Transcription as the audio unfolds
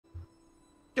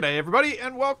G'day everybody,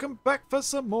 and welcome back for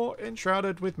some more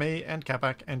Enshrouded with me and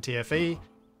Capac and TFE.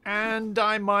 And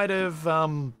I might have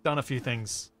done a few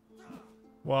things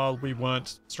while we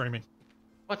weren't streaming.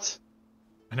 What?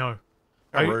 I know.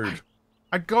 How rude.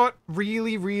 I got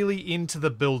really into the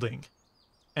building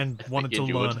and wanted to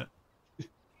learn it.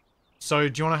 So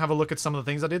do you want to have a look at some of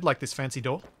the things I did, like this fancy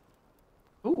door?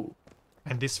 Ooh.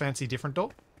 And this fancy different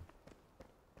door?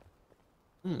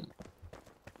 Hmm.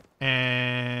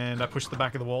 And I pushed the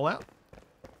back of the wall out.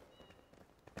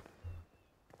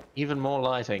 Even more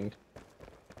lighting.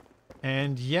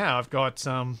 And yeah, I've got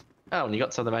Oh, and you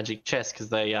got some of the magic chests because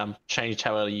they changed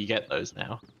how early you get those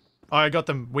now. I got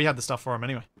them. We had the stuff for them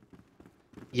anyway.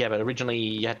 Yeah, but originally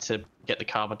you had to get the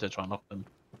carpenter to unlock them.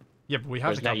 Yeah, but we have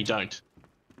Whereas the now you don't.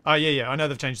 Oh yeah, I know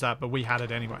they've changed that, but we had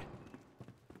it anyway.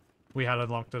 We had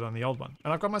unlocked it on the old one,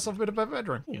 and I've got myself a bit of a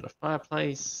bedroom. You got a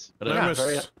fireplace, but Yeah.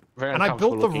 very And I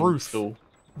built the uncomfortable-looking roof. stool.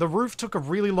 The roof took a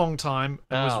really long time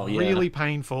and was Yeah. really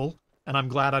painful, and I'm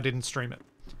glad I didn't stream it.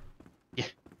 Yeah.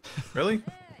 Really?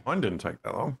 Mine didn't take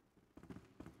that long.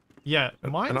 Yeah,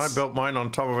 And I built mine on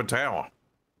top of a tower.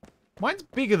 mine's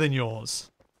bigger than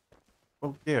yours.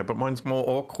 Well, yeah, but mine's more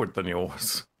awkward than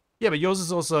yours. Yeah, but yours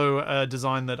is also a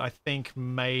design that I think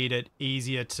made it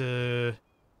easier to...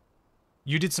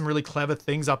 You did some really clever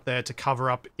things up there to cover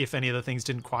up if any of the things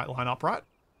didn't quite line up right.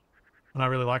 And I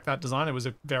really like that design. It was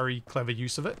a very clever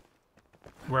use of it.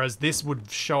 Whereas this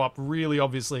would show up really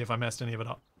obviously if I messed any of it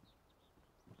up.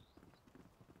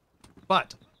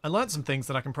 But I learned some things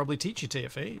that I can probably teach you,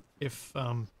 TFE,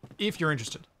 if you're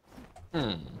interested.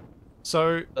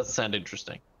 So That sounds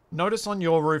interesting. notice on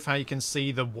your roof how you can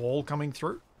see the wall coming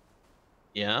through.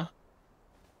 Yeah.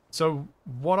 So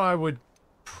what I would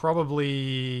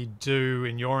probably do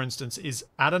in your instance is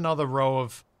add another row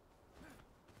of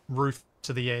roof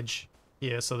to the edge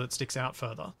here so that it sticks out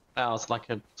further. Oh, it's like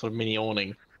a sort of mini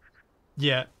awning.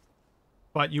 Yeah.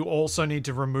 But you also need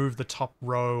to remove the top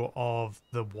row of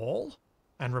the wall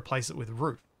and replace it with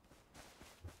roof.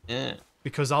 Yeah.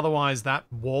 Because otherwise that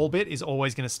wall bit is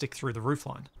always going to stick through the roof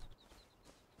line.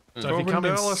 So if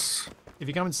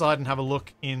you come inside and have a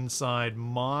look inside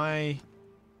my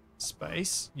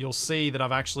space, you'll see that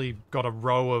I've actually got a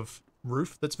row of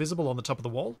roof that's visible on the top of the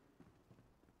wall.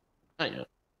 Oh, yeah.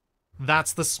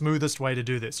 That's the smoothest way to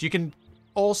do this. You can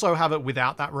also have it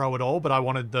without that row at all, but I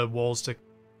wanted the walls to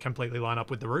completely line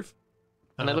up with the roof.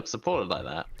 And they look supported like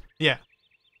that. Yeah.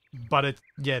 But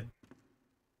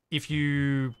if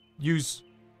you use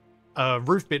a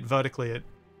roof bit vertically,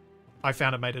 I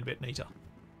found it made it a bit neater.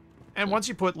 And once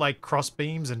you put like cross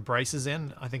beams and braces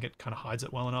in, I think it kind of hides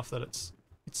it well enough that it's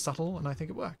subtle, and I think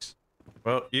it works.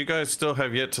 Well, you guys still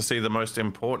have yet to see the most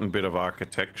important bit of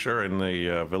architecture in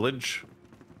the village.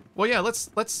 Well, yeah,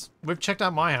 we've checked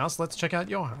out my house. Let's check out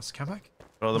your house, Capac.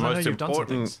 Well, the I know most you've done some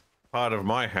important things. part of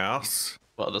my house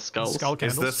What, the skulls? Skull is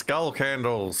candles. the skull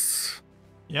candles.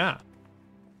 Yeah.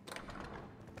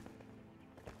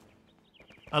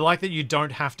 I like that you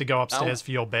don't have to go upstairs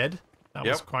for your bed. That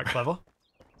was Yep. quite clever.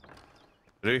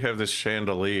 I do have this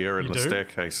chandelier in You the do?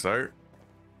 staircase, though.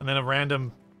 And then a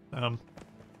random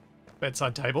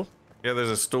bedside table. Yeah, there's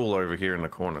a stool over here in the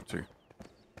corner, too.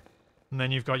 And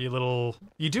then you've got your little...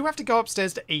 You do have to go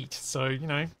upstairs to eat, so, you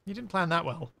know, you didn't plan that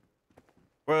well.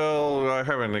 Well, I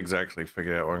haven't exactly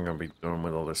figured out what I'm going to be doing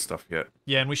with all this stuff yet.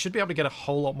 Yeah, and we should be able to get a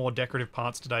whole lot more decorative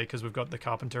parts today because we've got the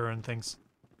carpenter and things.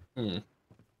 Hmm.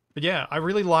 But yeah, I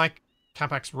really like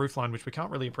Capac's roofline, which we can't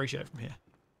really appreciate from here.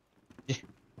 Yeah.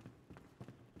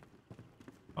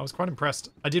 I was quite impressed.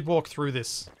 I did walk through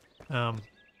this. And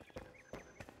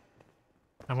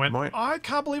went, I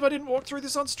can't believe I didn't walk through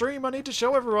this on stream. I need to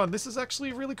show everyone. This is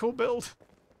actually a really cool build.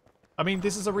 I mean,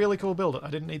 this is a really cool build. I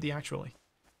didn't need the actually.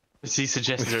 He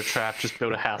suggested a trap, just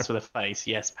build a house with a face.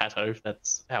 Yes, Pato,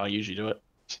 that's how I usually do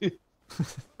it.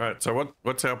 Right, so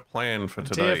what's our plan for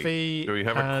today? TFE Do we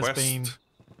have a has quest?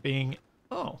 been...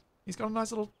 Oh, he's got a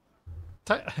nice little...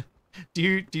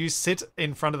 Do you sit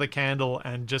in front of the candle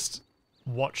and just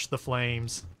watch the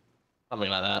flames? Something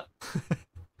like that.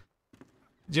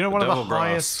 Do you know one of the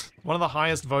grass.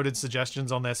 highest voted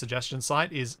suggestions on their suggestion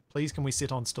site is, please can we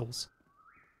sit on stools?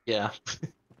 Yeah.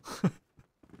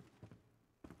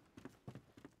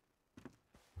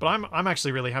 But I'm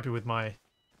actually really happy with the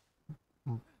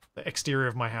exterior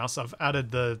of my house. I've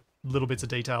added the little bits of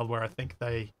detail where I think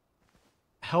they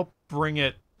help bring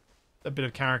it a bit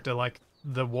of character, like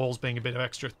the walls being a bit of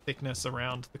extra thickness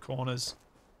around the corners,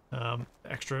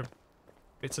 extra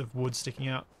bits of wood sticking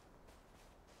out.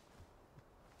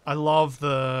 I love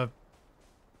the...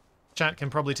 Chat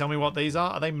can probably tell me what these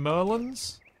are. Are they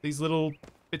merlins? These little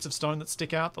bits of stone that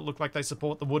stick out that look like they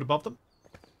support the wood above them?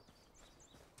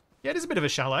 Yeah, it is a bit of a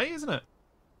chalet, isn't it?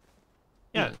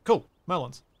 Yeah, Hmm. cool.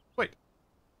 Merlons. Wait,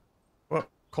 What?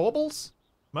 corbels?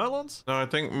 Merlons? No, I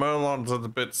think merlons are the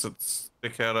bits that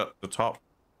stick out at the top.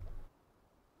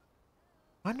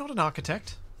 I'm not an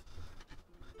architect.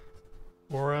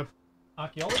 Or a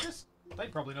archaeologist? They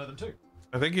probably know them too.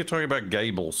 I think you're talking about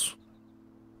gables.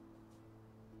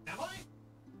 Am I?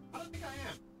 I don't think I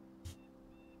am.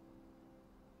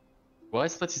 Why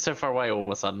is Splitsy so far away all of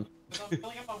a sudden? Because I'm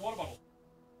filling up my water bottle.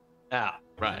 Ah,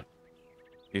 right.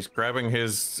 He's grabbing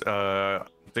his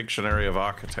dictionary of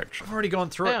architecture. I've already gone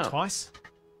through Yeah. it twice.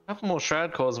 A couple more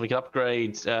shroud cores, and we could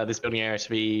upgrade this building area to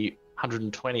be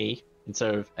 120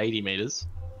 instead of 80 meters.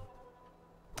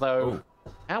 Though,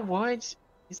 how wide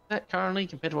is that currently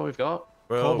compared to what we've got?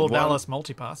 Well, Corbel Dallas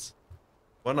multipass.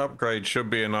 one upgrade should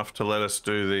be enough to let us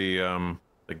do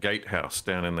the gatehouse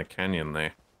down in the canyon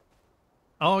there.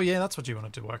 Oh yeah, that's what you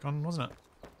wanted to work on, wasn't it?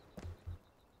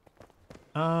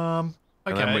 And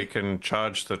then we Okay. can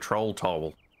charge the troll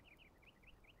toll.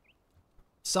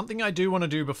 Something I do want to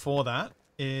do before that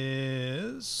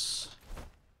is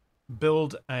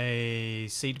build a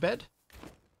seed bed.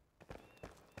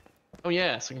 Oh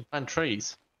yeah, so we can plant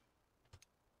trees.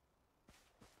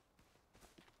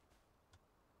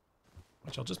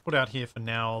 Which I'll just put out here for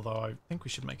now, although I think we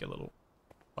should make a little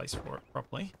place for it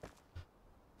properly.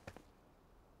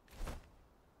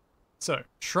 So,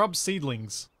 shrub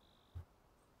seedlings.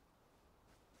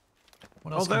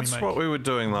 What Oh, else can that's we make? what we were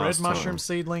doing last Red mushroom time.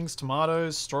 seedlings,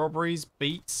 tomatoes, strawberries,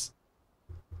 beets,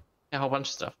 A whole bunch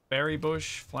of stuff. berry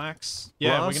bush, flax.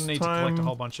 Yeah, we're Last going to need to collect a time-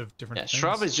 whole bunch of different Yeah, things.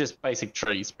 shrub is just basic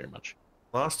trees, pretty much.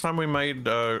 Last time we made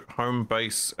a home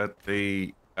base at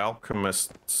the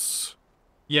alchemist's.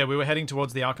 Yeah, we were heading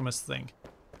towards the alchemist thing.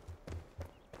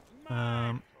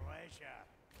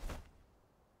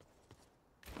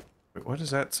 Wait, what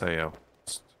does that say,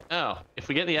 alchemist? Oh, if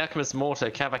we get the alchemist mortar,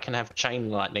 Capac can have chain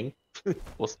lightning.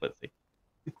 Or Splitsy.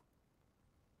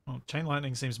 Well, chain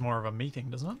lightning seems more of a meeting,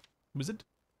 doesn't it? Wizard?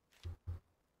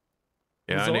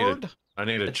 Yeah, Wizard? I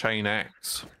need a chain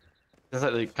axe. That's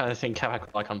like the kind of thing Capac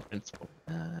would like on principle.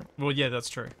 Well, yeah, that's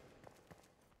true.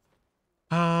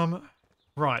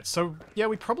 Right, so, yeah,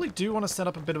 we probably do want to set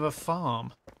up a bit of a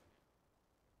farm.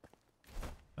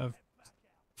 Of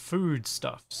food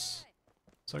stuffs.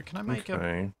 So can I make a...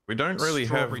 Okay. We don't really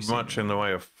have strawberry much seedling. in the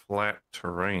way of flat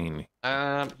terrain.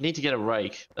 Need to get a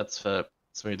rake. That's for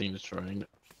smoothing the terrain.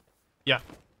 Yeah.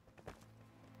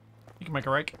 You can make a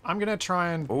rake. I'm going to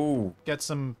try and Oh, get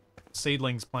some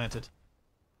seedlings planted.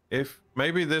 if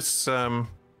maybe this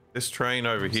this train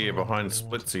over There's here a lot of behind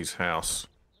water. Splitsy's house,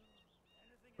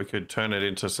 we could turn it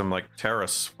into some like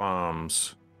terrace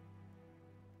farms.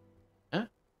 Huh?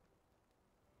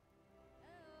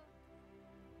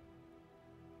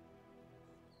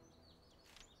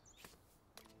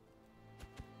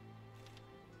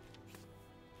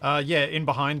 Yeah, in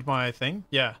behind my thing.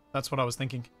 Yeah, that's what I was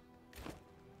thinking.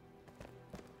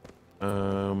 Is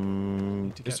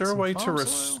get there a some way to farm soil.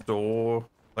 restore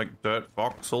like dirt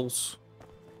voxels?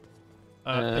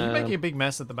 Are you making a big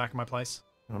mess at the back of my place?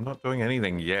 I'm not doing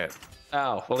anything yet.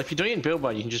 Oh, well, if you're doing it in build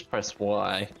mode, you can just press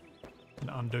Y And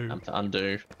undo. to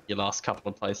undo your last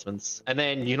couple of placements. And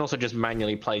then you can also just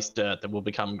manually place dirt that will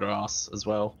become grass as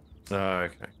well.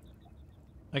 Okay.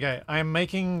 Okay, I am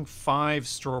making 5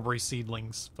 strawberry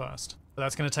seedlings first. But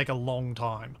that's going to take a long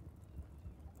time.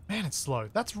 Man, it's slow.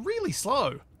 That's really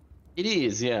slow. It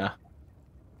is, yeah.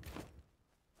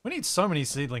 We need so many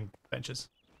seedling benches.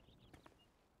 I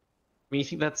mean, you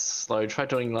think that's slow? Try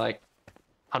doing like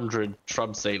 100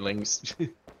 shrub seedlings.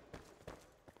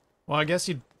 Well, I guess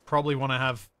you'd probably want to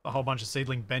have a whole bunch of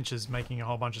seedling benches making a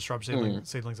whole bunch of shrub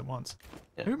seedlings at once.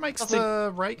 Yeah. Who makes Plus, it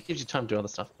the rake? gives you time to do other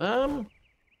stuff.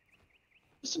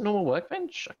 Just a normal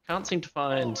workbench? I can't seem to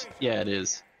find... Yeah, it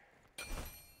is.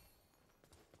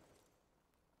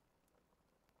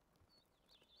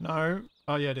 No.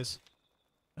 Oh, yeah, it is.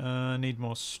 Need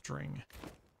more string.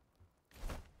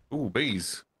 Ooh,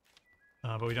 bees.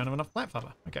 But we don't have enough plant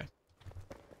fiber. Okay.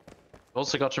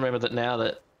 Also got to remember that now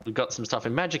that we've got some stuff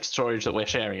in magic storage that we're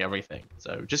sharing everything.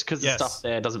 So just because Yes. there's stuff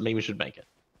there doesn't mean we should make it.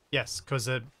 Yes, because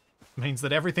it means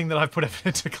that everything that I've put effort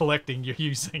into collecting, you're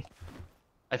using.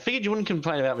 I figured you wouldn't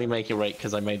complain about me making a rake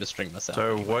because I made the string myself.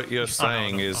 So what you're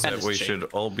saying no. is That that is we cheap. should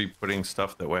all be putting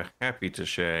stuff that we're happy to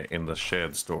share in the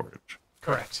shared storage.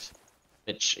 Correct.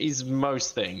 Which is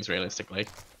most things, realistically.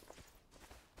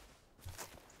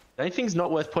 The only things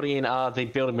not worth putting in are the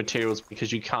building materials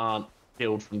because you can't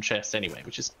build from chests anyway,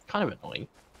 which is kind of annoying.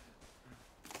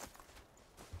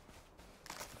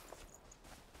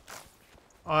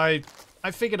 I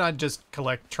figured I'd just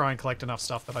try and collect enough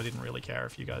stuff that I didn't really care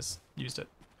if you guys used it.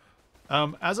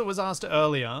 As it was asked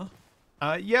earlier,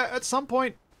 yeah, at some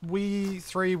point we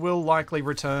three will likely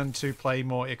return to play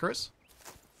more Icarus.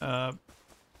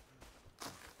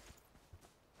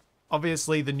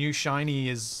 Obviously, the new shiny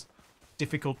is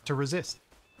difficult to resist.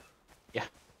 Yeah.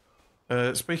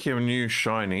 Speaking of new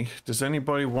shiny, does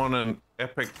anybody want an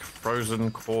epic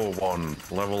frozen core wand,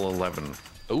 level 11?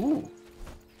 Ooh.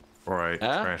 Or I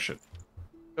trash it?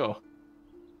 Sure.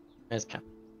 There's Cap.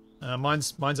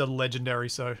 Mine's a legendary,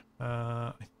 so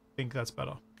I think that's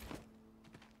better.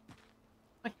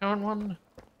 My current one.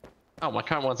 Oh, my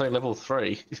current one's only level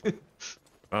 3.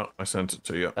 Oh, I sent it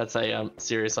to you. That's a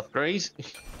serious upgrade.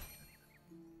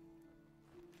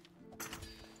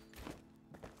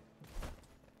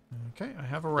 Okay, I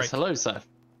have a rake. Yes, hello, sir.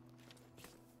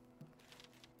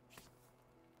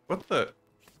 What the?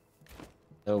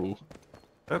 Oh.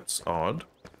 That's odd.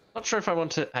 Not sure if I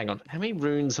want to. Hang on. How many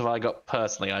runes have I got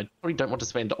personally? I probably don't want to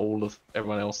spend all of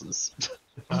everyone else's.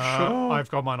 Sure. I've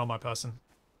got mine on my person.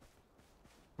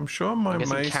 I'm sure my I'm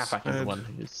guessing mace Capac is the had- one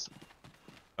who's.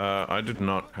 I did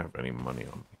not have any money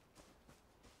on me.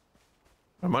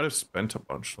 I might have spent a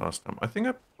bunch last time. I think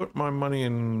I put my money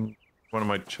in one of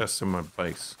my chests in my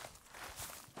base.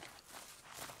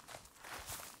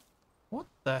 What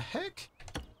the heck?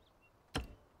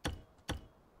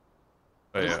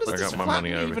 Oh yeah, How does I this got my money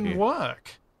flatten over even here.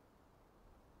 work?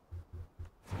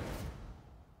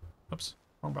 Oops,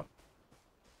 wrong button.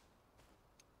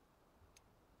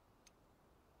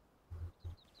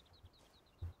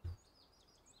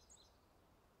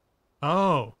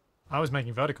 Oh, I was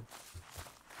making vertical.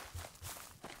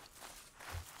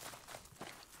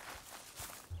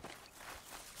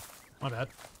 My bad.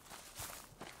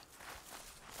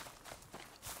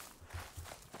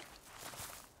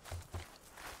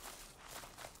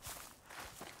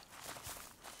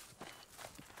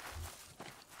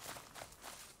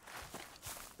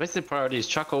 Basically, priority is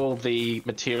chuck all the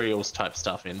materials type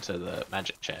stuff into the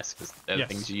magic chest because they're Yes.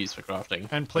 the things you use for crafting.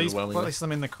 And please overwhelmingly. place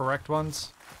them in the correct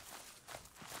ones.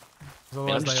 'Cause Yeah,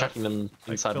 otherwise I'm just they- chucking them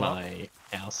inside fill up. my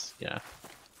house. Yeah.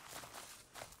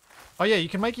 Oh yeah, you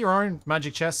can make your own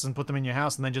magic chests and put them in your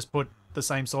house and then just put the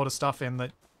same sort of stuff in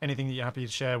that anything that you're happy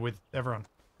to share with everyone.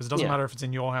 Because it doesn't Yeah. matter if it's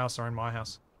in your house or in my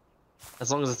house.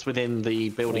 As long as it's within the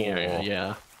building area, Oh.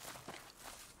 yeah.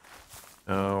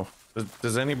 Oh,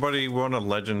 does anybody want a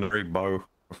legendary bow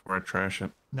before I trash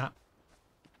it? Nah.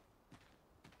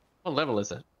 What level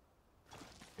is it?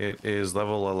 It is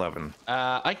level 11.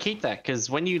 I keep that because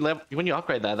when you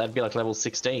upgrade that, that'd be like level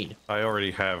 16. I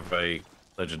already have a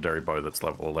legendary bow that's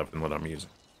level 11 that I'm using.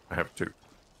 I have 2.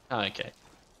 Oh, okay.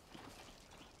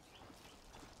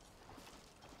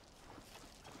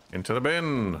 Into the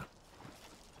bin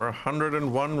for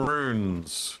 101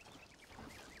 runes.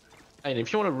 And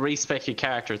if you want to respec your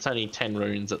character, it's only 10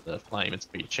 runes at the flame. It's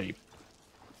pretty cheap.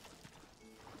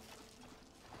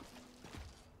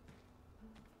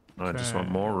 I just want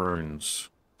Okay. more runes.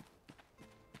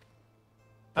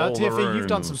 All the TFE, you've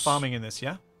done some runes. farming in this,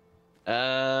 yeah?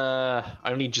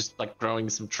 Only just like growing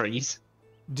some trees.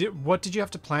 What did you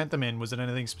have to plant them in? Was it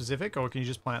anything specific, or can you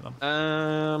just plant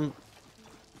them?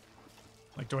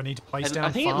 Like, do I need to place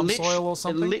down farm soil or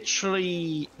something? It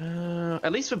literally,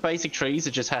 at least for basic trees,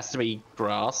 it just has to be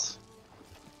grass.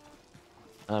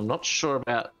 I'm not sure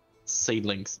about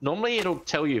seedlings. Normally, it'll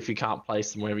tell you if you can't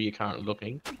place them wherever you're currently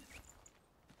looking.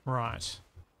 Right.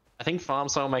 I think farm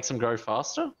soil makes them grow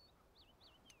faster.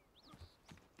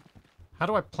 How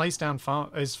do I place down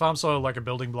farm? Is farm soil like a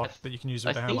building block that you can use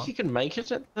with a I hammer? think you can make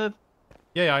it at the.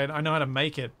 Yeah, I know how to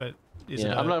make it, but is it?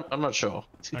 Yeah, I'm not sure.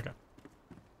 Okay.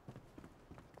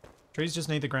 Trees just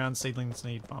need the ground, seedlings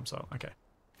need farm soil. Okay.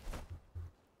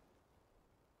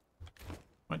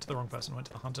 Went to the wrong person, went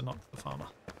to the hunter, not the farmer.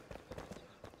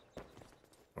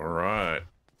 All right.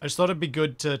 I just thought it'd be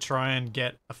good to try and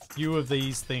get a few of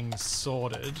these things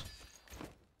sorted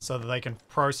so that they can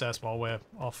process while we're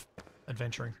off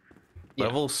adventuring. Yeah.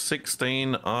 Level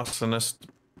 16 arsonist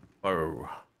bow.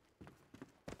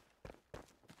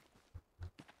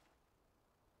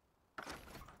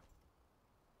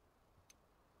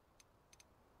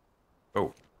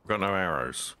 Oh, got no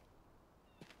arrows.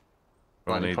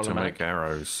 I Might be need to problematic. make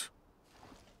arrows.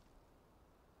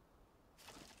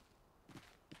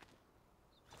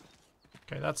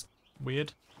 Okay, that's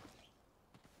weird.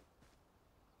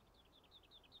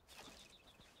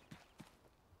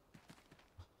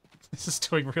 This is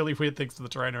doing really weird things to the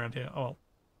terrain around here. Oh well.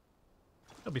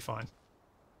 It'll be fine.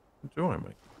 Do I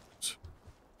make it?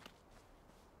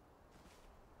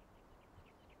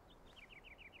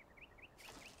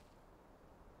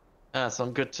 So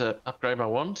I'm good to upgrade my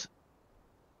wand.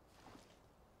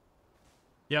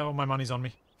 Yeah, well, my money's on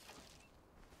me.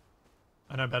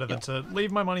 know better than to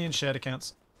leave my money in shared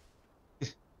accounts.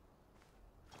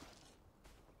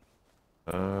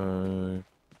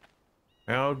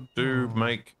 How do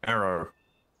make arrow?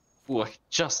 Ooh, I could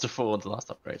just afford the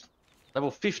last upgrade. Level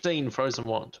 15 Frozen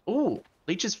Wand. Ooh,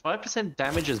 leeches 5%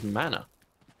 damage as mana.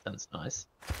 Sounds nice.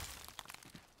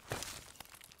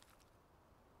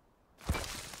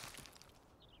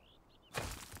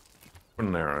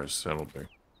 Wooden arrows, that'll do.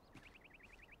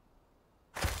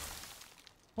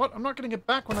 What? I'm not getting it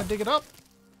back when I dig it up.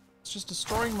 It's just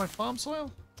destroying my farm soil.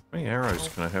 How many arrows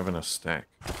can I have in a stack?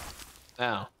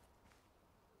 Now.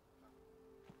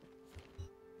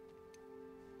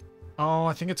 Oh,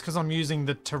 I think it's because I'm using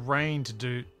the terrain to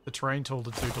do the terrain tool to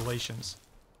do deletions.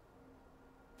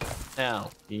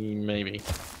 Now, maybe.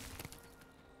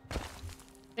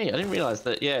 Hey, I didn't realize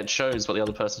that. Yeah, it shows what the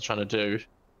other person's trying to do.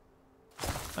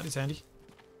 That is handy.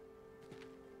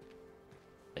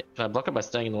 Hey, can I block it by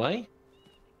staying in the way?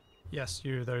 Yes,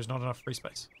 there's not enough free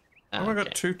space. Oh, I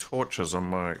got 2 torches on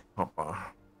my hotbar.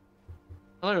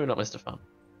 Hello, not Mr. Fun.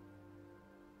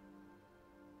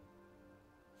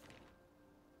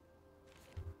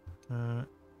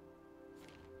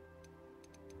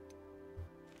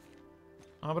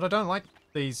 Oh, but I don't like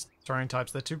these terrain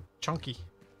types. They're too chunky.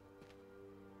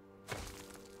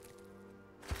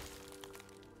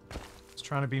 Just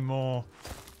trying to be more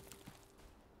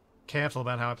careful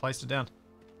about how I placed it down.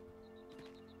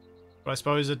 But I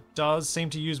suppose it does seem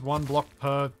to use 1 block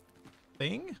per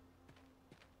thing?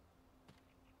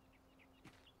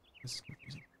 This is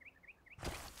confusing.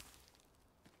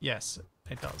 Yes,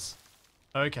 it does.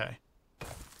 Okay.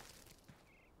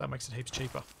 That makes it heaps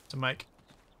cheaper to make.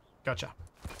 Gotcha.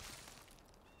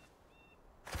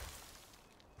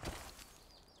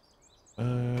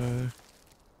 Can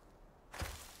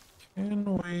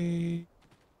we...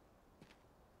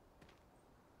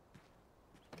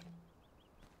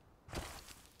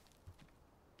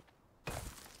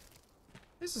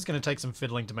 This is going to take some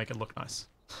fiddling to make it look nice.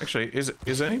 Actually,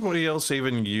 is anybody else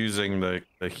even using the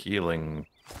healing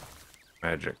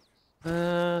magic?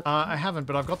 I haven't,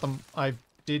 but I've got them. I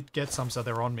did get some, so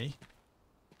they're on me.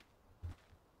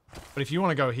 But if you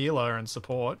want to go healer and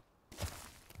support,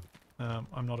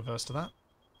 I'm not averse to that.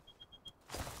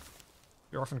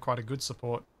 You're often quite a good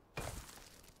support.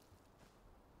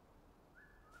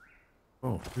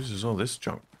 Oh, this is all this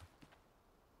junk.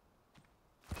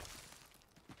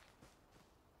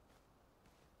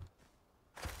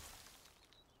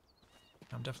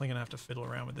 I'm definitely going to have to fiddle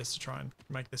around with this to try and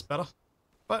make this better.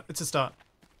 But it's a start.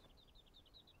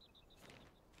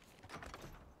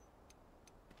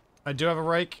 I do have a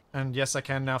rake, and yes, I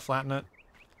can now flatten it.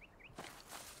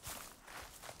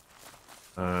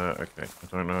 Okay. I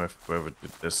don't know if whoever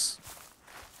did this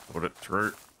thought it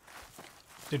through.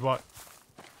 Did what?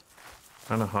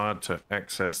 Kind of hard to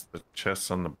access the chests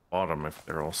on the bottom if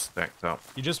they're all stacked up.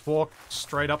 You just walk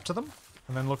straight up to them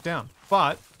and then look down.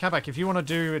 But, Capac, if you want to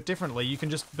do it differently, you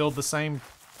can just build the same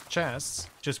chests,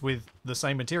 just with the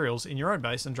same materials in your own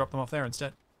base and drop them off there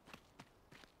instead.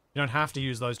 You don't have to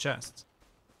use those chests.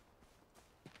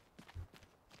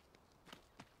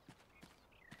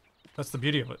 That's the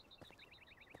beauty of it.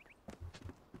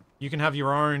 You can have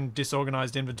your own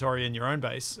disorganized inventory in your own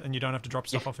base, and you don't have to drop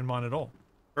stuff off in mine at all.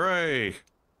 Hooray!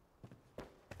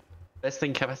 Best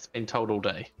thing Capac's been told all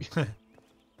day.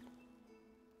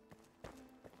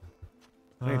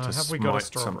 I need to have we got a smite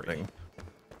strawberry? something.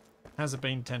 Has it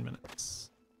been 10 minutes?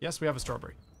 Yes, we have a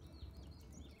strawberry.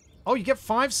 Oh, you get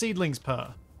 5 seedlings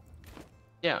per.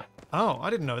 Yeah. Oh, I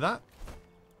didn't know that.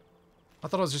 I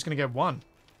thought I was just going to get 1.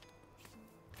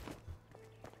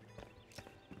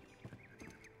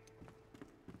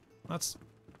 That's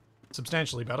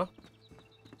substantially better.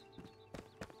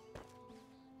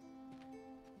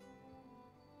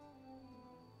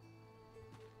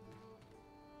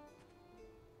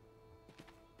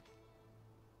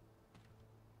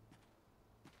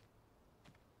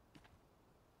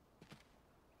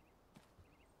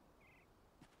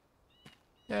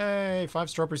 Yay, 5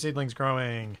 strawberry seedlings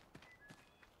growing.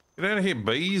 Get out of here,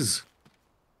 bees!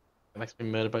 Capac's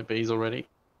been murdered by bees already.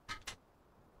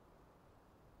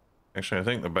 Actually, I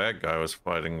think the bad guy was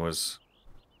fighting was...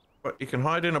 But you can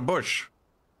hide in a bush.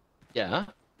 Yeah.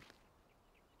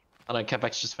 I know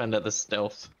Capac's just found out the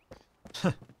stealth.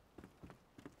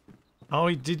 Oh,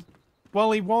 he did...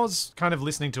 Well, he was kind of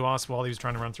listening to us while he was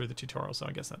trying to run through the tutorial, so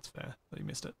I guess that's fair that he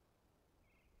missed it.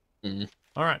 Mm.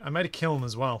 Alright, I made a kiln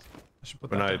as well. I should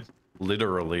put When that I down.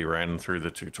 literally ran through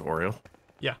the tutorial.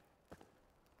 Yeah.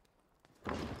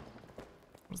 What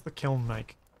does the kiln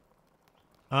make?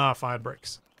 Ah, fired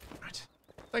bricks. Right.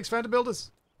 Thanks, Founder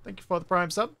Builders. Thank you for the Prime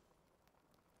sub.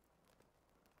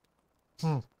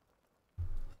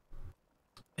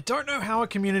 don't know how a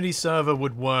community server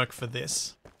would work for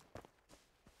this.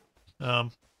 At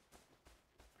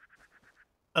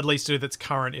least with its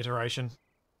current iteration.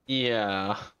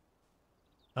 Yeah.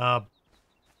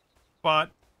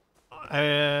 But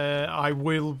I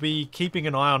will be keeping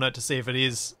an eye on it to see if it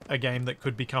is a game that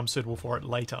could become suitable for it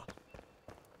later.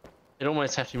 It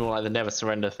almost have to be more like the Never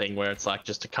Surrender thing, where it's like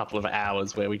just a couple of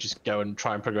hours where we just go and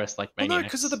try and progress like maniacs. Well, no,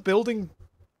 because of the building.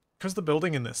 Because the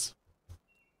building in this.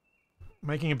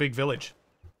 Making a big village.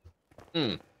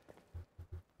 Hmm.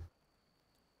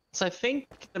 So I think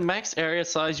the max area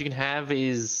size you can have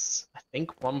is, I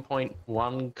think,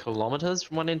 1.1 kilometers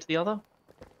from one end to the other.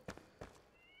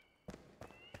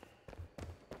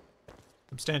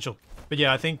 Substantial. But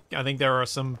yeah, I think there are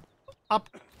some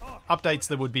updates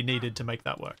that would be needed to make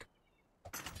that work.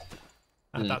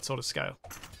 At that sort of scale.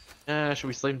 Should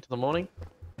we sleep until the morning?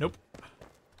 Nope.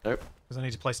 Nope. Because I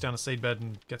need to place down a seed bed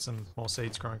and get some more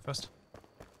seeds growing first.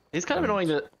 It's kind of annoying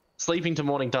that sleeping to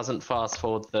morning doesn't fast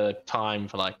forward the time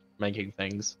for, like, making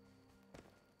things.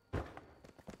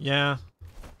 Yeah.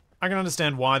 I can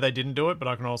understand why they didn't do it, but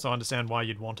I can also understand why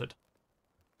you'd want it.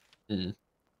 Hmm.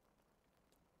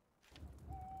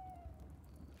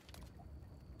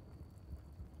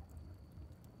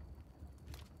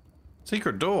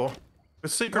 Secret door? The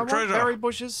secret I want treasure! berry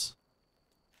bushes.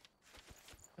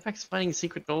 Capac's finding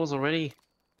secret doors already.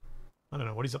 I don't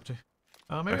know what he's up to.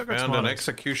 I Maybe I've got found an tomatoes.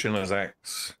 executioner's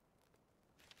axe.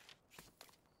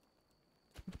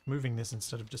 Moving this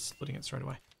instead of just splitting it straight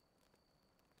away.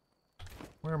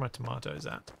 Where are my tomatoes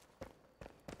at?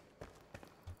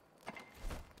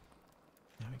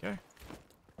 There we go.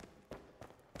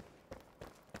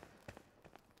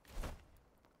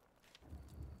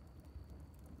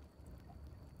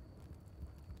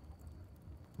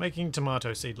 Making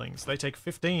tomato seedlings. They take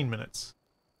 15 minutes.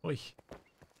 Oy.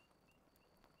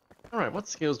 Alright, what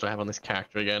skills do I have on this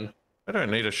character again? I don't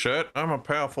need a shirt. I'm a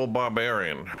powerful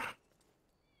barbarian.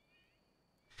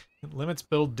 It limits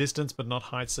build distance but not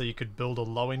height, so you could build a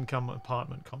low-income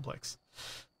apartment complex.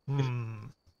 Hmm.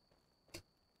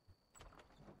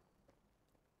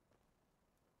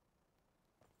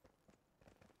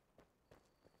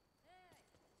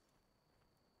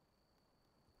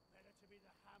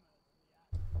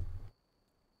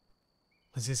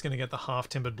 Is this going to get the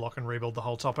half-timbered block and rebuild the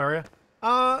whole top area?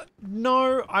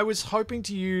 No, I was hoping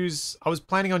to use... I was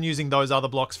planning on using those other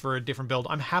blocks for a different build.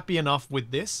 I'm happy enough with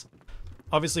this.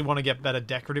 Obviously want to get better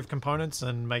decorative components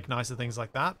and make nicer things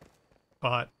like that.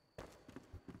 But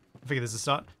I figure this is a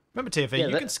start. Remember TFE, Yeah,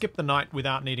 you can skip the night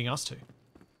without needing us to.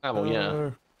 Oh, well,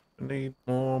 yeah. I need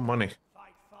more money.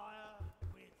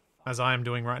 As I am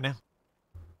doing right now.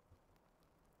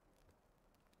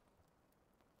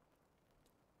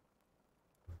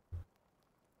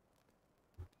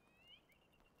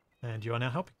 And you are now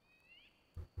helping.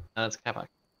 That's Capac.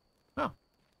 Oh.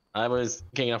 I was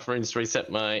getting enough runes to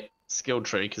reset my skill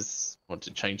tree because I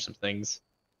wanted to change some things.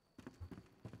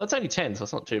 That's only 10, so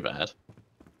it's not too bad.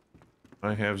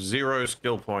 I have 0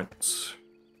 skill points.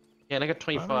 Yeah, and I got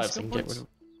 25, so I can get points? rid of...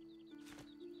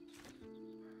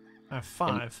 I have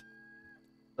 5.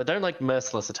 I don't like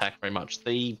merciless attack very much.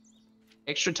 The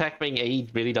extra attack being E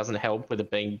really doesn't help with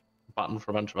it being a button for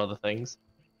a bunch of other things.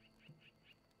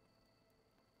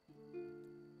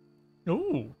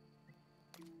 Ooh.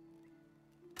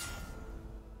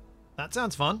 That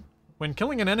sounds fun. When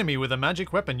killing an enemy with a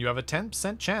magic weapon, you have a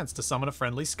 10% chance to summon a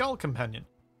friendly skull companion.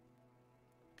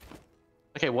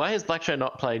 Okay, why has Blackshadow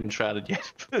not played Enshrouded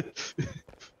yet?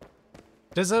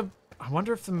 There's a... I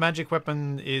wonder if the magic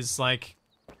weapon is, like,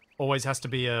 always has to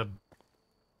be a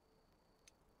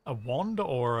wand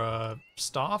or a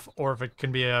staff, or if it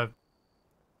can be a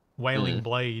wailing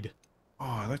blade.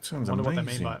 Oh, that sounds I wonder amazing.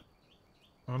 what they mean by it.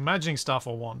 I'm imagining staff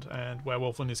or wand, and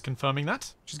Werewolflin is confirming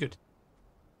that, which is good.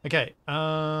 Okay,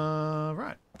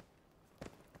 right.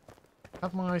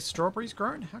 Have my strawberries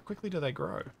grown? How quickly do they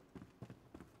grow?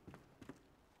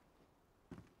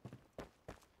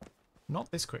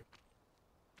 Not this quick.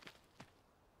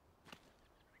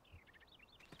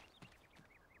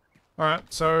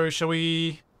 Alright, so shall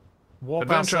we warp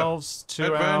Adventure. ourselves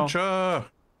to Adventure! our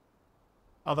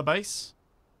other base?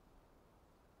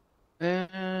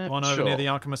 One over sure. near the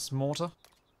Alchemist's Mortar?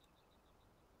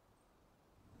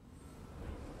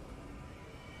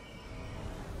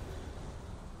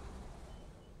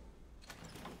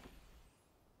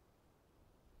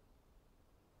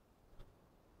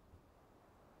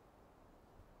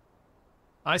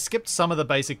 I skipped some of the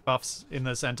basic buffs in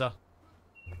the center.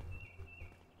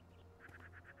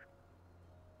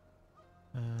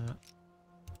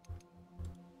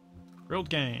 Grilled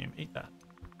game. Eat that.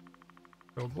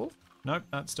 Grilled wolf? Nope,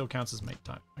 that still counts as meat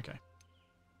type. Okay.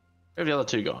 Where have the other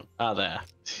two gone? Ah, there.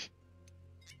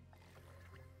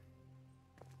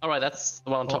 Alright, that's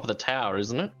the one on top of the tower,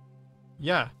 isn't it?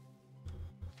 Yeah.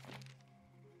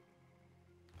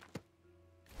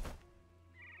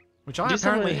 Which I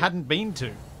apparently hadn't been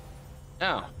to.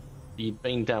 Oh. You've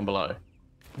been down below.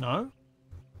 No?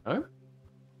 No?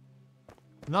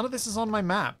 None of this is on my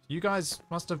map. You guys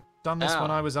must have done this when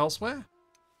I was elsewhere?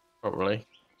 Probably.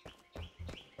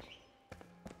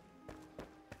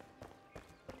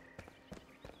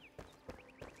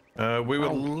 We were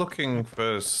looking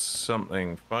for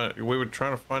something. We were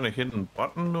trying to find a hidden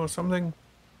button or something.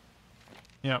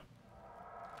 Yep.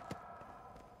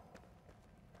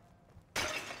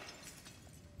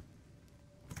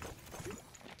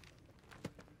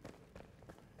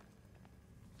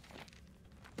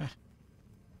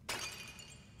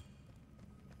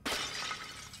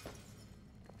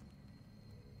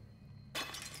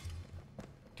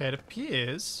 Okay, it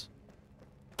appears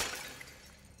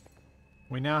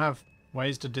we now have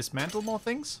ways to dismantle more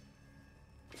things.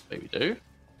 Maybe we do.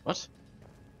 What?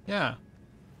 Yeah.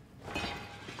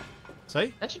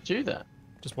 See? How'd you do that?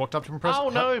 Just walked up to him and pressed. Oh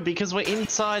no, because we're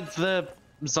inside the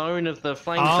zone of the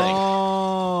flame thing.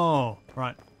 Oh,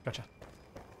 right. Gotcha.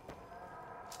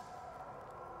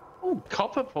 Oh,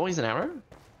 copper poison arrow.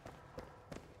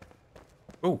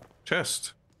 Oh,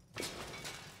 chest. It's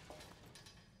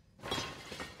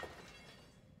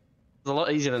a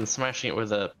lot easier than smashing it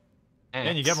with a axe.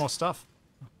 And you get more stuff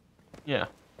Yeah.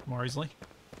 more easily.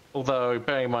 Although,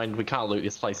 bearing in mind, we can't loot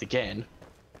this place again.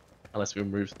 Unless we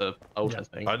remove the altar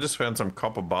thing. I just found some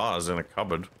copper bars in a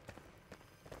cupboard.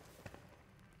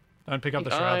 Don't pick up the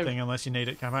shroud thing unless you need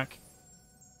it, Capac.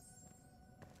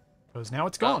 Because now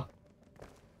it's gone.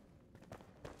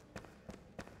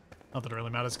 Not that it really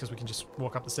matters because we can just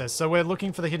walk up the stairs. So we're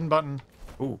looking for the hidden button.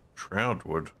 Ooh, shroud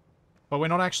wood. But we're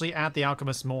not actually at the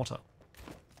alchemist's mortar.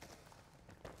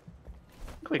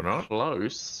 We're not?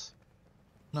 close.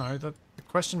 No, the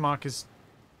question mark is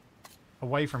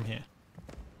away from here.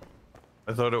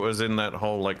 I thought it was in that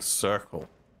whole, like, circle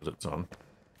that it's on.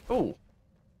 Oh.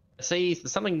 I see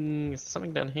something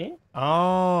down here.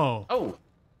 Oh. Oh.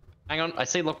 Hang on, I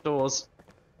see locked doors.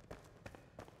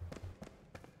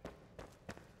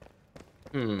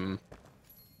 I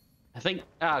think,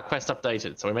 quest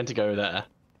updated, so we're meant to go there.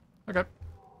 Okay.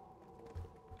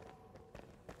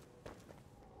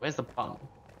 Where's the button?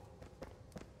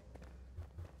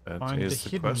 That Find the is the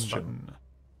hidden question. button.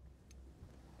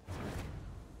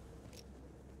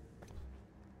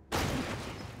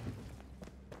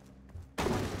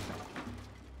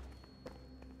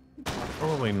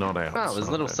 Probably not out. Oh, there's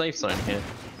a little safe zone here.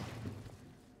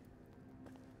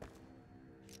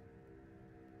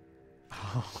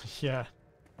 Oh, yeah.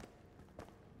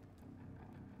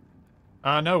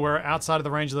 No, we're outside of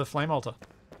the range of the flame altar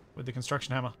with the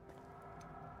construction hammer.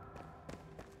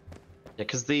 Yeah,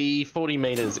 because the 40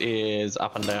 meters is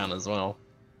up and down as well.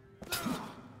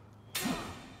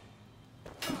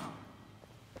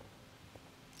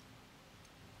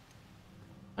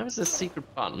 If was a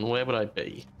secret button, where would I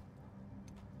be?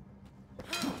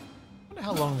 I wonder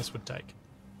how long this would take.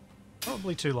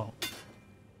 Probably too long.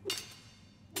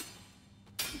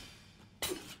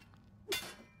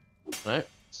 No,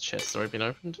 this chest's already been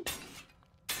opened.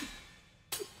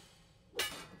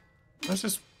 That's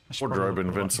just should wardrobe probably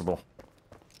look at invincible.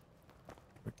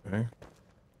 Okay.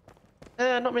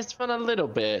 Not missed fun a little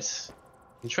bit.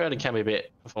 Controller can be a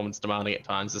bit performance demanding at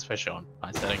times, especially on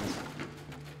high settings.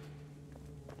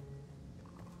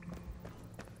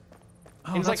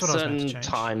 Oh, Seems like that's what I was meant to certain change.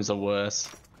 times are worse.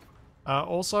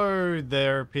 Also,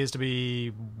 there appears to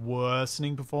be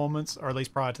worsening performance, or at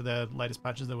least prior to their latest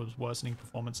patches, there was worsening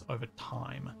performance over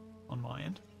time on my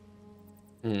end.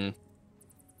 Hmm.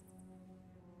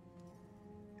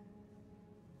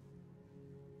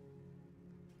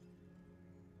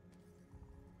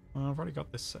 I've already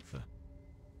got this set for...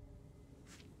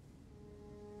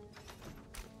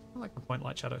 I like the point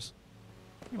light shadows.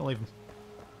 I'm gonna leave them.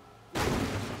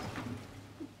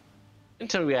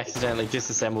 Until we accidentally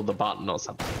disassembled the button or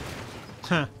something.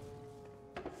 Huh.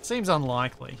 Seems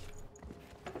unlikely.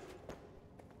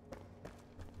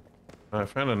 I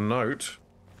found a note.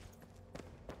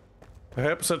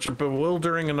 Perhaps such a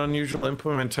bewildering and unusual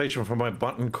implementation for my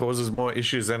button causes more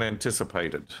issues than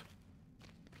anticipated.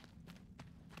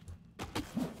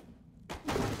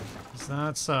 Is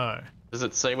that so? Does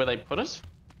it say where they put it?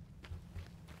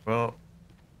 Well,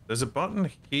 there's a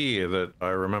button here that I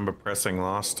remember pressing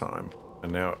last time,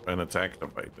 and it's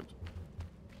activated.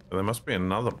 So there must be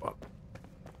another button.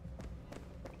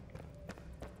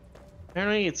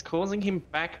 Apparently it's causing him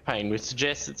back pain, which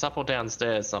suggests it's up or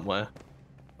downstairs somewhere.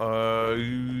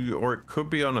 Or it could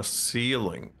be on a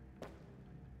ceiling.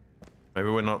 Maybe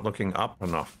we're not looking up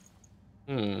enough.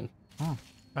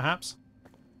 Perhaps.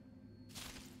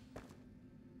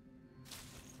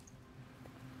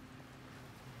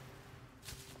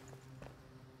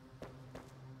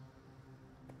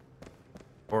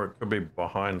 Or it could be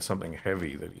behind something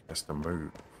heavy that he has to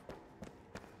move.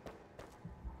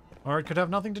 Or it could have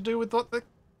nothing to do with what the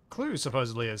clue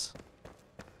supposedly is.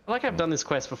 Like I've done this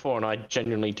quest before and I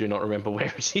genuinely do not remember where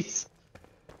it is.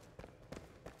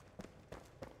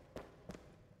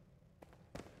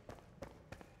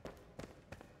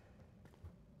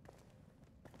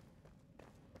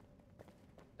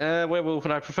 Werewolf,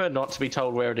 and I prefer not to be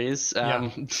told where it is.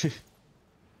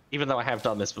 Even though I have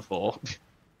done this before.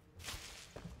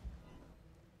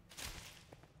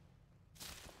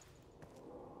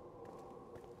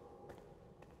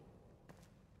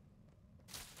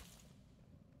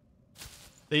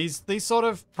 These sort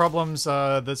of problems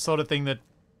are the sort of thing that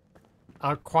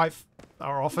are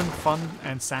often fun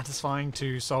and satisfying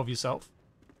to solve yourself.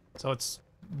 So it's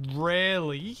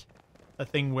rarely a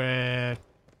thing where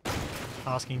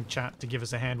asking chat to give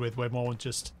us a hand with. We're more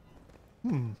just,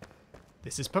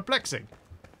 this is perplexing.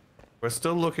 We're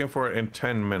still looking for it in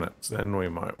 10 minutes, then we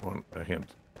might want a hint.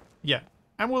 Yeah,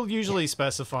 and we'll usually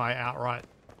specify outright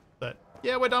that,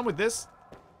 yeah, we're done with this.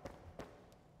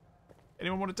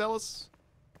 Anyone want to tell us?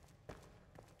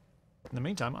 In the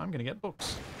meantime, I'm going to get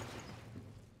books.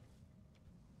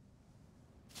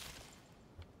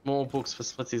 More books for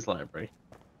Splitsy's library.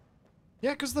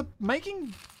 Yeah, because the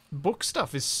making book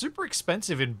stuff is super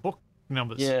expensive in book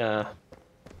numbers. Yeah.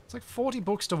 It's like 40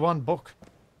 books to one book.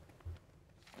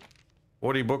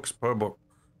 40 books per book.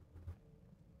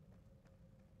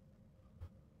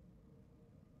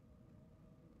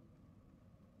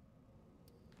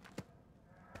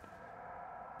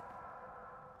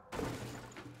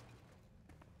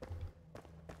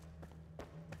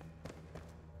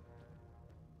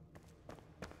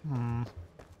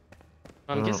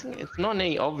 I'm guessing it's not in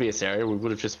any obvious area. We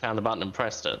would have just found the button and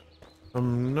pressed it.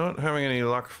 I'm not having any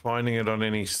luck finding it on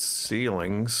any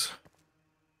ceilings.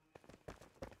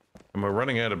 And we're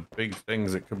running out of big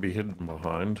things it could be hidden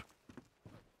behind.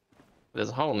 There's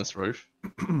a hole in this roof.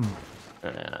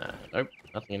 Nope,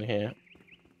 nothing in here.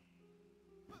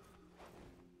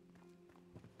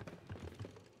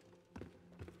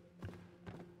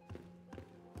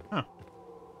 Huh.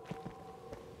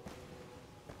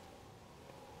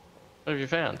 What have you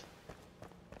found?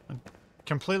 I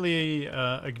completely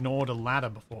ignored a ladder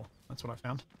before. That's what I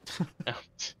found.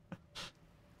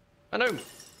 I know.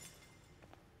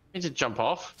 Need to jump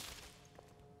off.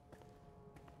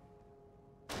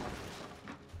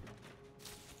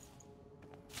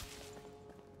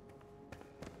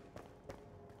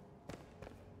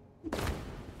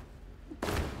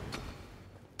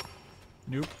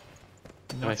 Nope.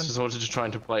 I Nothing. just wanted to try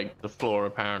and break the floor,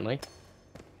 apparently.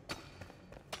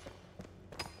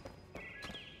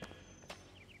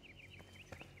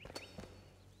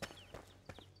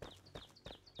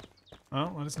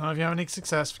 Well, let us know if you have any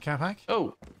success for Capac.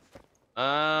 Oh.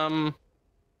 I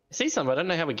see some, but I don't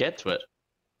know how we get to it.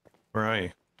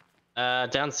 Right.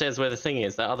 Downstairs where the thing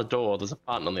is, that other door, there's a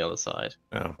button on the other side.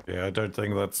 Oh, yeah, I don't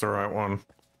think that's the right one.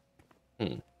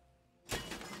 You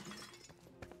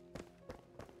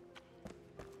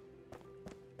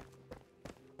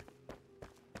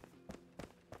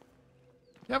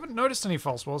haven't noticed any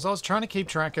false walls. I was trying to keep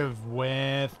track of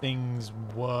where things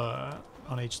were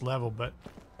on each level, but...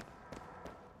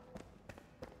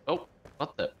 Oh,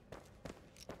 what the?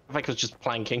 I think it was just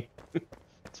planking.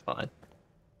 It's fine.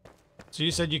 So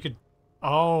you said you could...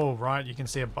 Oh, right, you can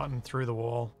see a button through the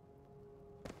wall.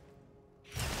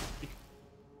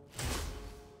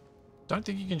 Don't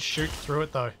think you can shoot through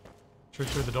it, though. Shoot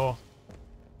through the door.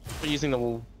 We're using the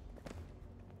wall.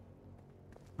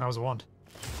 That was a wand.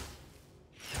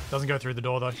 Doesn't go through the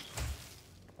door,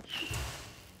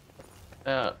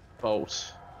 though.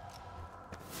 Bolt.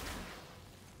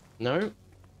 No?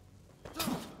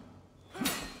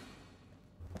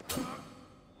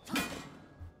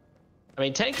 I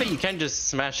mean, technically you can just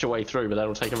smash your way through, but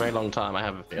that'll take a very long time, I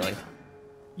have a feeling.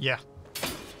 Yeah.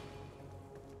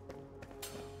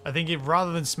 I think if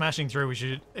rather than smashing through, we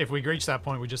should, if we reach that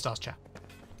point, we just ask chat.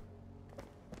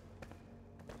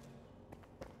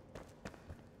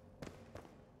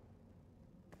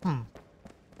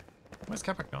 Where's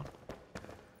Capac gone?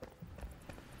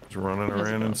 Just running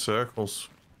around in circles.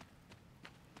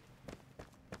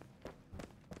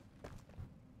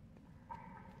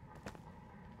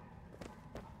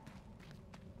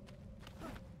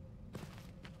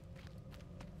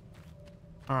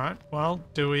 Alright, well,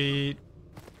 do we...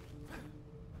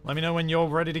 Let me know when you're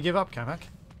ready to give up, Capac.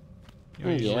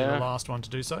 You're usually the Yeah. last one to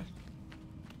do so.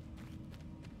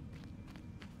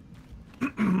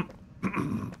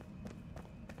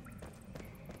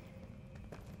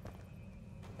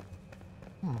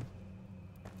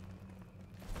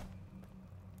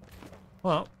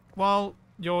 Well, while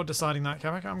you're deciding that,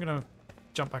 Capac, I'm gonna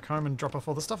jump back home and drop off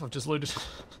all the stuff I've just looted.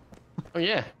 Oh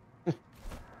yeah.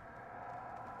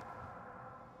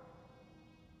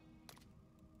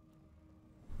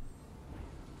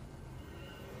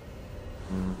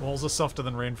 Walls are softer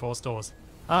than reinforced doors.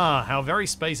 Ah, how very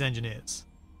space engineers.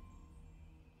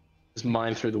 Just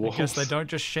mine through the walls. Because they don't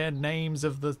just share names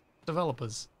of the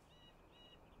developers.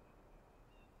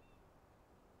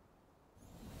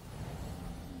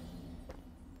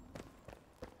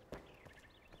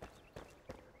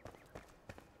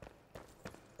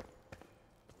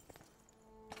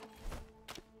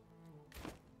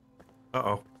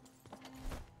 Uh-oh.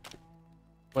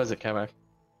 Where's it, Capac?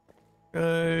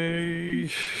 I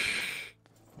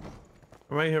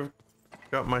may have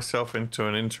got myself into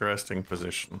an interesting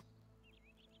position.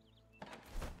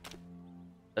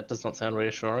 That does not sound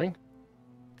reassuring.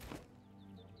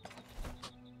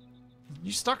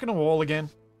 You stuck in a wall again?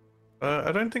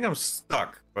 I don't think I'm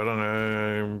stuck, but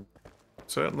I'm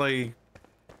certainly...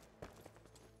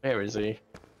 Where is he?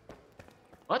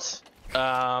 What?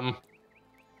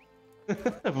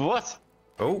 What?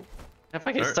 Oh, If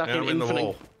I get No, stuck now in I'm in the infinite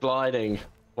wall. gliding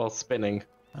while spinning.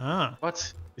 Ah,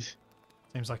 What?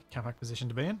 seems like a Capac position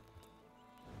to be in.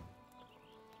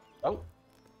 Oh.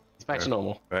 He's back to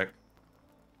normal. back.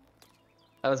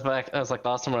 That was back. That was like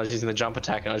last time when I was using the jump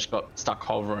attack and I just got stuck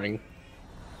hovering.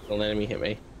 An enemy hit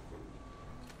me.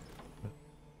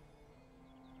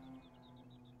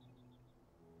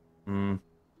 Hmm.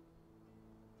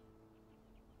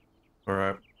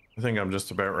 Alright. I think I'm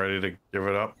just about ready to give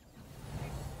it up.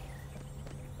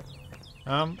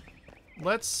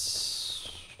 Let's...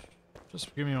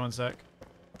 Just give me one sec.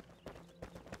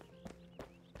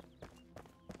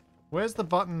 Where's the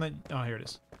button that... Oh, here it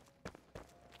is.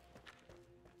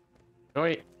 Oh,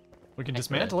 wait. We can Heck,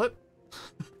 dismantle it.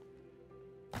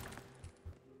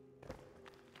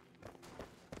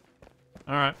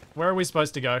 Alright, where are we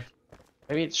supposed to go?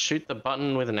 Maybe it's shoot the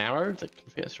button with an arrow that can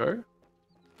fit through.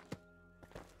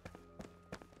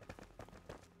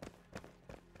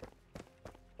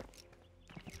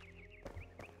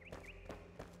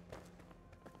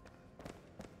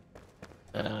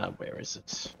 Where is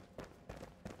it?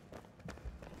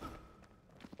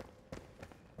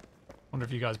 Wonder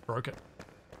if you guys broke it.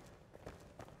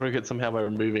 Broke it somehow by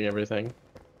removing everything.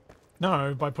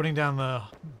 No, by putting down the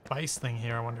base thing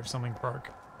here, I wonder if something broke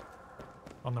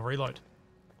on the reload.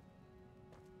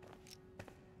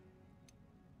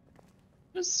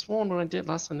 I just sworn when I did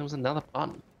last time there was another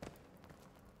button.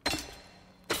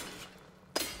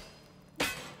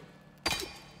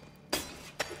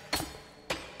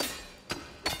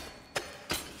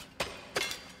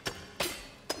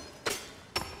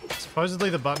 Supposedly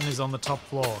the button is on the top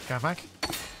floor, Capac.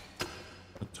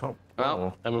 The top Well,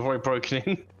 floor. and we've already broken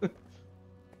in.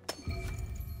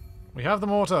 We have the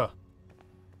mortar.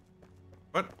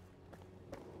 What?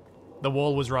 The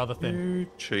wall was rather thin. You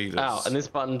cheaters. Oh, and this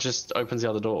button just opens the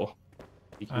other door.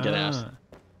 You can get out. Ah.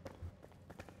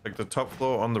 Like the top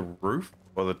floor on the roof?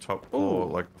 Or the top floor,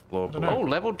 Ooh. like the floor don't below? Oh,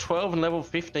 level 12 and level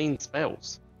 15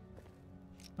 spells.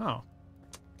 Oh.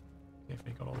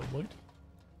 TFE got all the loot.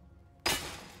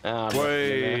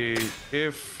 Wait,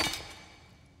 if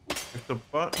the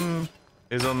button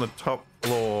is on the top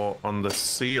floor on the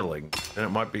ceiling, then it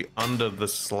might be under the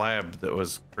slab that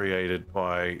was created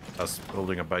by us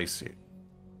building a base here.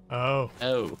 Oh.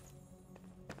 Oh.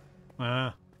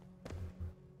 Ah.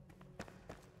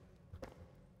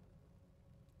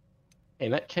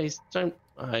 In that case, don't.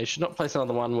 I should not place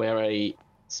another one where a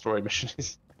story mission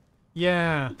is.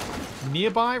 Yeah.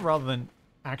 Nearby rather than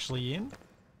actually in?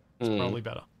 It's probably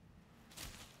better.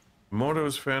 Mortar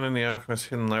was found in the alchemist's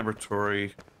hidden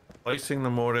laboratory. Placing the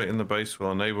mortar in the base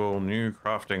will enable new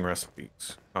crafting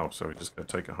recipes. Oh, so we just gotta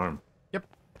take it home. Yep.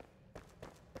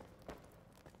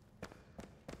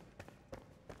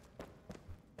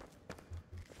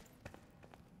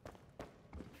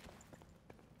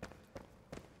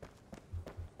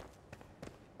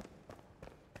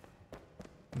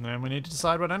 And then we need to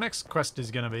decide what our next quest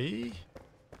is going to be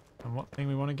and what thing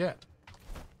we want to get.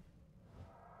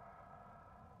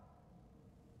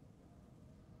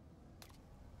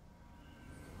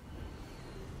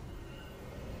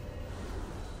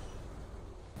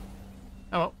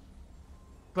 Oh well.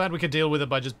 Glad we could deal with it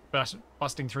by just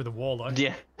busting through the wall, though.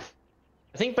 Yeah.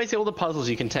 I think basically all the puzzles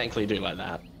you can technically do like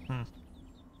that.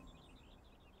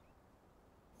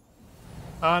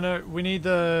 No, we need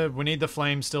the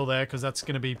flame still there because that's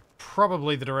going to be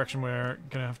probably the direction we're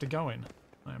going to have to go in,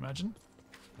 I imagine.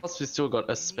 Plus, we still got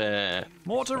a spare.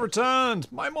 Mortar returned!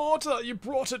 My mortar! You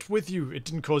brought it with you. It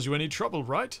didn't cause you any trouble,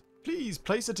 right? Please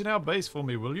place it in our base for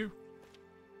me, will you?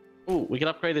 Oh, we can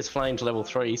upgrade this flame to level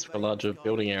 3 for a larger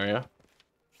building area.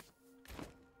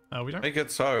 We don't. Make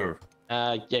it so.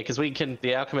 Yeah, because we can.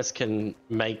 The alchemist can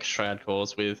make shroud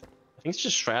cores with. I think it's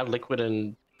just shroud liquid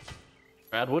and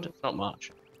shroud wood. It's not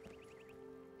much.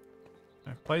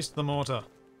 I've placed the mortar.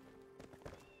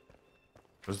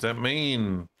 What does that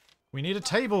mean? We need a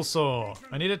table saw.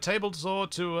 I need a table saw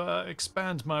to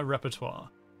expand my repertoire.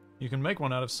 You can make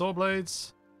one out of saw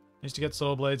blades. Needs to get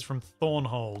saw blades from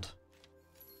Thornhold.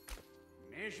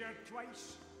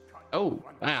 Oh,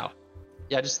 wow.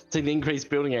 Yeah, just see the increased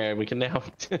building area. We can now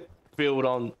build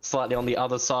on slightly on the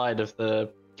other side of the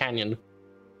canyon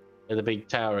where the big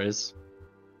tower is.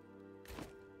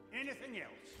 Anything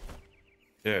else?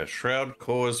 Yeah, shroud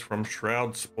cores from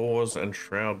shroud spores and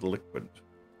shroud liquid.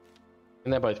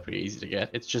 And they're both pretty easy to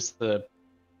get. It's just the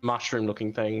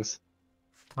mushroom-looking things.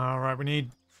 All right, we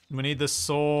need the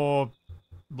saw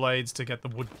blades to get the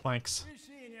wood planks.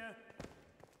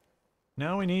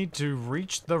 Now we need to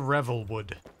reach the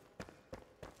Revelwood.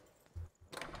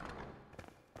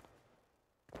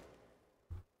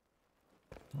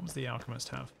 What does the alchemist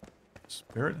have?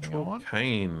 Spiritual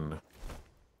cane.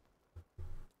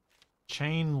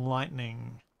 Chain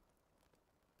lightning.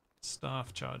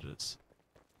 Staff charges.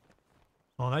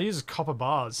 Oh, that uses copper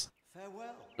bars.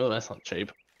 Farewell. Oh, that's not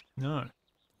cheap. No.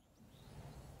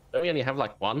 Don't we only have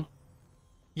like one?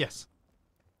 Yes.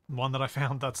 One that I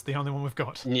found, that's the only one we've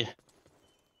got. Yeah.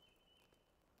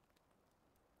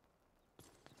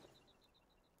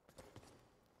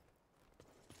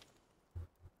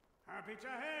 Happy to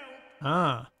help.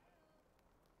 Ah.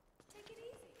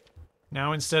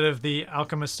 Now instead of the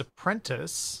alchemist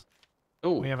apprentice,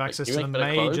 Ooh, we have access you to the make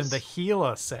better mage and clothes? the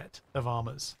healer set of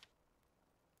armors.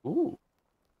 Ooh.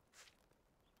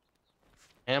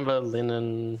 Amber,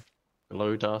 linen,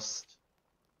 glow dust.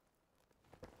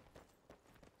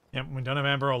 Yep, we don't have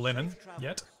amber or linen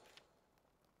yet.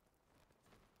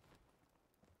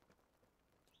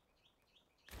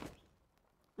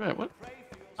 Right, what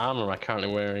armor am I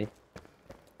currently wearing?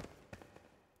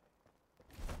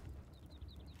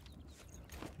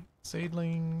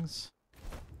 Seedlings.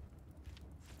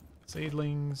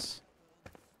 Seedlings.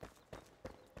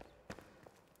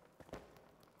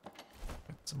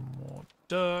 Get some more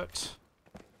dirt.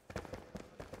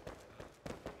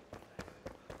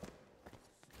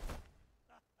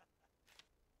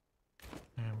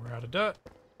 And we're out of dirt.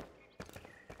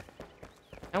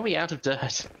 How are we out of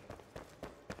dirt?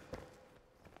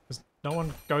 Because no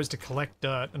one goes to collect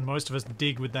dirt, and most of us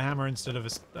dig with the hammer instead of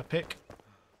a pick.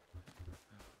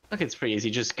 Look, it's pretty easy.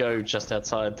 Just go just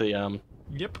outside the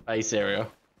Yep. base area.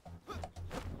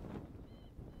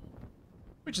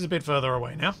 Which is a bit further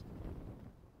away now.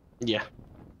 Yeah.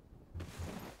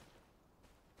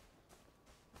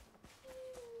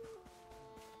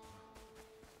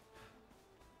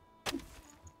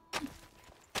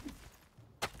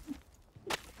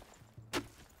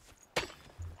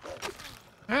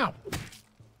 Ow!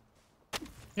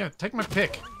 Yeah, take my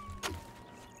pick.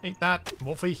 Eat that,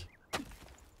 Wolfie.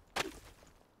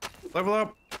 Level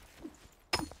up.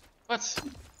 What?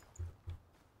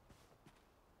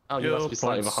 Oh, you must be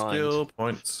slightly points, behind. Skill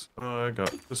points. I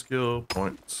got the skill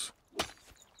points.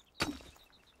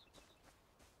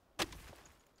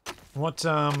 What,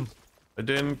 I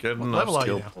didn't get What enough level are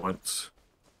you skill now? points.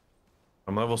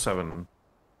 I'm level 7.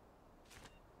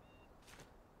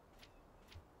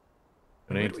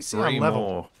 I Where need do we see our 3 level?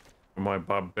 more for my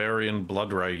barbarian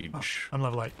blood rage. I'm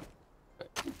level 8.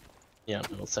 Yeah,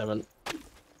 level 7.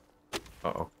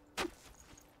 Uh-oh.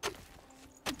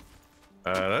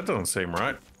 That doesn't seem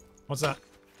right. What's that?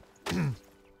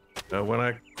 When I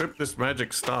equip this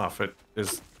magic staff, it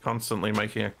is constantly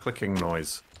making a clicking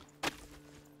noise.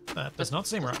 That does not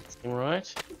seem right.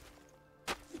 Alright.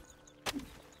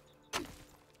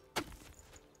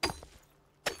 I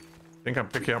think I'm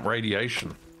picking up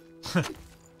radiation.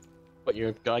 What,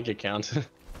 your Geiger count?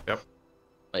 Yep.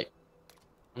 Wait.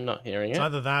 I'm not hearing It's it.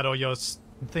 either that or your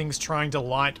thing's trying to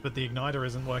light, but the igniter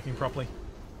isn't working properly.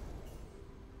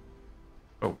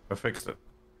 Oh, I fixed it.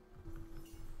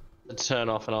 Turn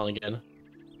off and on again.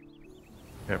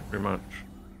 Yeah, pretty much.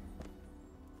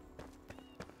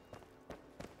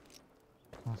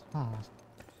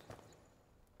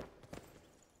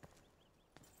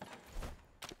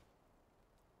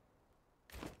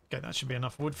 Okay, that should be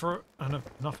enough wood for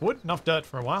enough dirt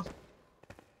for a while.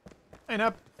 Hey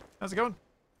Nab, how's it going?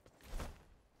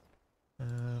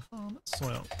 Farmers.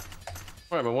 Well,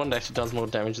 Right, my wand actually does more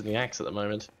damage than the axe at the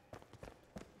moment.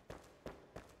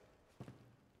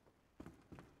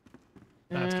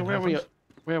 That's gonna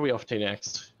Where are we off to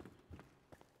next?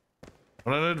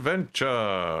 On an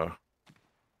adventure.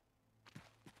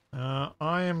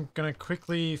 I am gonna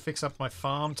quickly fix up my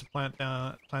farm to plant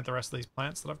the rest of these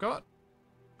plants that I've got,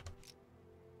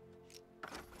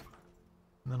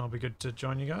 and then I'll be good to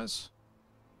join you guys.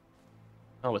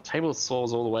 Oh, the table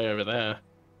saws all the way over there.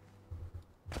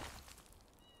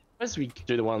 Suppose we could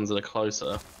do the ones that are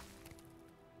closer.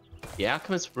 The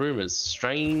Alchemist Rumors.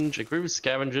 Strange. A group of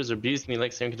scavengers are abusing the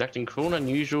elixir and conducting cruel and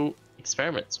unusual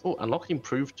experiments. Oh, unlock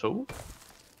improved tool? I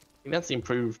think that's the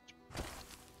improved...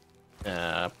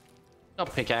 not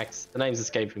pickaxe. The name's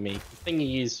escaping me. The thing you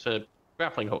use for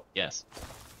grappling hook, yes.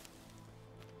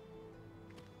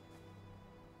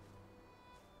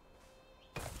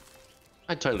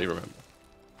 I totally remember.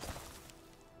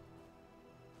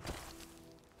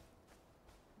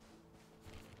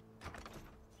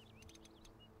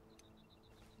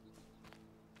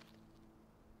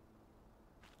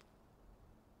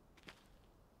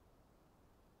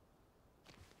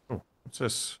 Oh, what's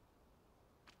this?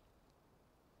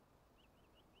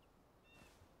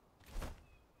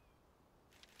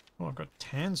 Oh, I've got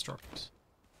tan strawberries.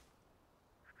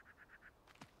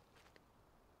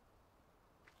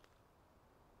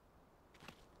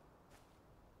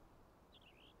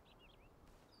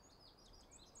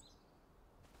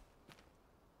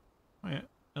 Oh yeah,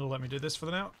 it'll let me do this for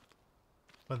the now.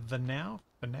 For now?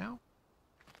 For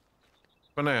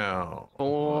now.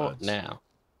 For Words. now.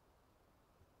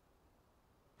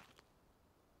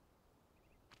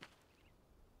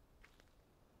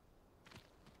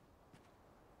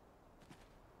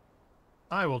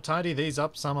 I will tidy these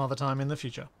up some other time in the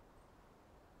future.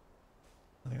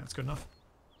 I think that's good enough.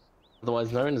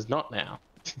 Otherwise known as not now.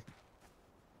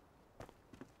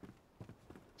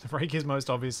 The rake is most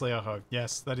obviously a hoe.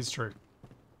 Yes, that is true.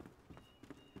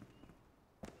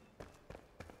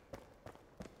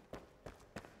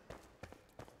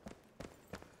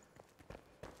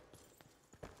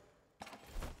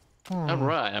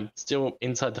 Alright, I'm still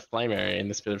inside the flame area in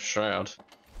this bit of shroud.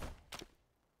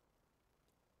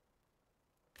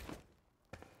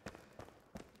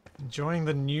 Enjoying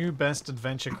the new best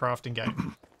adventure crafting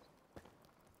game.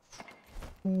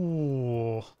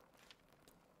 Ooh.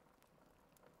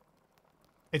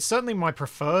 It's certainly my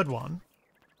preferred one.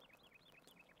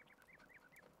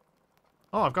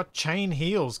 Oh, I've got chain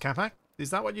heels, Capac. Is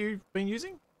that what you've been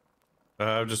using?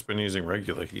 I've just been using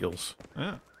regular heals.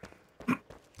 Yeah.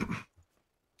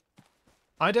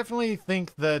 I definitely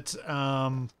think that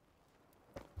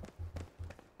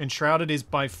Enshrouded is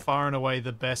by far and away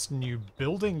the best new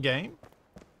building game,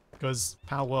 because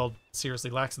Palworld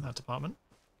seriously lacks in that department.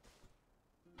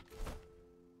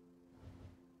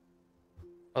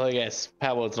 Well, I guess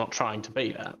Palworld's not trying to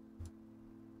be that.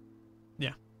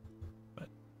 Yeah, but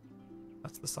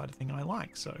that's the side of thing I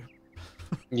like, so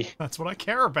Yeah. that's what I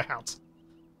care about.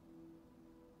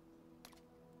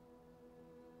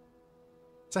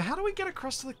 So how do we get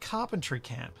across to the carpentry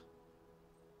camp?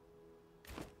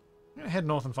 I'm gonna head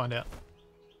north and find out.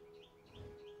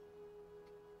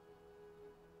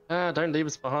 Don't leave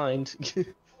us behind.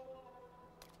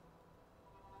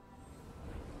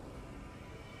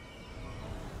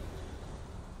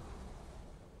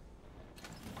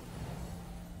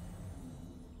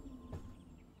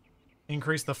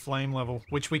 Increase the flame level,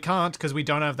 which we can't because we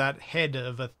don't have that head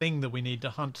of a thing that we need to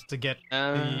hunt to get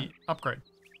the upgrade.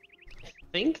 I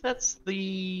think that's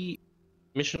the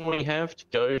mission we have to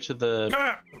go to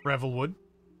the... Revelwood.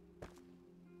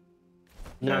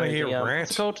 No, Here, rat.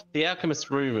 it's called the Alchemist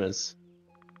Rumors.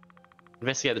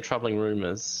 Investigate the troubling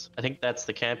rumors. I think that's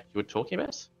the camp you were talking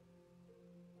about.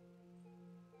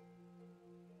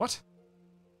 What?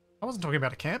 I wasn't talking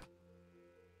about a camp.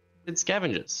 It's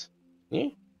scavengers. Yeah?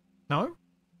 No?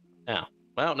 Oh.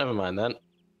 Well, never mind then.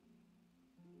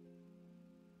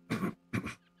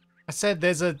 I said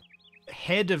there's a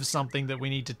head of something that we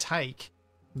need to take.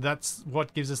 That's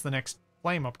what gives us the next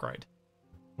flame upgrade,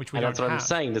 which we And don't that's what have. I'm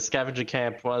saying. The scavenger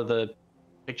camp, one of the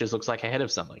pictures looks like a head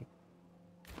of something.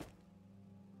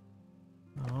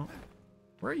 Oh.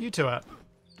 Where are you two at?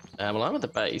 Well, I'm at the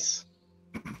base.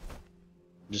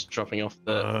 Just dropping off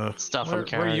the stuff I'm Where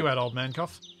carrying. are you at, old man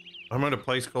cough? I'm at a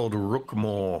place called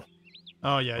Rookmore.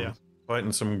 Oh, yeah, yeah.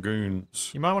 Fighting some goons.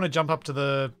 You might want to jump up to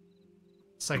the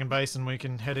second base and we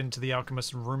can head into the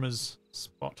Alchemist Rumors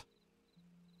spot.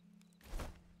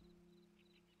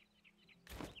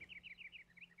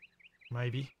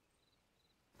 Maybe.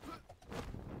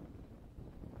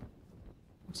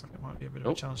 Looks like it might be a bit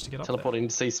of a challenge to get up there. Teleporting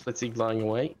to see Splitsy glowing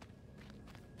away.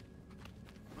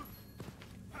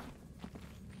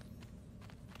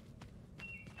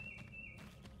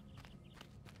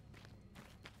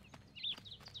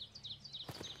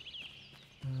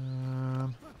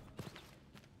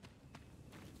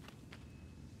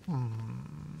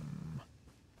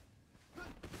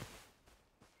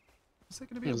 Is there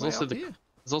going to be a There's way also up the here?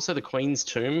 there's also the Queen's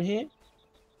tomb here.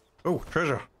 Oh,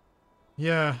 treasure.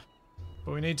 Yeah,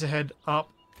 but we need to head up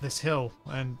this hill,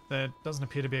 and there doesn't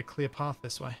appear to be a clear path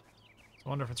this way. So I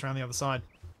wonder if it's around the other side.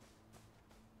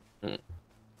 There's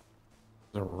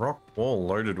a rock wall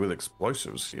loaded with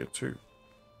explosives here too.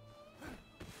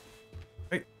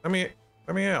 Hey, let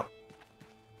me out.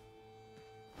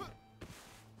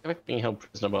 I'm being held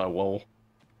prisoner by a wall.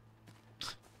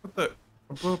 What the?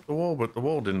 I blew up the wall, but the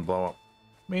wall didn't blow up.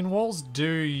 I mean, walls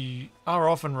are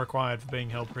often required for being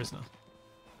held prisoner.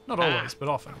 Not always, but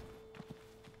often.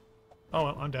 Oh,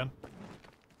 well, I'm down.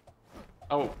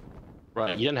 Oh,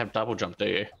 right. You don't have double jump, do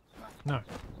you? No.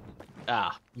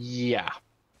 Ah, yeah.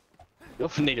 You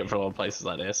often need it for a lot of places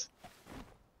like this.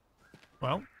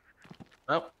 Well,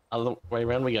 Oh, other way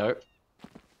around we go.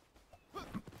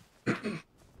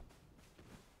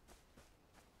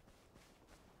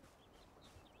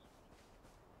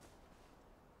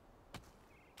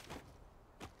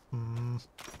 I'm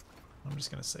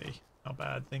just going to see how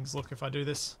bad things look if I do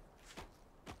this.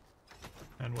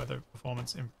 And whether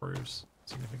performance improves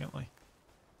significantly.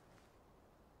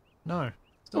 No.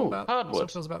 Still Ooh, hardwood. Still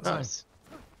feels about the Nice.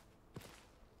 same.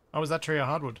 Oh, is that tree a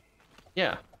hardwood?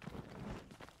 Yeah.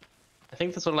 I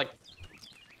think that's sort of like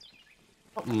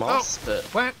not moss, but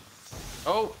Plant!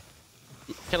 oh,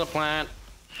 kill a plant.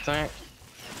 Thank.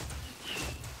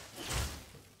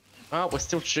 Oh, we're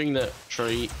still shooting the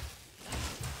tree.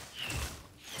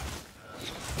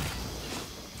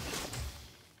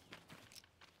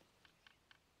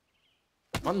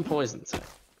 One poison sack.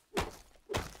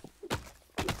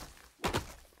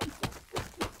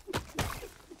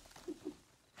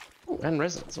 Ooh, and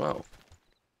resin as well.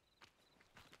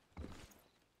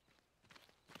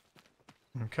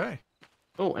 Okay.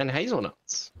 Oh, and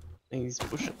hazelnuts. These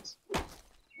bushes.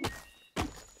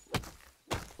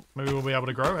 Maybe we'll be able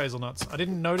to grow hazelnuts. I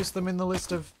didn't notice them in the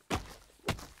list of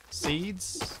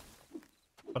seeds,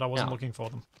 but I wasn't No. looking for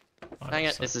them. Hang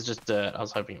it, So- this is just dirt. I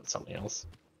was hoping it was something else.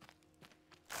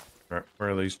 Right, where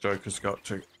are these jokers got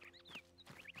to?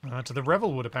 To the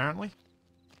Revelwood, apparently.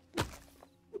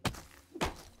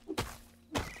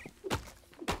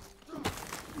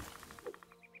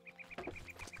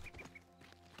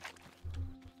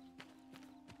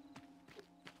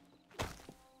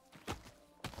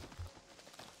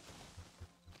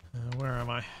 Where am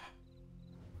I?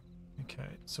 Okay,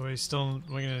 so we're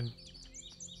gonna...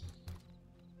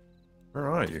 Where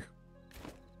are you?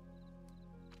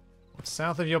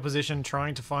 South of your position,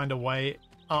 trying to find a way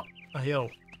up a hill.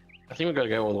 I think we've got to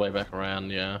go all the way back around,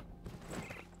 yeah.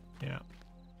 Yeah.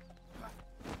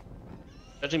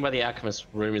 Judging by the alchemist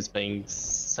room as being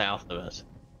south of it.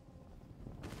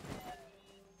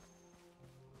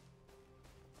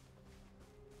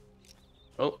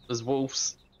 Oh, there's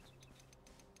wolves.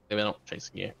 They're not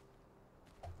chasing you.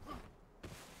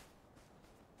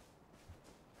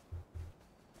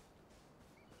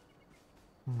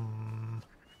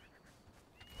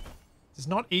 It's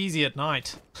not easy at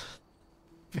night.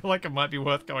 I feel like it might be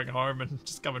worth going home and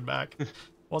just coming back.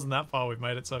 Wasn't that far we've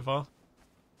made it so far.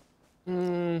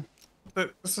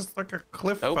 This is like a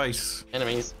cliff Oh. face.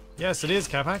 Enemies. Yes, it is,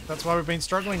 Capac. That's why we've been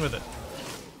struggling with it.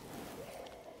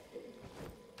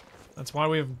 That's why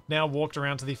we've now walked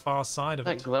around to the far side of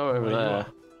That it. glow over where you there. are.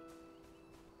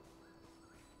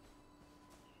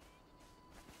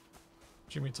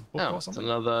 Do you mean it's a book Oh, or it's something?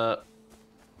 another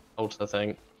altar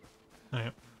thing. Oh, yeah.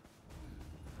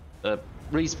 The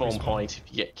respawn Respawn. point if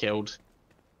you get killed.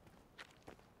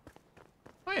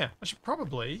 Oh yeah, I should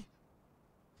probably...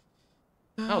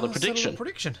 Oh, the settle prediction. the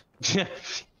prediction.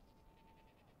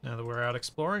 Now that we're out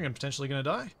exploring and potentially going to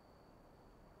die.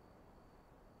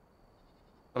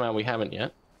 No, we haven't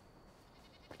yet.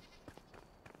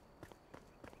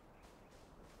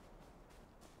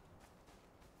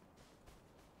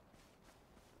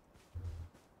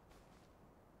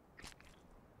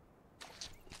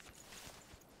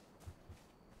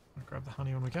 I'll grab the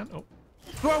honey when we can. Oh,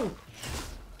 Whoa!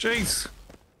 Jeez!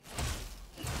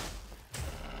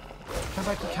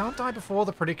 Capac, you can't die before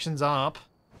the prediction's up.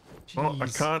 Well, I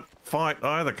Jeez. can't fight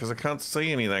either because I can't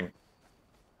see anything.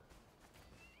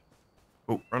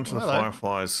 Oh, run to the Hello.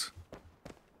 fireflies.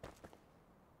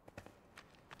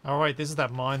 Oh wait, this is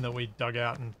that mine that we dug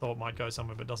out and thought might go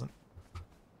somewhere but doesn't.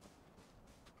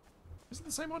 Is it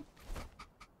the same one?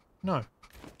 No,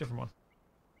 different one.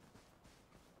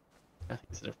 I think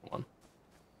it's a different one.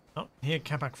 Oh, here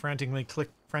Capac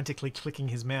frantically clicking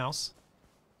his mouse.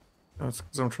 That's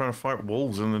because I'm trying to fight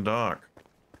wolves in the dark.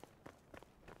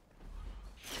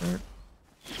 Where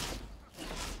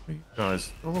are you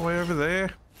guys? All the way over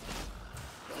there?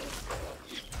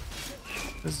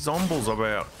 There's zombies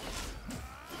about.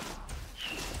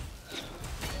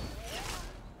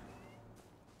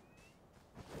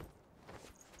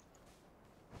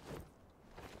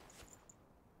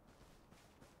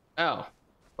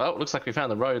 Well, looks like we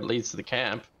found the road that leads to the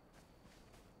camp.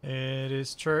 It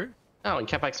is true. Oh, and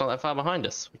Capac's not that far behind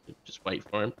us. We could just wait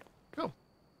for him. Cool.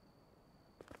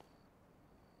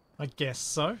 I guess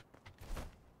so.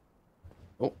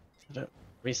 Oh,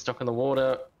 restock in the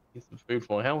water. Get some food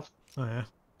for health. Oh yeah,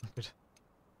 I could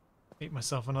eat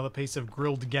myself another piece of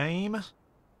grilled game.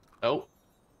 Oh,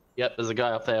 yep. There's a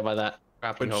guy up there by that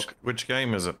grappling hook. Which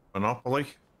game is it? Monopoly?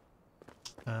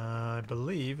 I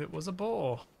believe it was a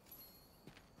boar.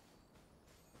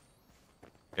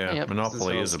 Yeah, Yep,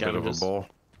 Monopoly is a bit of a scavengers. bore.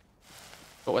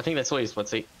 Oh, I think that's all you,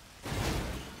 Splitsy.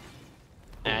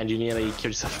 And you nearly killed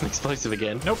yourself with an explosive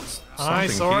again. Nope. I Something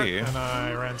saw here. it and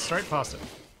I ran straight past it.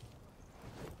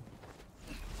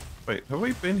 Wait, have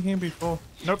we been here before?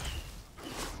 Nope.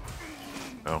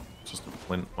 Oh, it's just a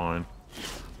flint mine.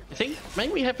 I think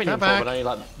maybe we have been here Capac, before, but only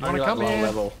like, wanna come low here?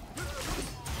 level.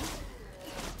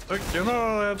 Look, you're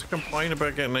not allowed to complain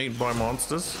about getting eaten by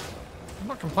monsters. I'm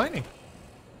not complaining.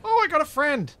 Oh, I got a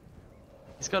friend.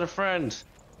 He's got a friend.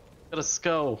 Got a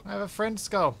skull. I have a friend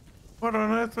skull. What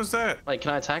on earth was that? Wait,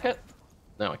 can I attack it?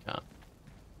 No, I can't.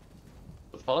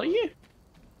 Does it follow you?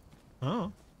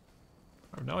 Oh.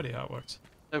 I have no idea how it works.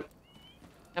 So,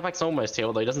 Capac's almost here,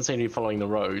 although he doesn't seem to be following the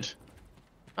road.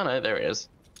 Oh no, there he is.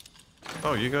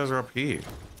 Oh, you guys are up here.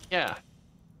 Yeah.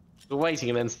 We're waiting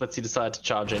and then Splitsy decided to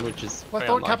charge in, which is Well, I very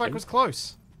thought unlike Capac him. was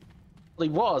close. Well,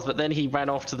 he was, but then he ran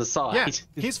off to the side.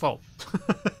 Yeah, his fault.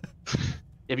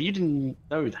 Yeah, but you didn't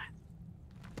know that.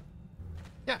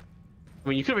 Yeah. I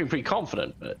mean, you could have been pretty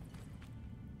confident, but...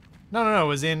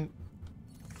 No, as in,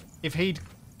 if he'd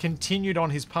continued on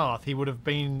his path, he would have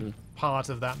been part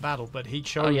of that battle, but he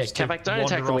chose Oh yeah, to Capac, don't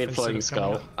wander attack the off weird instead floating of coming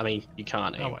skull. up. I mean, you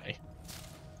can't No anyway. way.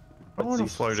 I want a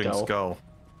What's his floating skull.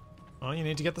 Well, you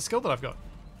need to get the skill that I've got.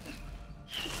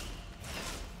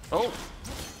 Oh!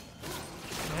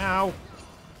 Ow.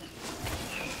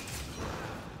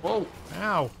 Whoa!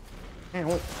 Ow.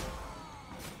 Ow.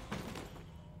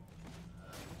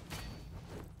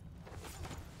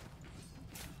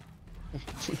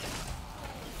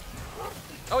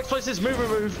 Oh, explosives! Move!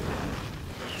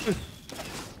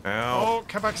 Ow. Oh,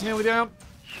 Capac's nearly down.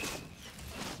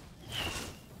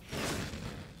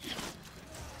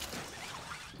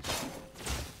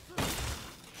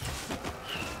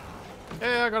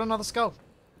 Yeah, I got another skull.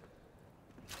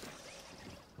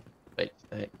 Wait,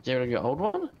 did you ever get old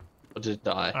one? Or did it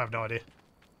die? I have no idea.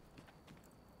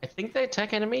 I think they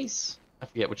attack enemies. I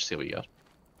forget which skill we got.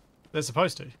 They're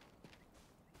supposed to.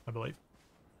 I believe.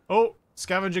 Oh,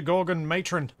 Scavenger Gorgon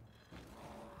Matron.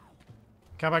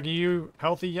 Capac, are you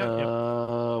healthy yet?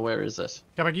 Yep. Where is it?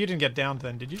 Capac, you didn't get down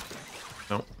then, did you?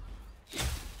 No.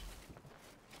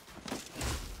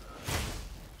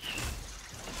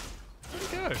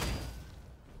 Where'd he go?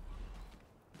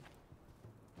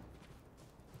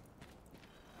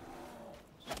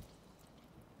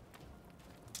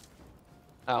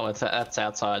 Oh, that's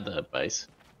outside the base.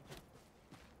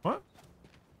 What?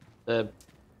 There's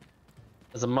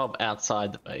a mob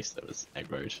outside the base that was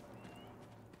aggroed.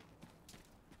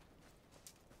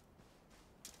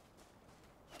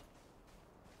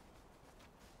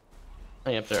 Oh,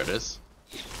 yep, there it is.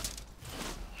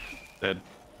 Dead.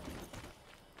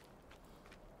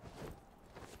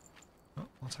 Oh,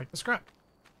 I'll take the scrap.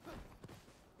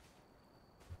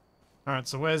 Alright,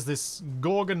 so where's this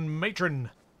Gorgon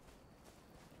Matron?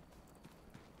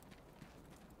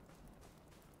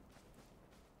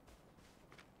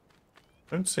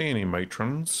 Don't see any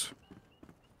matrons.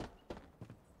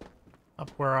 Up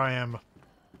where I am.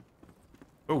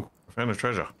 Oh, I found a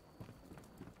treasure.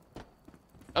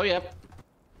 Oh, yep.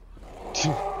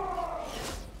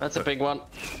 That's a big one.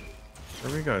 Where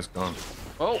have you guys gone?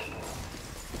 Oh,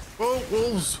 Whoa,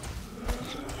 wolves!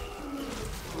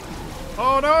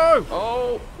 Oh no!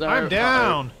 oh, no. I'm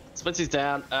down! Splitsy's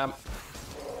down.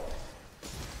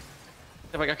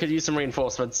 If I could use some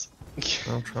reinforcements.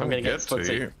 I'm trying to get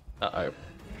to you. Uh-oh.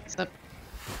 Is that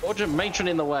Order Matron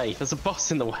in the way? There's a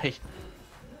boss in the way.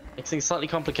 Makes things slightly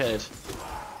complicated.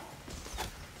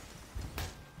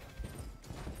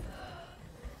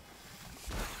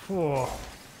 Whoa.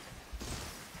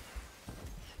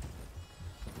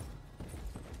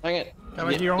 Dang it.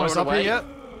 Capac, Yeah, you almost lower it up here away.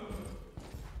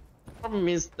 yet? Problem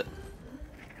is that...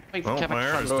 Wait for Oh, Capac my to try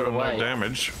arrow's and lure it doing no away.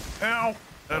 damage. Ow!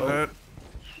 That hurt.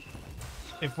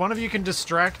 If one of you can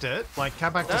distract it, like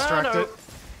Capac distract no. it,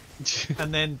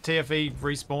 and then TFE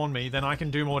respawn me, then I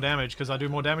can do more damage, because I do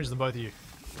more damage than both of you.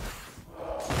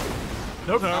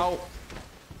 Nope. Oh.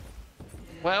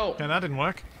 Well, Okay, that didn't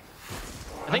work.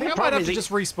 I think the I might problem have is to he, just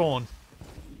respawn.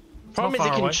 problem is not he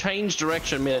far can away. change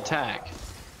direction mid-attack.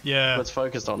 Yeah. What's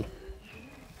focused on.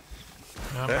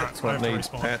 No, That's I what have to needs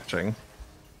respawn. patching.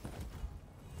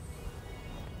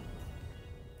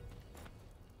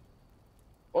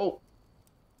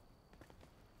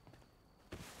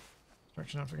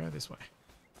 direction I have to go? This way.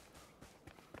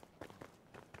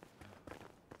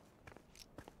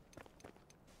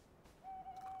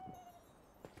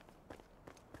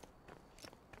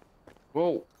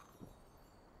 Whoa.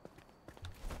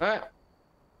 Ah.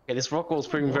 Okay, this rock wall's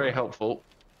proving very helpful.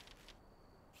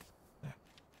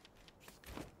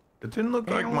 It didn't look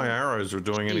like my arrows were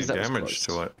doing any Jeez, that was damage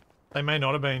close. to it. They may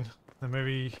not have been. They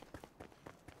maybe.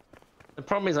 The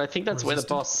problem is, I think that's where the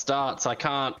Resistant? boss starts. I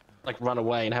can't like run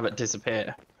away and have it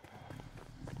disappear.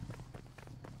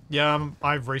 Yeah,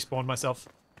 I've respawned myself.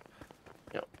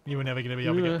 Yep. You were never going to be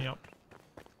able to get me up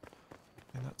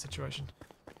in that situation.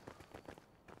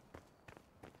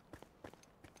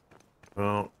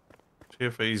 Well,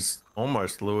 TFE's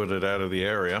almost lured it out of the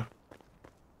area.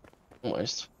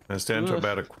 Almost. It's down to Ugh.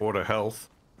 about a quarter health.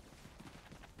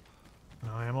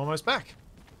 I am almost back.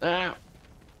 Ah.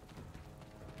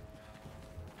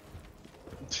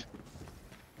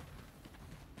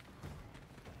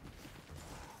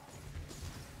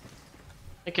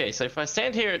 Okay, so if I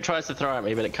stand here, it tries to throw at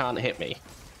me, but it can't hit me.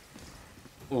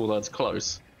 Ooh, that's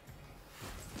close.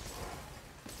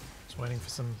 Just waiting for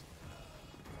some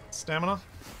stamina.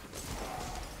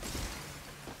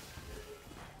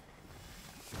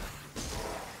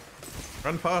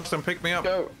 Run past and pick me up.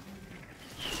 Go.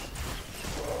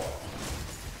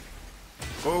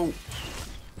 Whoa.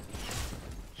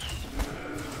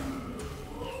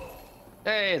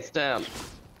 Hey, it's down.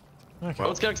 Okay. Oh,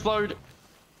 it's gonna explode.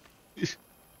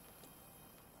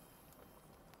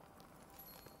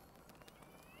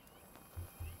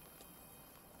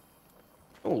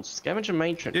 Oh, scavenger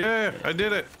matron. Yeah, I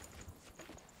did it.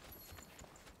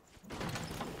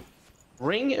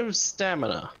 Ring of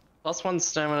stamina. +1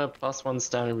 stamina, +1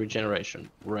 stamina regeneration.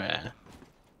 Rare.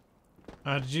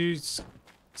 Did you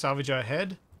salvage your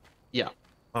head? Yeah.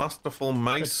 Masterful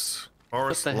mace,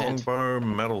 forest the head. longbow,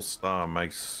 metal star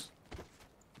mace.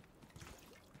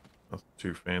 That's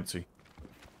too fancy.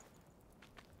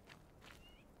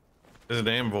 There's an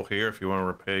anvil here if you want to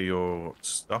repair your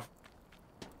stuff.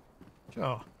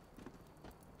 Sure.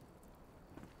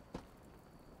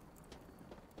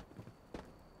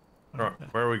 Right,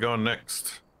 where are we going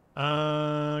next?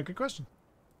 Good question.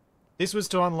 This was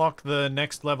to unlock the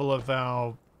next level of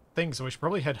our thing, so we should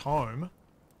probably head home,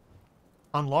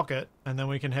 unlock it, and then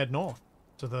we can head north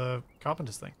to the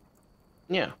carpenter's thing.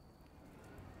 Yeah.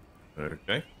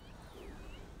 Okay.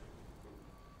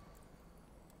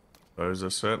 Those are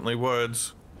certainly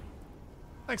words.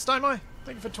 Thanks, Steinmeier.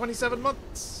 Thank you for 27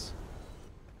 months.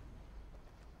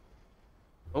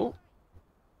 Oh.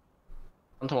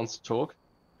 Hunter wants to talk.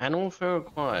 Animal fur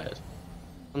acquired.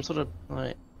 Some sort of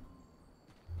like.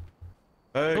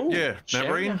 Ooh, Yeah, sharing a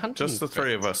Navarine, hunting just the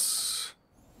three of trip. us.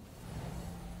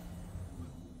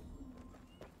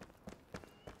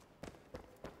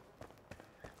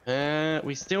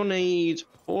 We still need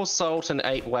 4 salt and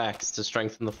 8 wax to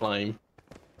strengthen the flame.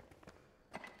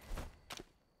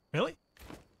 Really?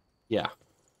 Yeah.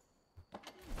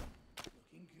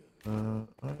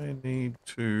 I need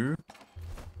to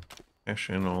cash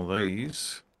in all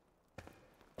these.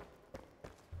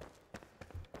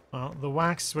 Well, the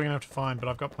wax we're gonna have to find, but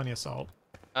I've got plenty of salt.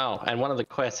 Oh, and one of the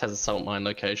quests has a salt mine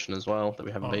location as well that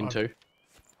we haven't been to.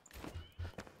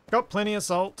 Got plenty of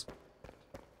salt.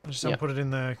 I just haven't Yep. put it in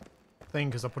the thing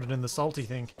because I put it in the salty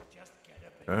thing.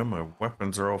 Okay, my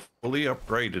weapons are all fully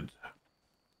upgraded.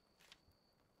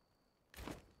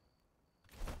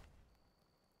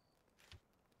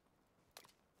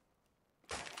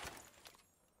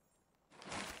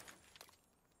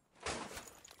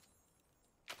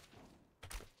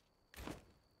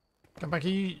 Come back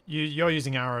here. You're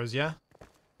using arrows, yeah?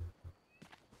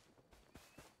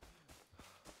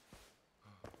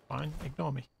 Fine,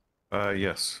 ignore me.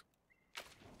 Yes.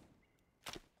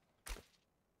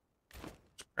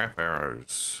 Scrap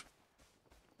arrows.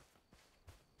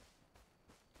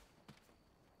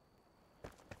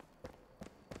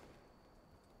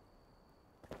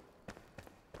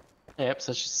 Yep,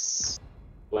 so it's just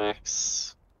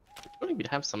wax. I think we'd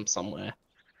have some somewhere.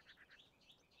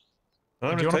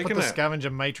 I'm Do you want to taking put the that. scavenger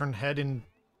matron head in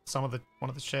some of the one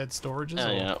of the shared storages? Oh,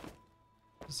 or- yeah.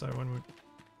 So when we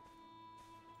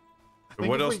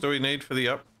What else do we need for the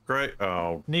upgrade?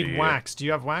 Oh, need dear. wax? Do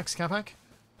you have wax, Capac?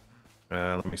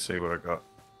 Let me see what I got.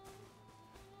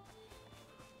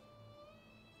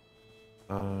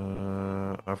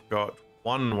 I've got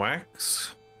 1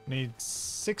 wax. Need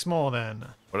 6 more then.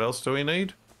 What else do we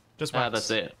need? Just wax. Ah,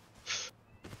 that's it.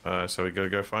 So we gotta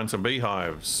go find some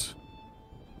beehives.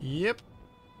 Yep.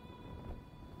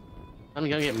 I'm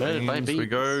gonna get murdered by Means bees. we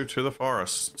go to the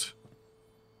forest.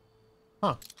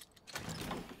 Huh.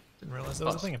 Didn't realize there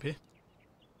was a Oh. thing up here.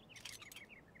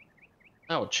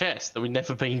 Oh, a chest that we've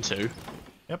never been to.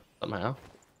 Yep. Somehow.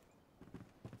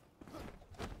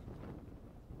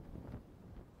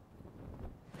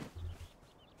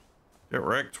 Get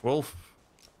wrecked, wolf.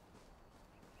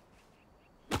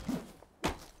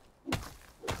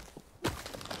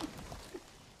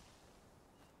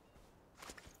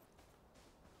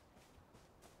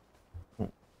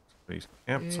 Oh, bees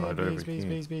campsite over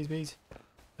bees, here. bees.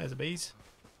 There's a bees.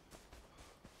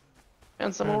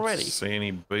 Found some Don't already. see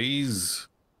any bees.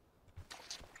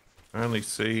 I only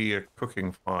see a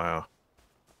cooking fire.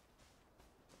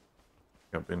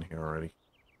 I've been here already.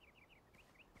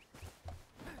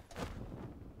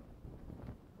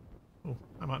 Oh,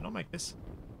 I might not make this.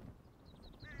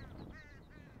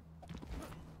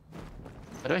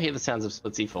 I don't hear the sounds of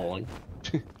Splitsy falling.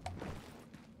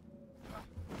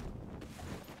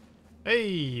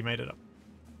 Hey, made it up.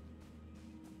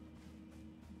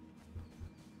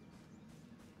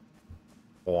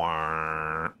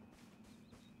 Wah.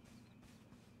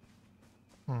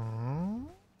 Hmm.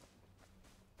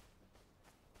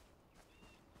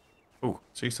 Oh,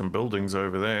 see some buildings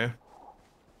over there.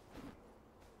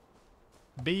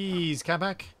 Bees,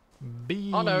 Capac.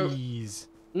 Bees. Oh, no.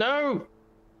 No!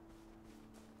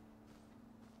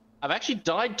 I've actually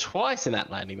died twice in that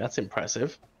landing. That's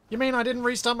impressive. You mean I didn't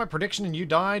restart my prediction and you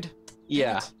died?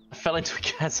 Yeah, it. I fell into a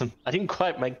chasm. I didn't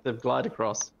quite make the glide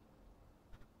across.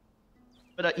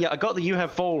 But yeah, I got the you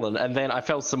have fallen, and then I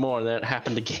fell some more, and then it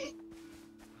happened again.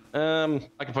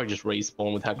 I could probably just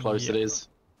respawn with how close it is.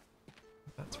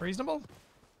 That's reasonable.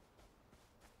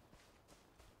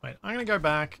 Wait, I'm going to go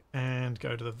back and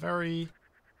go to the very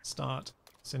start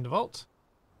Cinder Vault.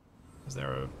 Because there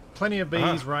are plenty of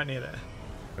bees right near there.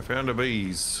 I found a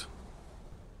bees.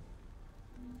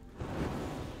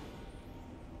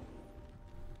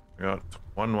 Got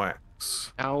 1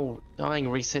 wax. How dying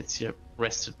resets your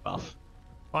rested buff.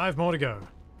 5 more to go.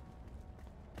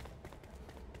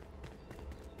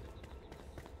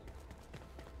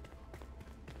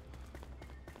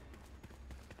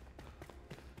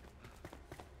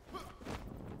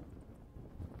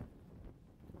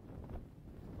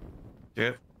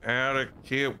 Get out of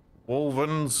here,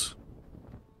 Wolvens.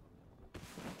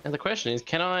 And the question is,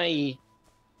 can I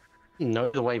know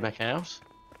the way back out?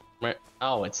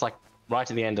 Oh, it's like right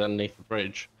at the end underneath the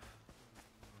bridge.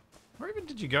 Where even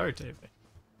did you go, TFE?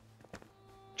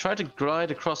 Tried to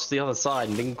glide across the other side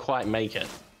and didn't quite make it.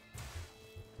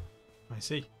 I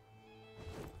see.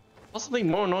 Possibly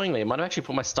more annoyingly, I might have actually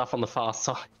put my stuff on the far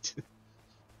side.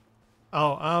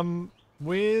 Oh,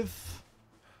 with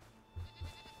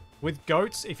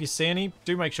goats, if you see any,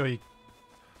 do make sure you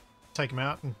take them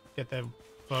out and get their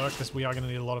fur, because we are going to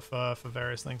need a lot of fur for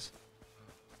various things.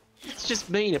 It's just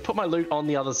mean. I put my loot on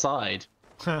the other side.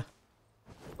 Huh.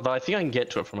 Although I think I can get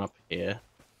to it from up here.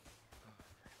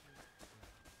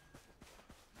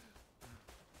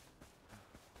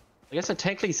 I guess I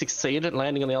technically succeeded at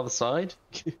landing on the other side.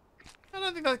 I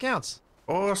don't think that counts.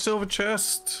 Oh, a silver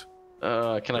chest. Can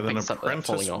I With pick an something that's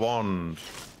falling apprentice off? wand.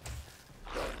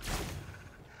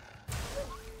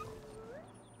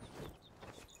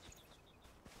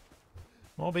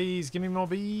 More bees, give me more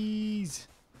bees.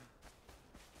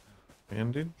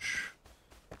 Bandage.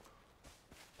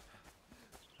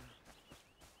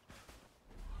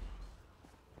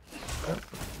 That's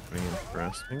pretty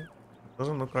interesting.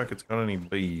 Doesn't look like it's got any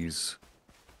bees.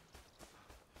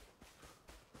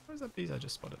 Where's that bees I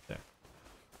just spotted there?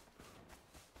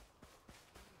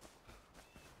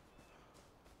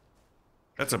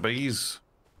 That's a bees.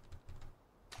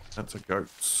 That's a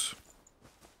goats.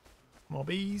 More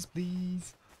bees,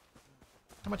 please.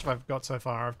 How much have I got so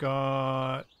far? I've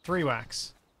got 3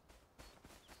 wax.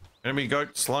 Enemy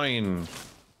goat slain.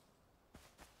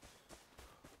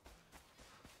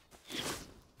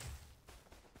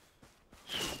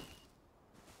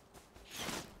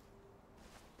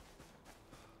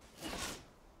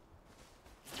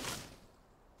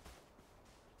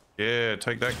 Yeah,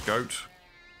 take that goat.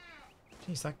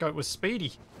 Jeez, that goat was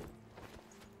speedy.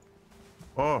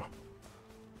 Oh.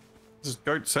 This is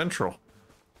goat central.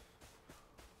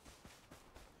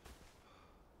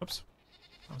 Oops.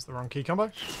 That was the wrong key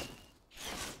combo.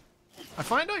 I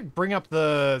find I bring up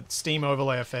the Steam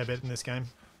overlay a fair bit in this game.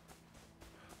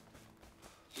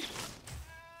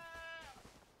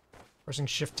 Pressing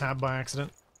Shift Tab by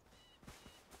accident.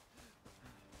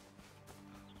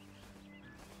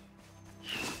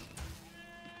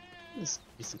 There's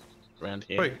some around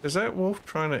here. Wait, is that wolf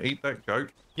trying to eat that goat?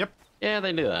 Yep. Yeah,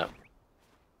 they do that.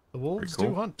 The wolves Pretty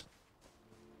do cool. hunt.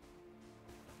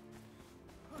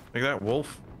 Like that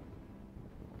wolf?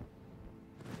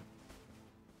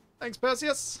 Thanks,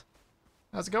 Perseus.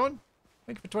 How's it going?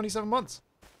 Thank you for 27 months.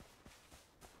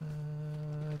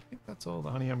 that's all the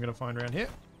honey I'm going to find around here.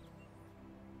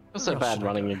 Not so Where else bad should I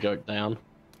running go? a goat down.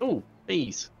 Oh,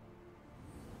 bees.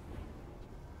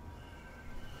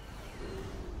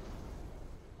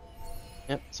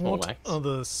 Yep, small What wax.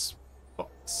 other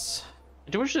spots?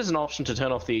 I do wish there's an option to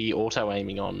turn off the auto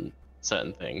aiming on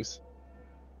certain things.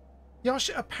 Yosh,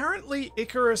 apparently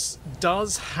Icarus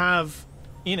does have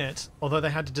in it, although they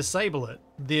had to disable it,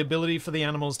 the ability for the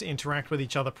animals to interact with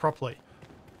each other properly.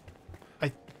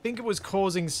 I think it was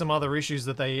causing some other issues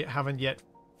that they haven't yet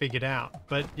figured out.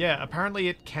 But yeah, apparently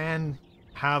it can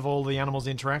have all the animals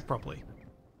interact properly.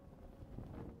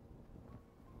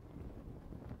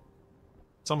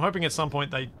 So I'm hoping at some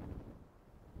point they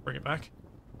bring it back.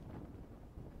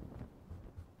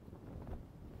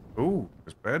 Ooh,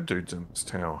 there's bad dudes in this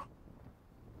tower.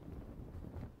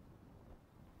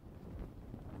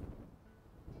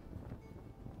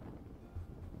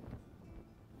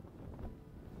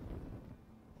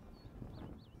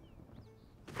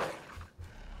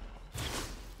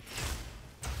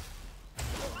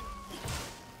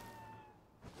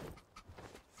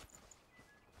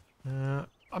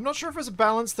 I'm not sure if it's a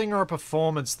balance thing or a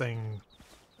performance thing.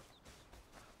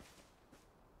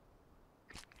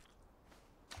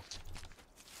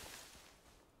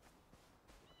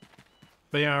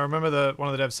 But yeah, I remember one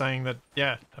of the devs saying that,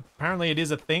 yeah, apparently it is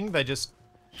a thing, they just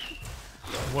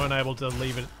weren't able to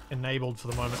leave it enabled for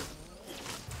the moment.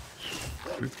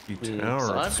 Spooky tower.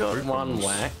 So I've got of one spookums.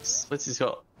 wax. Let's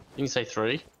got, you can say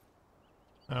 3.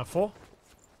 4?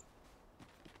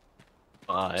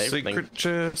 5. Secret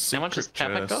chest. How much does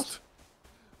secret Capac chest.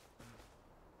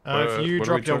 If you what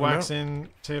are we drop your talking wax about? in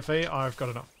TFE, I've got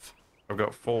enough. I've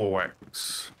got 4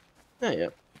 wax. Yeah.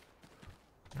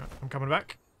 Right, I'm coming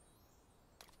back.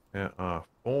 There are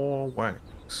 4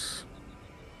 wax.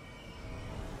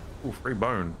 Ooh, free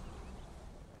bone.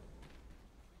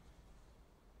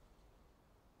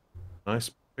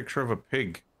 Nice picture of a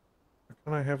pig. How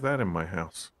can I have that in my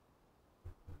house?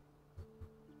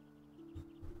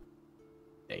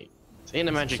 Hey, it's in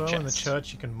a magic So chest. in the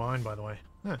church you can mine, by the way.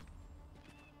 Huh.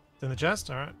 It's in the chest?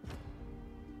 Alright.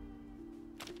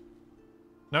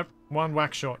 Nope, 1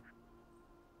 wax short.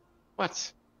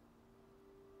 What?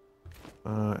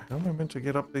 How am I meant to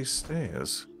get up these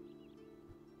stairs?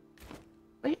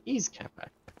 Where is Capac?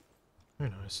 Who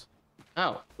knows?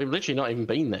 Oh, we've literally not even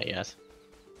been there yet.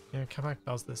 Yeah, Capac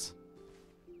does this.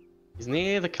 He's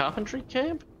near the carpentry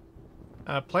camp?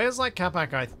 Players like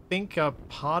Capac, I think, are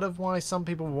part of why some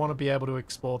people want to be able to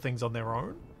explore things on their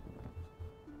own.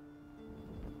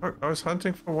 Oh, I was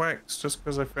hunting for wax just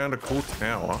because I found a cool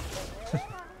tower.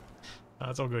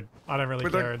 That's all good. I don't really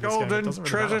With care a in this game. It golden doesn't really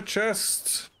treasure matter.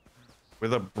 chest.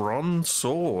 With a bronze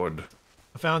sword.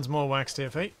 I found some more wax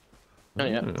TFE. Oh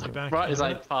yeah. Take back. Right as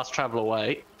I fast travel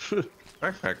away.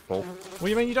 Backpack full. Well,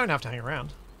 you mean you don't have to hang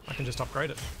around. I can just upgrade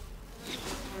it.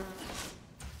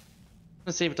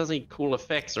 Let's see if it does any cool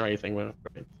effects or anything when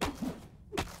I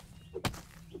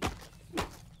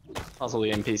Plus all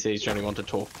the NPCs generally want to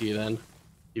talk to you then.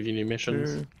 Give you new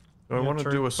missions. Do I want to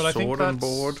true. do a But I think sword and that's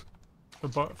board?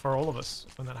 for all of us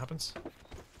when that happens.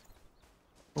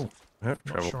 Oh, I have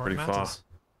Not traveled sure pretty it far. matters.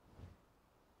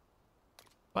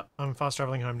 But I'm fast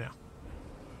traveling home now.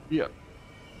 Yeah.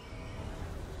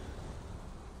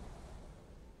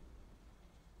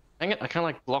 Dang it, I can't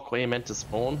like block where you're meant to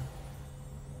spawn.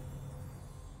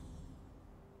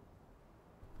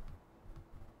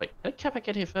 Wait, how did Capac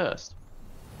get here first?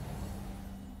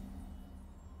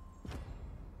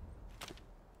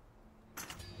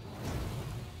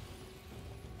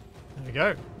 There we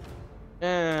go.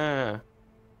 Yeah.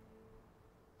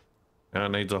 Now it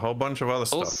needs a whole bunch of other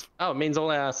All stuff. oh, it means all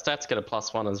our stats get a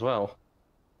 +1 as well.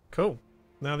 Cool.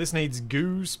 Now this needs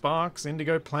goo, sparks,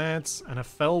 indigo plants, and a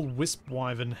fell wisp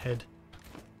wyvern head.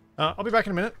 I'll be back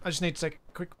in a minute. I just need to take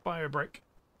a quick bio break.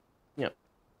 Yep.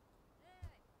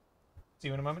 See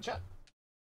you in a moment, chat.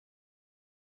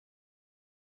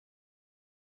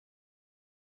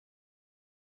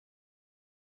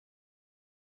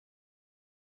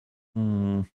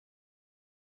 Hmm.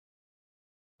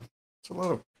 It's a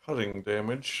lot of cutting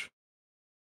damage.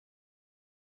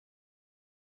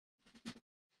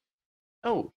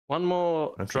 Oh, one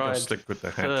more I think I'll dried stick with the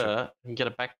hatchet. fur and get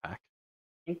a backpack. I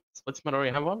think Splitsman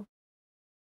already have one.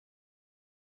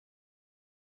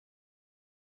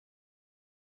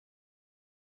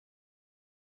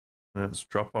 Let's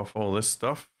drop off all this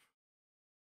stuff.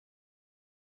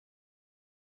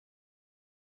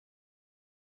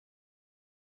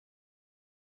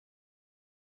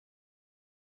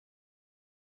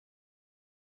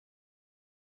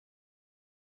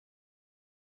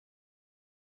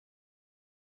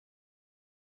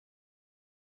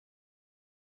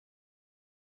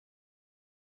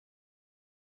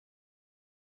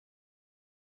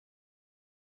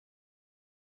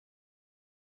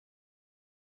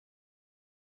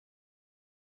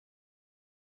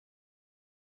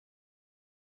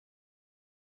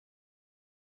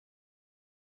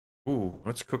 Ooh,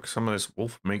 let's cook some of this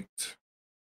wolf meat.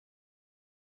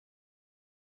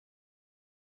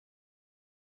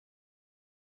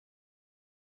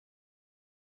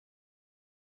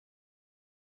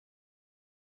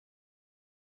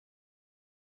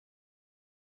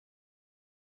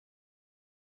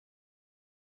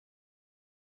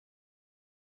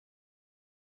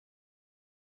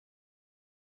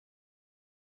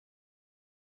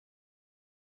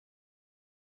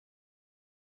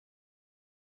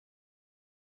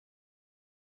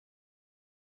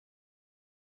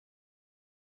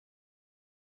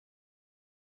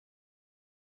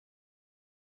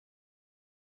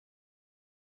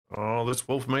 Oh, this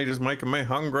wolf meat is making me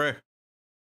hungry.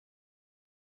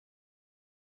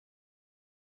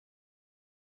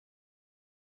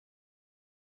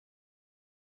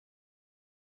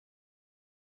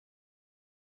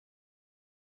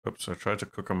 Oops, I tried to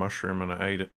cook a mushroom and I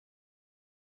ate it.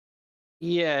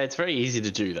 Yeah, it's very easy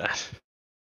to do that.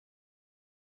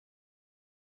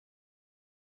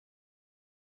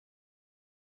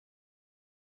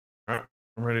 Alright,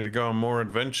 I'm ready to go on more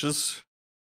adventures.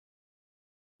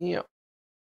 Yep.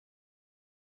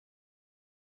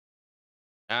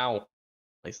 Ow.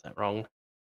 Placed that wrong.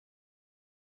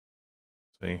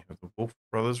 See, have the wolf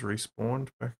brothers respawned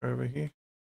back over here?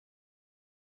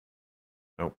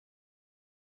 Nope.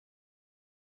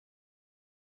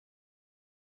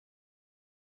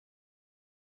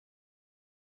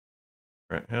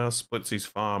 Right, how's Splitsy's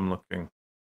farm looking?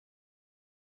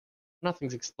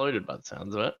 Nothing's exploded by the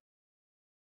sounds of it.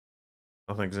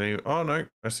 Nothing's even. Oh no,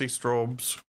 I see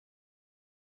strobes.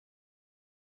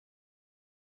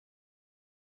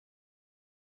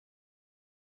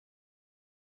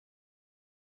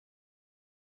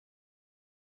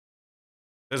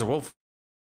 There's a wolf.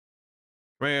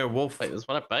 Come here, wolf. Wait, there's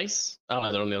one at base? Oh,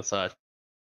 no, they're on the other side.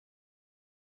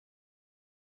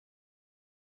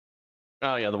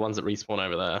 Oh, yeah, the ones that respawn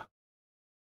over there.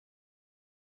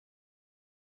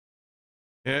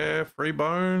 Yeah, free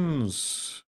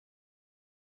bones.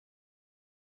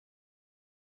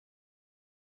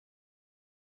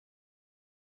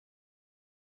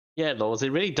 Yeah, Laws,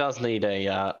 it really does need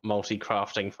a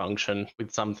multi-crafting function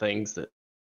with some things that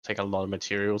take a lot of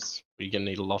materials. You're going to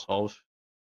need a lot of.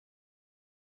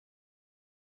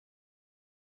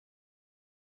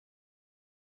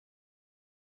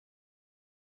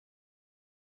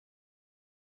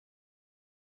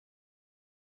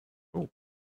 Oh,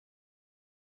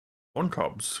 corn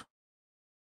cobs.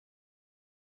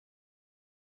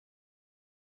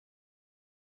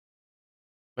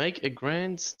 Make a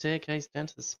grand staircase down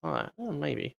to the spire. Oh,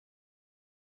 maybe.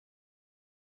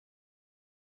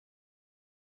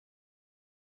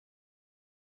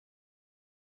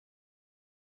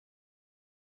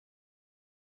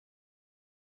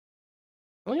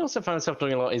 I also find myself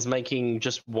doing a lot is making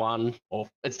just one, or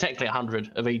it's technically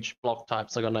 100 of each block type,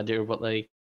 so I got an idea of what they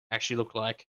actually look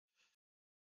like.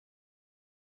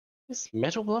 What does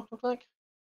metal block look like?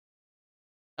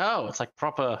 Oh, it's like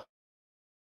proper.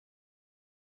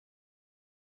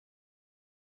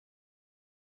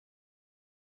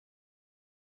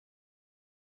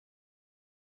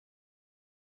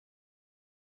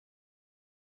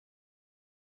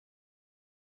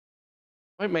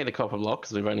 I won't make the copper block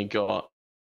because we've only got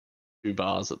 2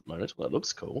 bars at the moment. Well, that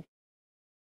looks cool.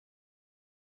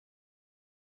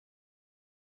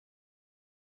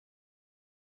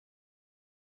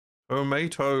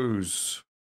 Tomatoes.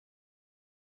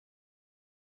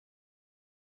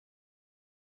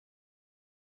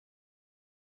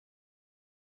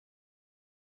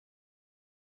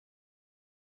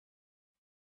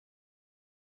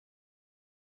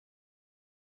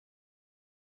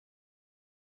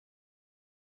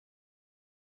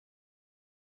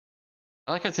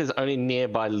 I like how it says only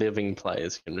nearby living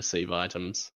players can receive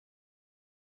items.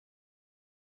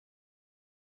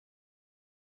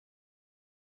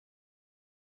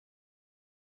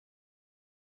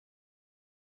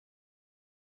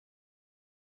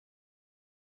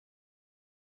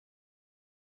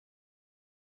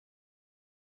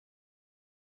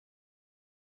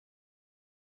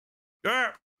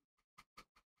 Yeah,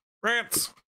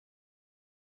 rats.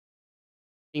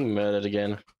 Being murdered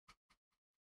again.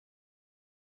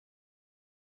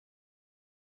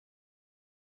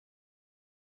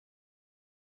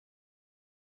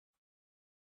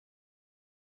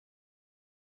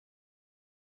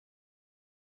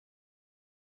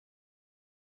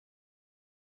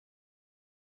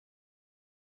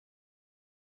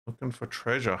 Looking for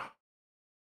treasure.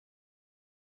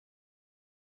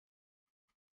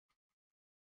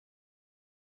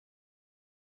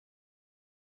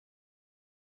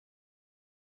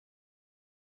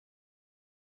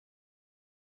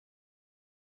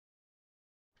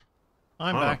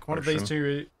 I'm Mana back. What have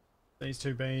potion. these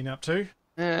two been up to?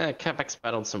 Capac's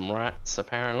battled some rats,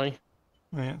 apparently.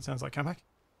 Yeah, it sounds like Capac.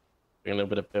 Doing a little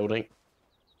bit of building.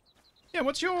 Yeah,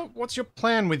 what's your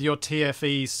plan with your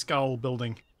TFE skull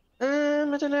building?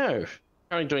 I don't know.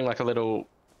 Currently doing like a little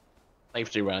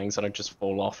safety railing so I don't just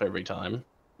fall off every time.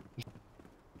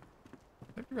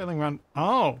 Safety railing run.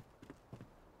 Oh,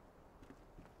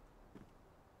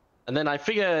 And then I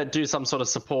figure do some sort of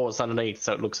supports underneath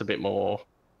so it looks a bit more.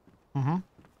 mm-hmm.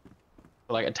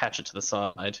 Like attach it to the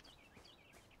side.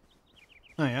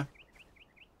 Oh yeah.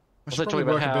 I Also should probably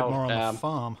talking work about a bit how, more on the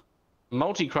farm.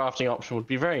 Multi-crafting option would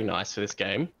be very nice for this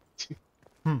game.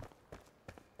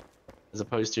 As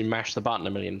opposed to mash the button a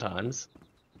million times.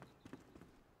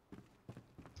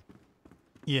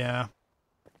 Yeah.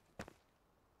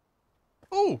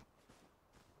 Oh,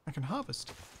 I can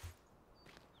harvest.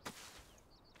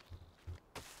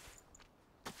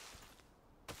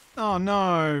 Oh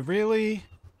no, really?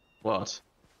 What?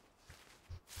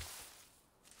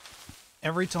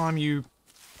 Every time you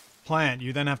plant,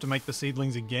 you then have to make the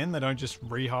seedlings again? They don't just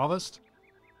re-harvest?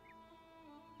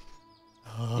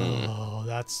 Oh,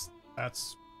 that's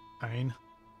pain.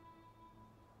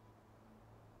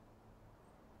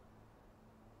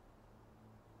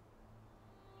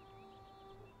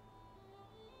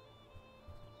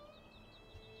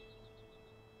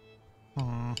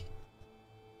 Hmm.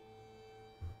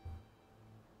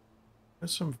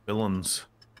 There's some villains.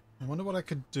 I wonder what I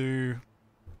could do.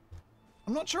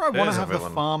 I'm not sure I want to There's a have the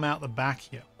villain. farm out the back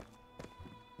here.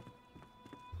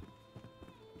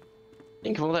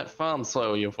 Think of all that farm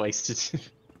soil you've wasted.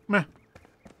 Meh.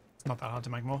 It's not that hard to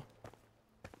make more.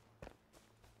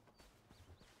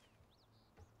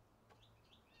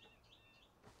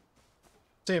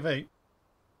 TFE,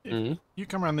 if you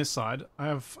come around this side, I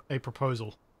have a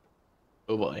proposal.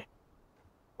 Oh boy.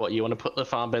 What, you want to put the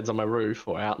farm beds on my roof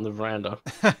or out in the veranda?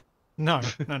 No,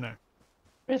 no.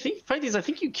 I think, fact is, I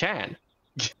think you can.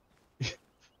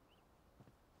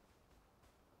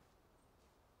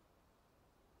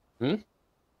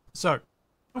 So,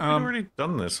 We've already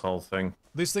done this whole thing.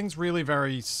 this thing's really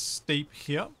very steep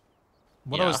here.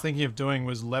 What I was Yeah. thinking of doing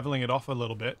was leveling it off a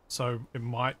little bit, so it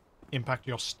might impact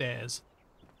your stairs.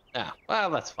 Yeah, well,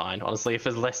 that's fine. Honestly, if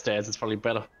there's less stairs, it's probably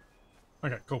better.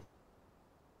 Okay, cool.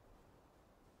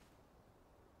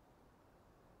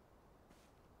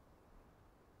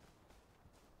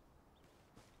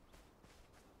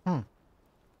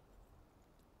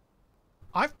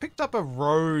 I've picked up a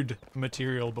road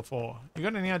material before. You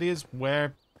got any ideas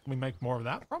where we make more of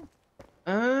that from?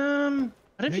 I don't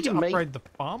Need think to you make. upgrade the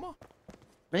farmer?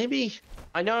 Maybe.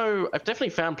 I know. I've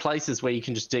definitely found places where you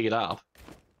can just dig it up.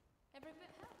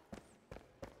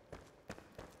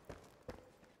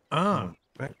 Ah.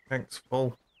 Backpack's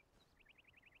full.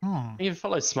 Hmm. You can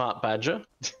follow Smart Badger.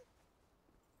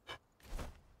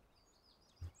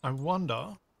 I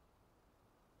wonder,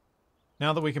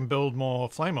 now that we can build more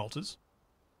flame altars,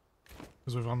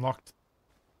 because we've unlocked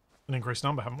an increased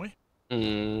number, haven't we?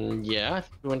 Yeah, I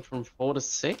think we went from 4 to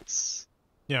 6.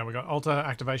 Yeah, we got altar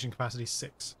activation capacity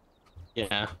 6.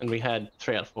 Yeah, and we had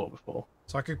 3 out of 4 before.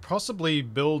 So I could possibly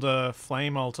build a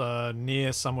flame altar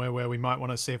near somewhere where we might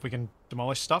want to see if we can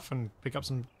demolish stuff and pick up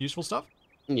some useful stuff.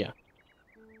 Yeah.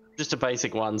 Just a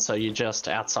basic one, so you're just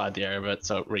outside the area of it,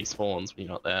 so it respawns when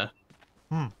you're not there.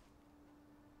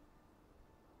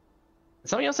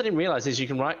 Something else I didn't realize is you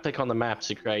can right-click on the map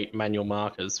to create manual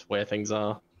markers where things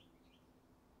are.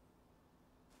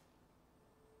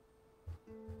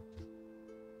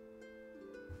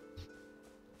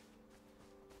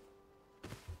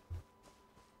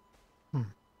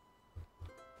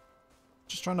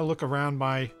 Just trying to look around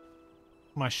my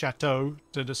chateau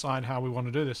to decide how we want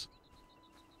to do this.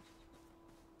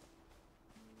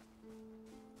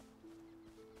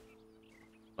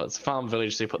 Well, it's a farm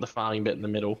village, so you put the farming bit in the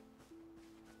middle.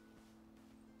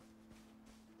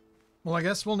 Well, I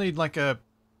guess we'll need like a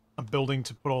building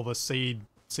to put all the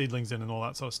seedlings in and all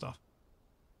that sort of stuff.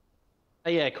 Oh,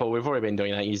 yeah, cool. We've already been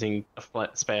doing that using a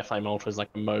spare flame altar as like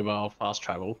a mobile fast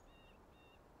travel.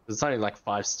 It's only like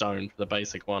 5 stone for the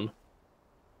basic one.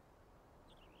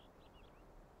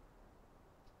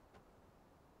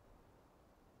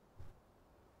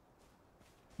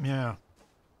 Yeah.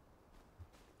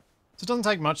 So it doesn't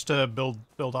take much to build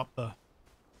up the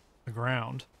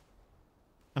ground.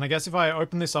 And I guess if I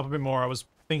open this up a bit more, I was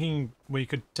thinking we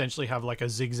could potentially have like a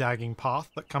zigzagging path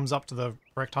that comes up to the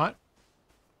correct height.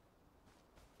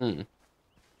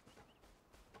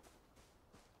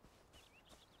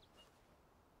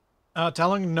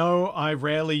 Telling no, I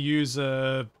rarely use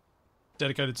a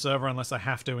dedicated server unless I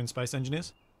have to in Space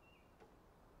Engineers.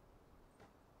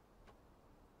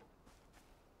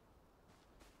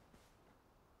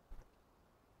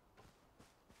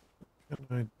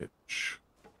 My bitch.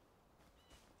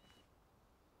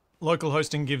 Local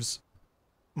hosting gives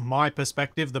my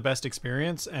perspective the best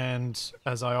experience, and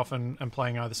as I often am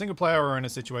playing either single player or in a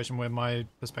situation where my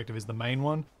perspective is the main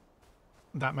one,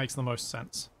 that makes the most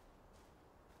sense.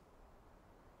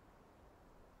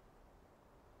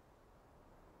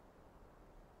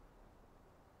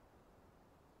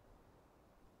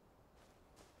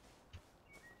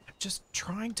 I'm just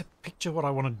trying to picture what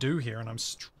I want to do here, and I'm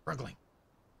struggling.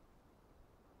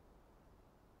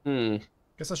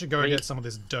 Guess I should go get some of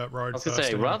this dirt road I was first. gonna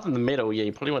say, rather than the middle, yeah,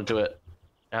 you probably want to do it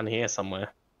down here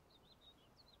somewhere.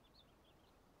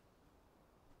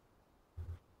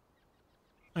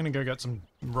 I'm gonna go get some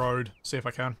road, see if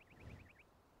I can.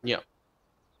 Yep.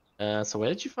 So where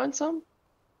did you find some?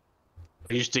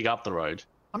 Or you just dig up the road?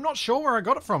 I'm not sure where I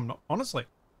got it from, honestly.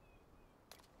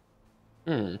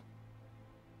 Hmm.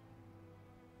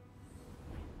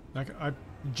 Like, I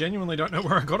genuinely don't know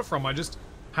where I got it from. I just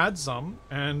had some,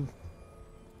 and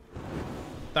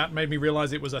that made me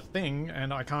realize it was a thing,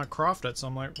 and I can't craft it, so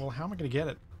I'm like, well, how am I going to get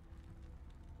it?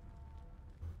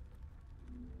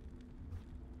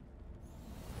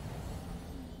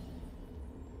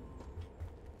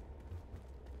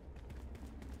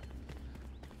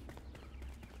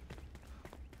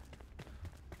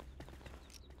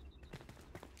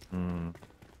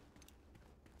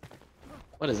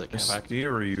 What is it, Capac?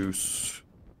 Mysterious.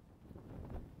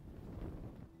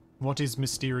 What is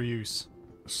mysterious?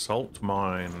 Salt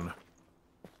mine.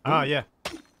 Ah, yeah.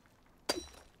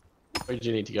 Where did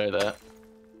you need to go there?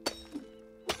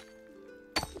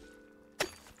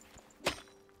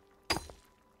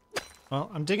 Well,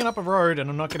 I'm digging up a road, and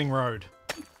I'm not getting road.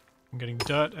 I'm getting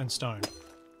dirt and stone.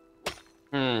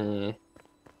 Hmm.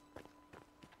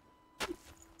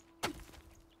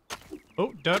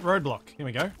 Oh, dirt roadblock. Here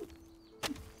we go.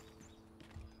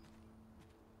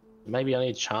 Maybe I need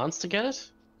a chance to get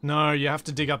it? No, you have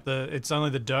to dig up the... It's only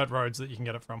the dirt roads that you can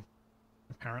get it from.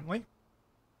 Apparently.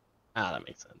 Ah, that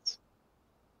makes sense.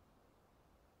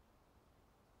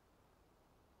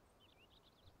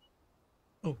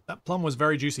 Oh, that plum was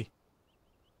very juicy.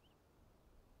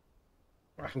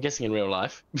 I'm guessing in real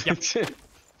life. Yep.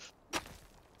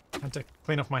 I had to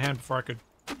clean off my hand before I could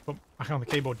put back on the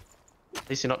keyboard. At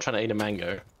least you're not trying to eat a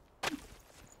mango.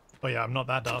 Oh yeah, I'm not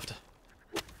that daft.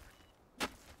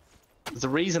 There's a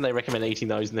reason they recommend eating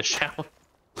those in the shower.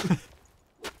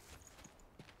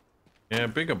 Yeah, a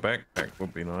bigger backpack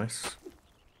would be nice.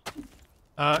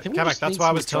 think we Capac, just that's need why I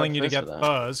some was telling you to dried get furs for that.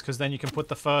 furs, because then you can put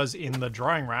the furs in the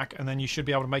drying rack, and then you should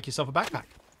be able to make yourself a backpack.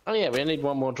 Oh yeah, we only need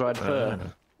one more dried fur.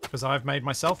 Because I've made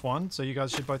myself one, so you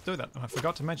guys should both do that. And I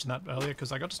forgot to mention that earlier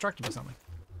because I got distracted by something.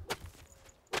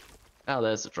 Oh,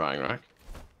 there's the drying rack.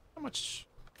 How much?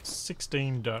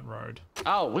 16 dirt road.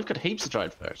 Oh, we've got heaps of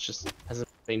dried fur. It just hasn't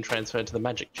been transferred to the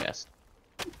magic chest.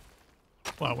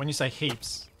 Well, when you say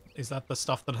heaps, is that the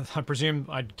stuff that I presume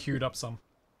I'd queued up some?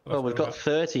 that I Well, we've forgot got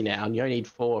 30 now, and you only need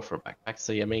 4 for a backpack,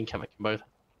 so yeah, me and Capac can both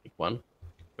pick one.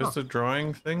 Where's the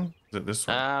drying thing? Is it this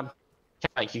one?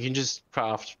 Capac, you can just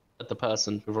craft at the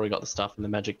person. We've already got the stuff in the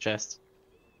magic chest.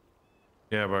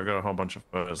 Yeah, but I got a whole bunch of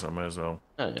furs. I may as well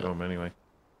Oh, do yeah. them anyway.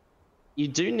 You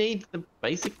do need the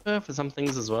basic fur for some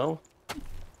things as well.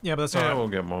 Yeah, but that's Yeah, alright. we'll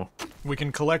get more. We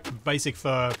can collect basic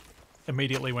fur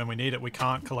immediately when we need it. We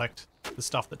can't collect the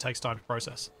stuff that takes time to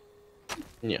process.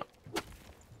 Yeah.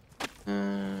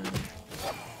 I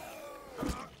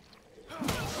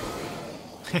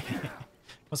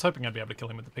was hoping I'd be able to kill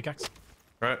him with the pickaxe.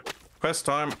 Right, quest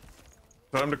time.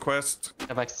 Time to quest.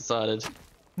 Capac's decided.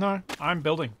 No, I'm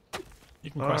building.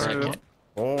 You can quest Alright, it. Okay.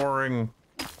 boring.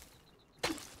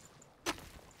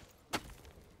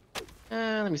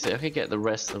 Let me see. I could get the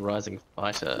rest of the Rising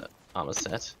Fighter armor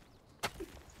set. I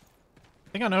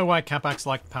think I know why Capac's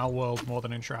liked Pal World more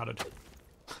than Enshrouded.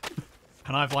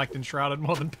 And I've liked Enshrouded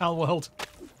more than Pal World.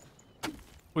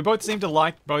 We both seem to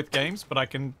like both games, but I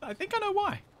think I know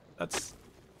why. That's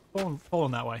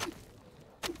fallen that way.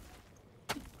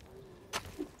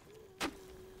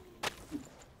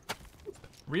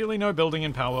 Really no building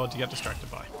in Pal World to get distracted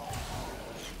by.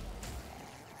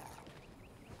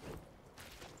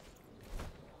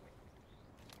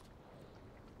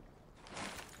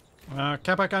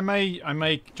 Capac, I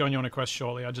may join you on a quest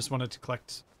shortly. I just wanted to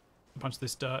collect a bunch of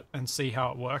this dirt and see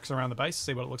how it works around the base,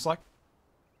 see what it looks like.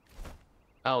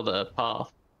 Oh, the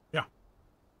path. Yeah.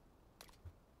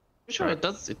 Sure, it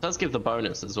does give the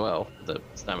bonus as well, the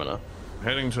stamina.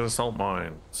 Heading to the salt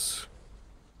mines.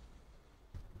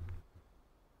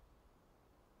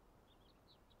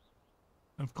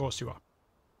 Of course you are.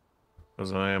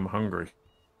 Because I am hungry.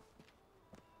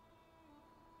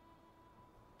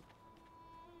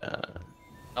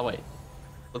 Oh wait.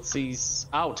 Let's see.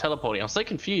 Oh, teleporting. I'm so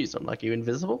confused. I'm like, you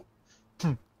invisible?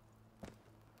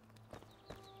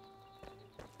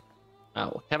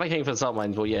 Oh, Capac for salt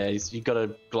mines. Well, yeah, you've got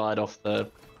to glide off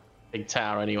the big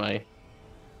tower anyway.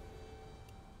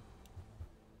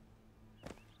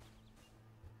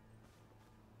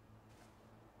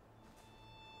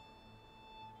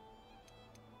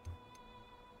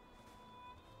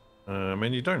 I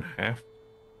mean, you don't have.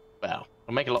 Wow,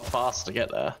 it'll make it a lot faster to get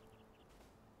there.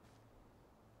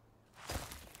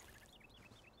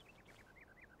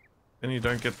 Then you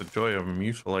don't get the joy of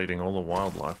mutilating all the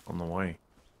wildlife on the way.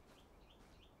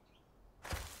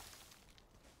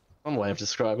 One way of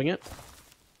describing it.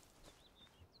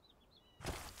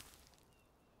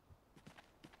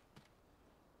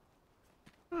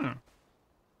 Hmm.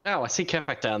 Oh, I see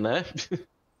Capac down there.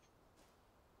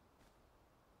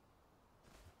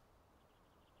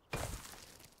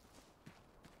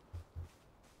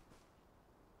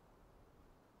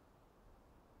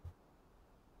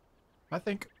 I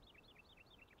think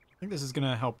this is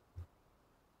gonna help.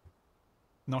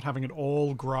 Not having it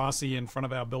all grassy in front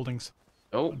of our buildings.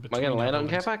 Oh, am I going to land on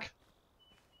Capac?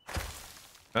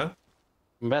 Huh?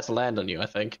 I'm about to land on you, I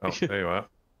think. Oh, there you are.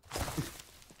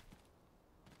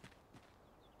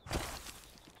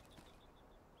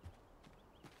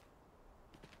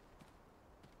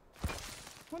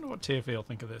 Wonder what TFE will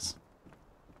think of this.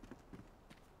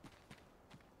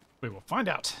 We will find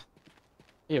out.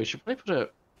 Yeah, we should probably put a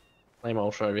flame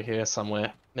ultra over here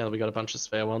somewhere. Now that we got a bunch of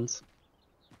spare ones.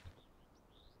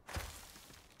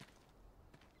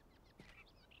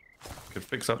 Could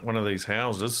fix up one of these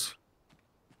houses.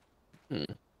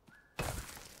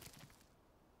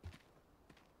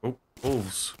 Oh,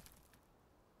 wolves.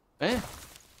 Eh? To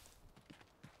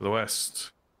the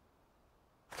west.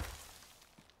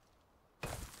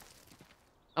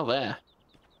 Oh, there.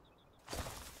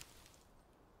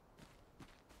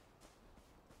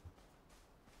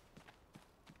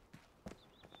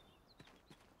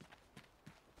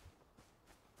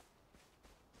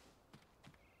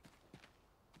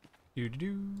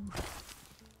 Do-do-do.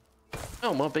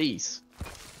 Oh, more bees.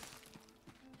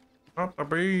 Not the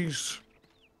bees.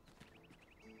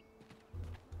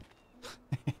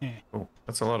 Oh,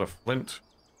 that's a lot of flint.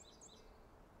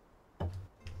 This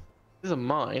is a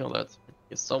mine. Oh, that's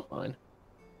a salt mine.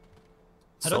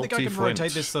 I don't think I Salty can flint.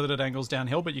 rotate this so that it angles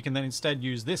downhill, but you can then instead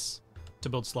use this to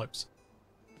build slopes.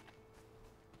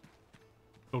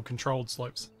 Build controlled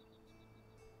slopes.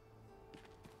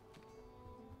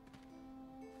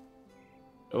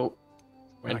 Oh,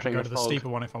 we're I can entering go the to the fog. steeper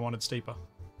one if I wanted steeper.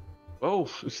 Oh.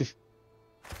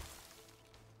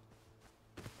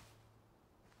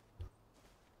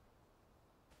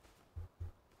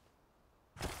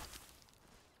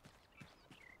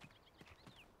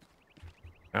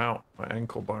 Ow, my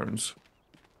ankle bones.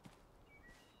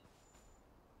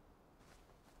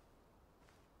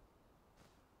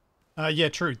 Yeah,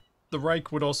 true. The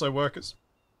rake would also work as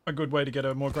a good way to get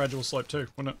a more gradual slope too,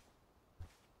 wouldn't it?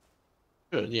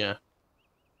 Good, yeah.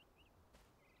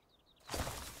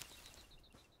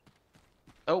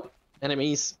 Oh,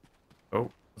 enemies. Oh,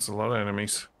 that's a lot of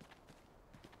enemies.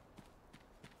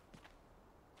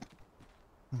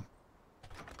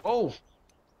 Oh.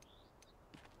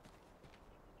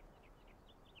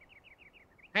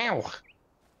 Ow.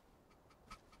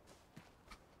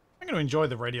 I'm going to enjoy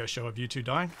the radio show of you two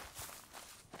dying.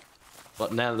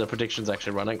 But now that the prediction's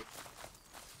actually running.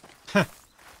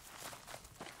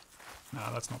 No,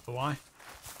 that's not the why.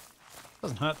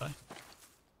 Doesn't hurt though.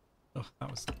 Oh, that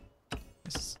was...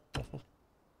 This is awful.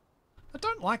 I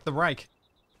don't like the rake.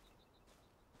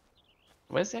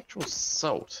 Where's the actual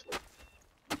salt?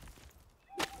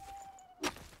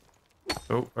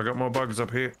 Oh, I got more bugs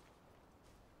up here.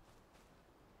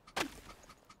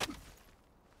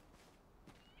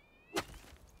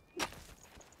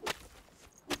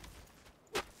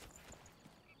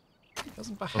 It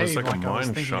doesn't it's behave like a like I was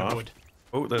mine thinking shaft. it would.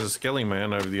 Oh, there's a skelly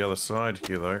man over the other side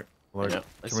here, though. Like, Yeah,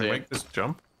 I can we see make it. this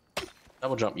jump?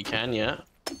 Double jump you can, yeah.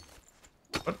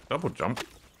 What? Double jump?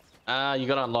 You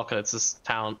gotta unlock it, it's this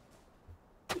talent.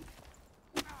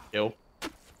 Kill.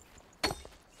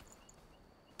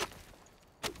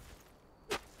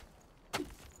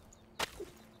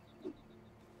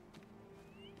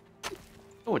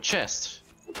 Oh, a chest.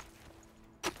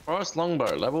 Forest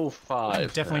longbow, level 5. I'm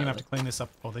definitely going to have to clean this up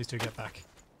before these two get back.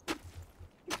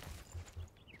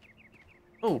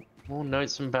 Oh, more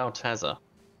notes from Baltazar.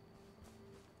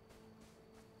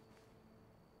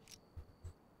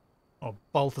 Or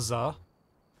Balthazar.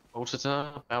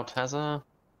 Baltazar?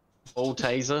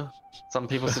 Baltaser? Some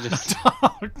people suggest.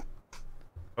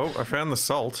 Oh, I found the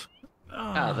salt.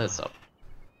 Ah, there's up.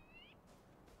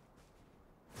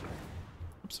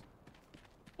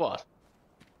 What?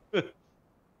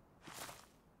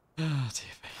 TFE.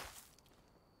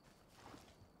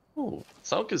 Ooh,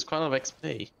 Sulk is quite a lot of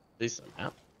XP. Decent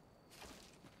amount.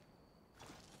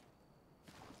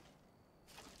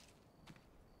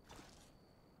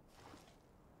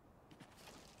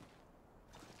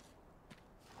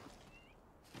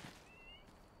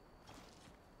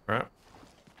 Right.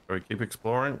 So we keep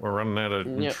exploring. We're running out of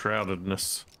Yep.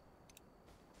 enshroudedness.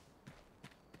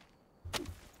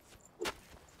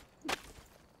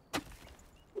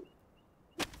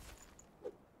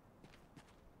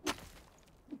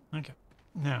 Okay.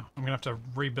 Now, I'm gonna have to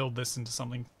rebuild this into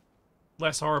something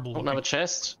less horrible Oh, looking. another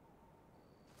chest.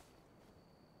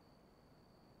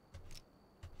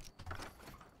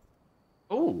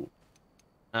 Ooh.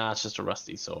 Ah, it's just a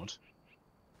rusty sword.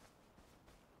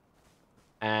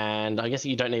 And I guess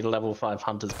you don't need a level 5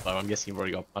 hunter's bow. I'm guessing you've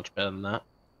already got much better than that.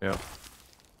 Yeah.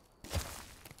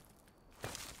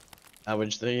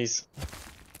 Salvage these.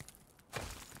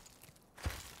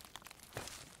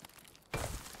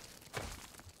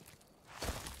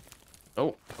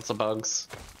 Oh, lots of bugs.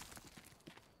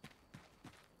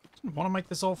 I want to make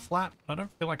this all flat. I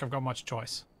don't feel like I've got much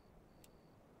choice.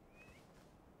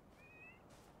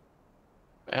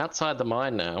 Outside the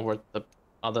mine now, we're at the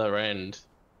other end.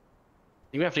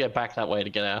 I think we have to go back that way to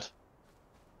get out.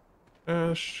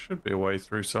 Should be a way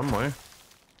through somewhere.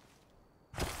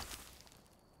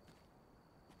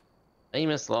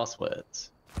 Famous last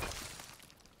words.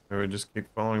 Do we just keep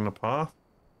following the path?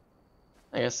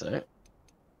 I guess so.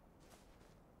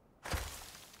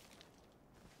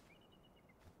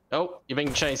 Oh, you're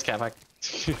being chased, Capac.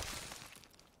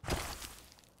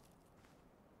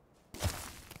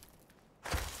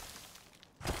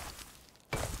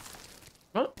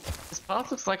 Well, this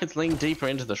path looks like it's leading deeper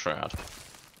into the shroud.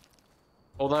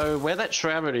 Although, where that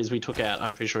shroud is we took out,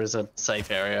 I'm pretty sure is a safe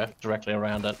area directly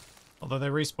around it. Although they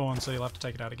respawn, so you'll have to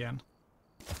take it out again.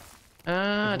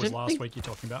 I It was didn't last think week you're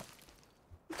talking about.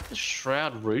 the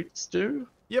shroud roots do.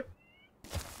 Yep.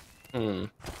 Hmm.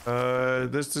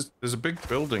 There's a big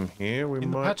building here. We In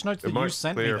the might, patch notes it that you might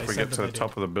sent me, clear they if we said get that to the they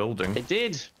top of the building. It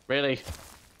did, really.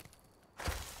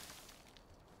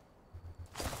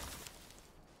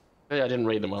 Maybe I didn't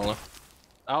read them well enough.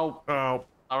 Oh, Oh,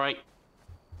 alright.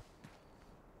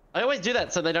 I always do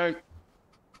that so they don't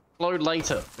load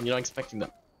later when you're not expecting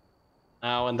them.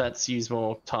 Oh, and that's use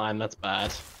more time, that's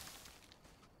bad.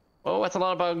 Oh, that's a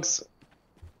lot of bugs.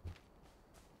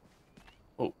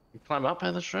 Oh, you climb up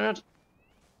out the shroud?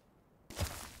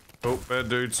 oh, bad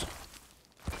dudes.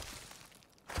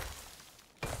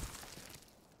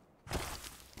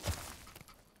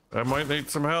 I might need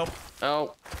some help.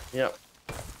 Oh, yep.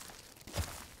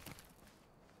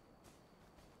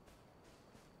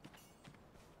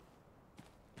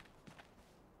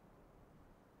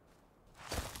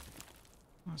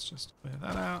 Let's just clear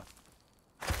that out.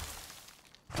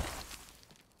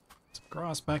 Some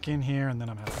grass back in here, and then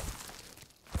I'm happy.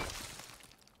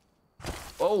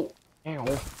 Oh,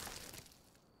 ow.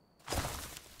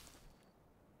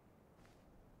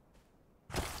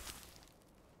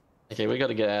 Okay, we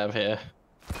gotta get out of here.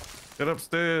 Get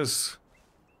upstairs.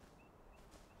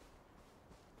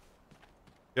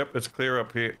 Yep, it's clear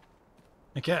up here.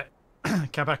 Okay.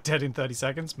 Capac dead in 30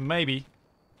 seconds. Maybe.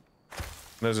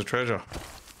 There's a treasure.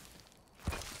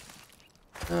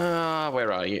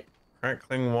 Where are you?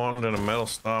 Crackling wand and a metal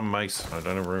star mace. I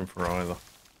don't have room for either.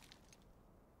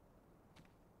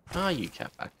 Are you,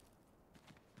 Capac?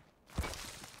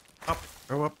 Up.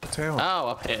 Go up the tower. Oh,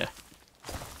 up here.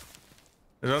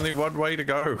 There's only one way to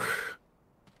go.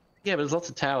 Yeah, but there's lots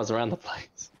of towers around the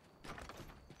place.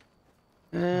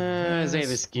 Is any of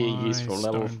this gear my useful?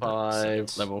 Level stone 5,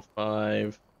 bricks. level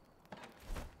 5.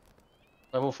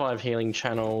 Level 5 healing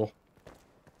channel.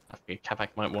 I figure Capac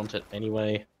might want it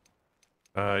anyway.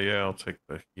 Yeah, I'll take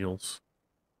the heals.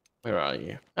 Where are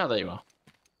you? Oh, there you are.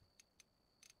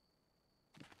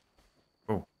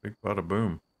 Oh, big bada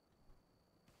boom.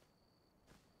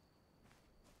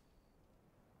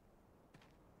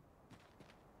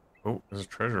 Oh, there's a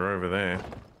treasure over there.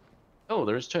 Oh,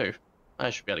 there is 2. I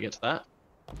should be able to get to that.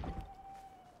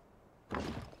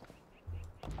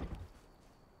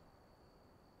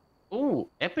 Ooh,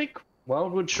 epic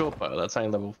Wildwood shortbow. That's only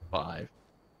level 5.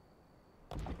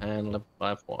 And level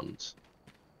 5 wands.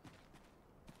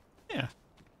 Yeah.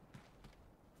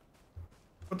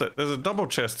 What the? There's a double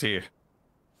chest here.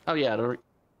 Oh yeah, you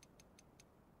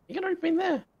gonna been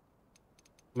there?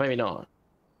 Maybe not.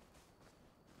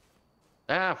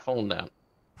 Ah, fallen down.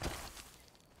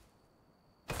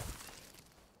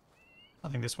 I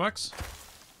think this works.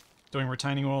 Doing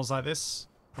retaining walls like this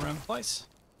around the place.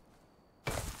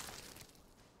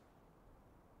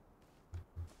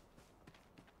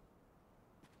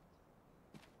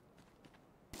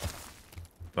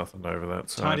 nothing over that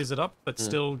side. Tidies it up, but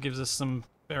still gives us some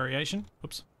variation.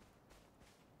 Oops.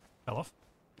 Fell off.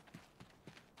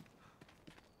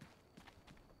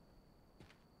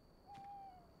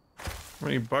 How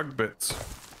many bug bits?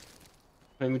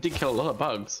 I mean, we did kill a lot of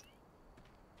bugs.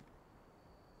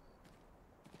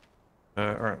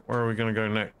 Alright, where are we gonna go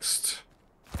next?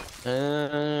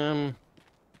 Wait,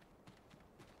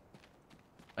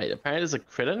 apparently there's a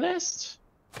critter nest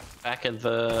back at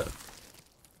the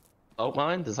salt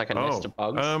mine. There's like a nest of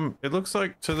bugs. It looks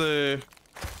like to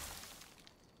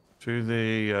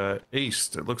the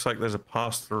east. It looks like there's a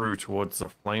pass through towards the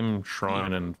Flame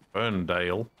Shrine in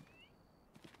Ferndale.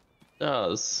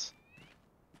 Does.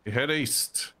 You head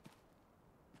east.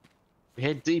 We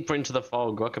head deeper into the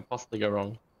fog. What could possibly go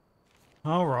wrong?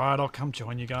 Alright, I'll come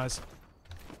join you guys.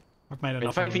 I've made In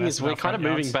enough fact, of the a thing mess is, of we're our kind of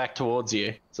front moving yards. back towards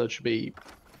you, so it should be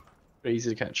pretty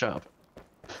easy to catch up.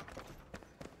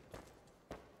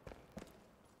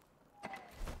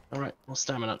 Alright, more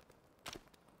stamina.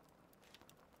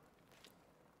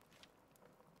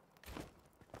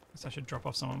 Guess I should drop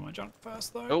off some of my junk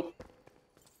first, though. Oh,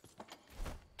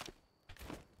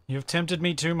 You've tempted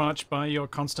me too much by your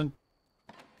constant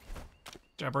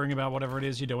jabbering about whatever it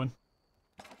is you're doing.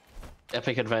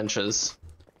 epic adventures.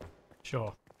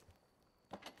 Sure.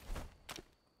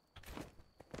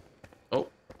 Oh,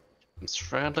 it's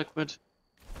shroud liquid.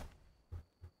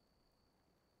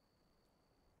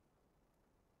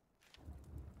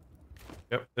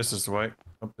 Yep, this is the way.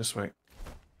 Up this way.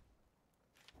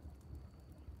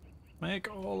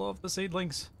 Make all of the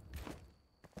seedlings.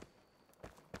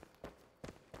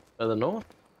 Further north.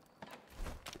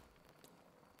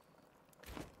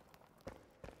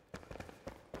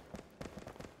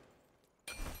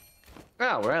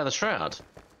 Oh, we're out of the shroud.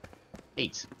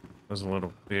 8. There's a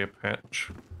little clear patch.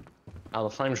 Oh, the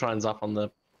flame shrine's up on the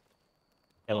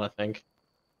hill, I think.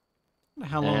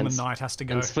 How long And- the night has to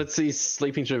go. And Splitsy's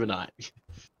sleeping through the night.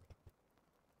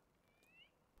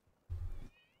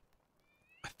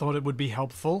 I thought it would be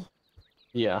helpful.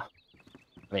 Yeah.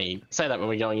 I mean, say that when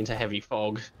we're going into heavy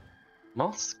fog.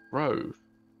 Moss Grove.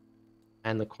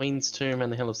 And the Queen's Tomb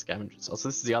and the Hill of Scavengers. Oh, so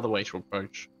this is the other way to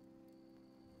approach.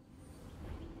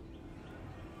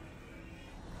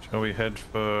 Shall we head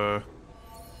for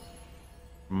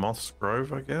Moss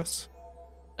Grove, I guess?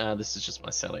 This is just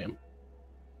mycelium.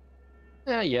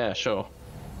 Yeah, sure.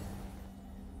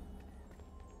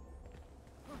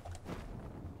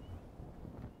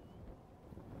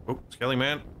 Oh, Skelly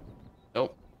Man.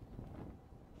 Oh.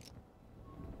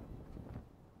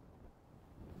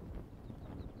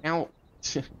 Ow.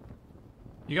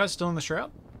 You guys still in the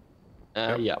shroud?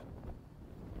 Yeah.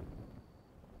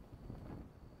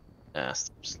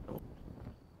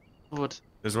 Wood.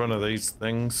 There's one of these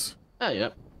things. Oh, yeah.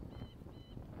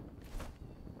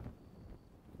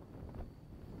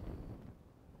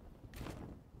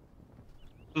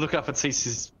 Look up and see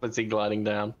Splitsy gliding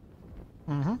down.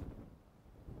 Mm-hmm.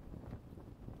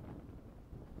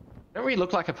 Don't really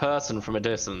look like a person from a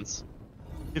distance.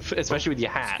 Especially with your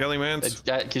hat. Skelly Man.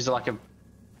 It gives you like a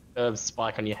curved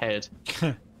spike on your head.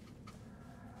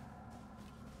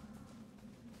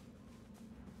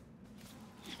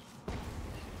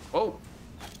 Oh,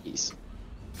 jeez.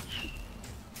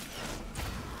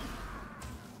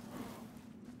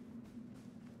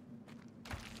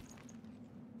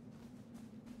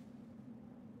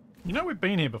 You know we've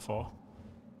been here before.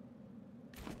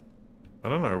 I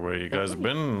don't know where you guys have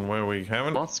been and where we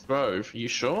haven't. Moss Grove, you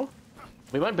sure?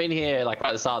 We might have been here like right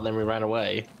at the start and then we ran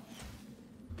away.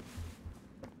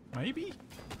 Maybe?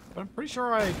 But I'm pretty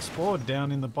sure I explored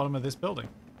down in the bottom of this building.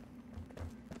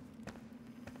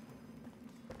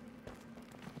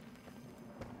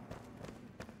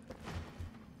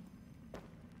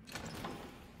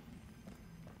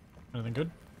 Anything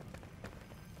good?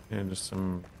 Yeah, just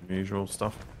some usual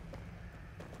stuff.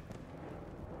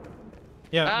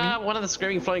 Yeah, One of the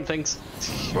screaming floating things.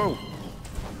 Whoa!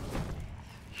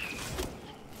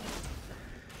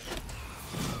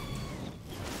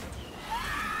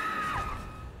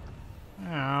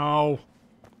 Ow.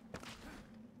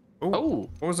 Oh,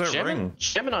 what was that ring?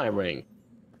 Gemini ring.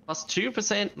 Plus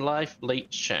 2% life leech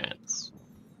chance.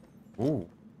 Ooh.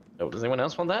 Oh, does anyone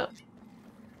else want that?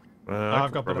 I I've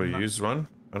could got better probably than that. use one.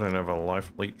 I don't have a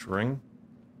life leech ring.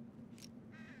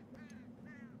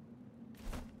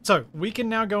 So, we can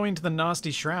now go into the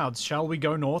nasty shrouds. Shall we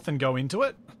go north and go into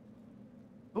it?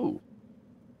 Ooh.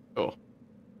 Oh.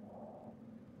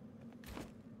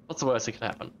 What's the worst that could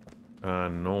happen?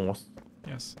 North.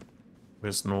 Yes.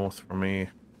 Where's north from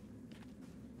here?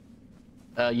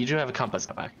 You do have a compass,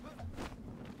 Capac.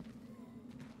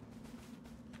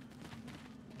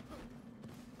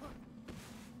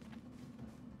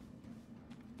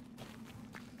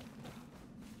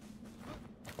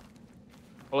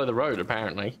 Follow the road,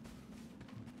 apparently.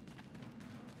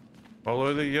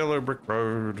 Follow the yellow brick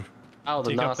road. Oh,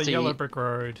 the Dig up the yellow nasty, brick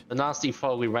road. the nasty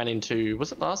fog we ran into.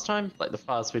 Was it last time? Like the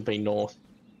farthest we'd been north.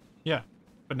 Yeah,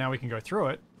 but now we can go through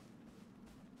it.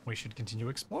 We should continue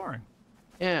exploring.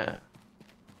 Yeah.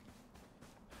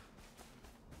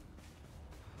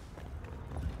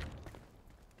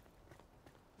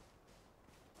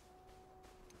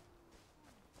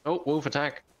 Oh, wolf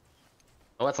attack.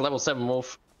 Oh, that's a level 7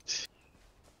 wolf.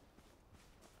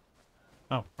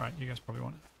 Oh, right, you guys probably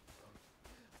want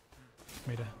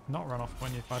me to not run off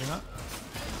when you're fighting that.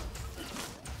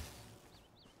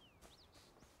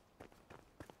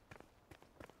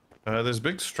 There's a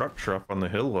big structure up on the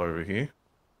hill over here.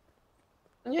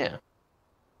 Yeah.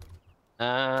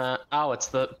 Oh, it's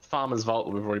the farmer's vault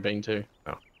that we've already been to.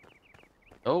 Oh.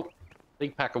 Oh,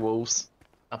 big pack of wolves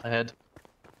up ahead.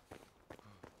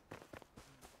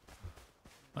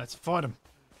 Let's fight them.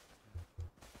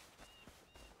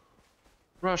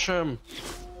 Rush him.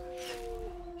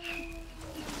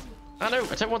 Oh no,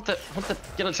 I don't want the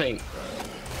guillotine.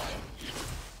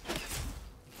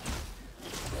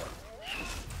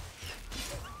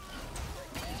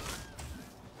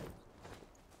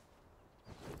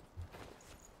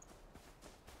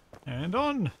 And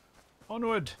on!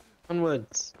 Onward!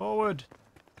 Onwards. Forward!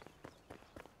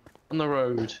 On the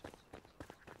road.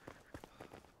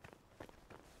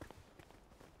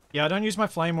 Yeah, I don't use my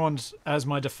flame wand as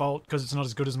my default because it's not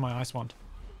as good as my ice wand.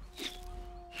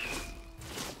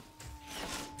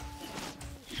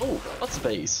 Oh, lots of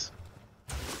bees.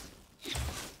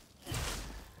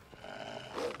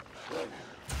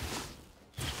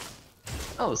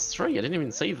 Oh, there's 3. I didn't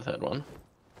even see the 3rd one.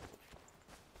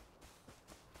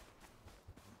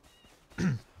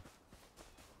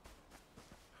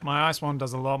 My ice wand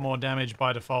does a lot more damage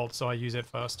by default, so I use it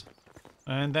first.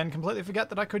 And then completely forget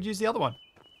that I could use the other one.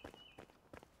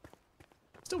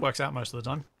 Still works out most of the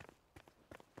time.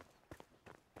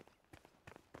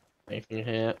 Anything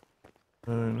here?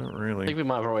 Not I really. think we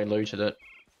might have already looted it.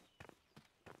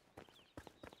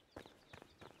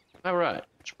 Alright,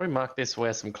 should probably mark this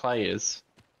where some clay is.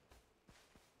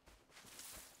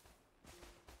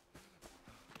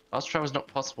 Fast travel is not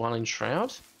possible while in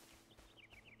Shroud?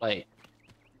 Wait.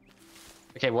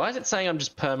 Okay, why is it saying I'm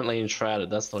just permanently enshrouded?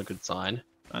 That's not a good sign.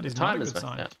 That is The not a time is good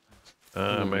messed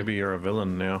sign. out. Maybe you're a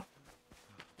villain now.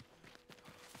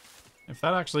 If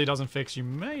that actually doesn't fix, you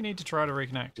may need to try to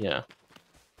reconnect. Yeah.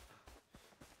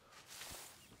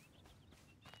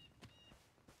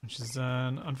 Which is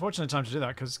an unfortunate time to do that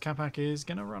because Capac is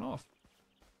going to run off.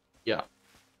 Yeah.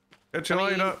 Catch you I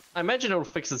mean, later. I imagine it'll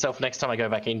fix itself next time I go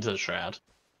back into the Shroud.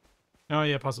 Oh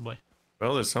yeah, possibly.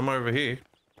 Well, there's some over here.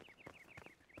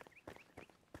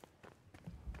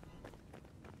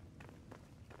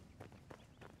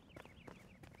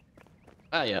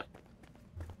 Ah, yeah.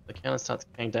 The counter starts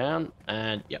going down,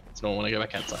 and yeah, it's normal when I go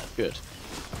back outside. Good.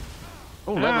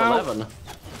 Oh, level Ow. 11.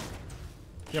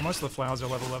 Yeah, most of the flowers are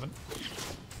level 11.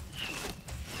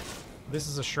 This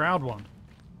is a shroud one.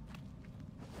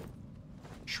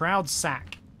 Shroud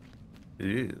sack.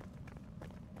 Yeah.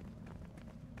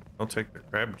 I'll take the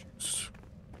crab juice.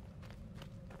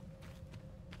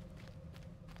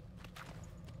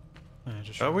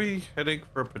 Just Are we heading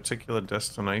for a particular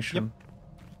destination?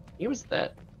 Here was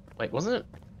that. Wait, wasn't it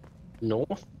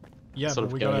north? Yeah, Sort but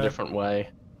of we going got a different way.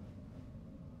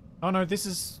 Oh no, this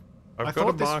is. I I've got a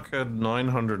thought this. marker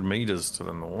 900 meters to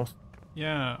the north.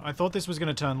 Yeah, I thought this was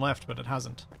going to turn left, but it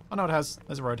hasn't. Oh no, it has.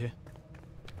 There's a road here.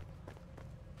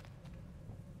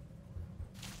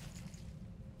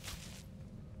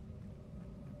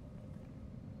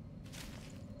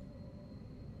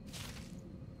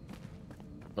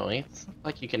 No, it's not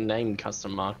like you can name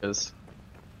custom markers.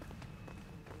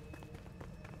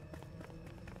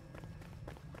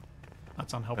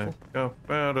 That's unhelpful. Go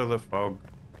out of the fog.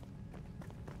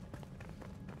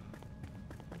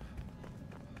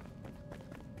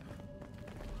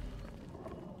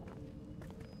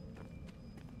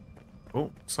 Oh,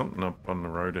 something up on the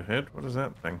road ahead. What is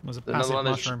that thing? There's a Another passive one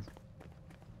that's- mushroom.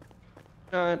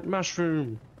 Giant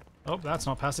mushroom. Oh, that's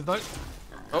not passive though.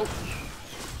 Oh.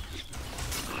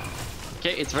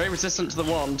 Okay, it's very resistant to the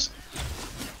wand.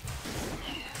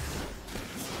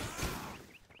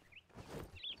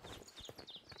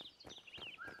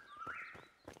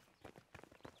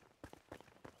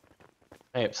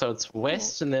 Hey, so it's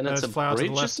west and then it's There's a flowers to the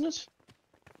bridge, left. isn't it?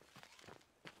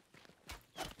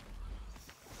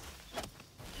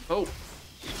 Oh.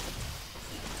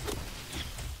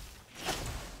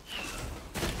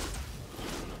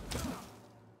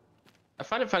 I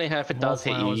find it funny how if it More does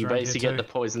hit you, flowers you around here basically get too. the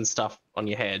poison stuff on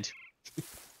your head.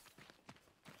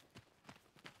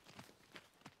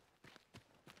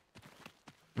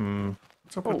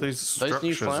 What's up with these those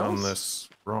new structures on flowers? this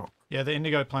rock? Yeah, the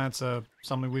indigo plants are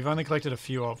something we've only collected a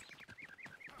few of.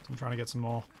 I'm trying to get some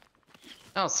more.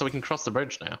 Oh, so we can cross the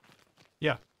bridge now.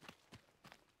 Yeah.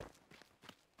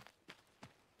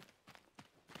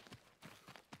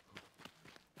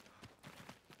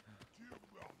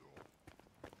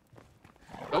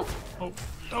 Oh, Oh,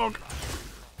 dog.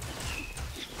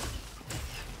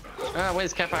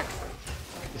 where's Capac?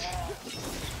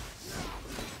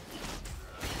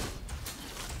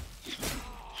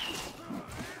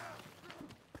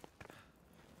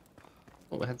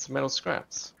 Oh, I had some metal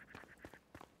scraps.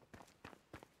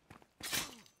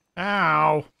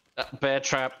 Ow. Bear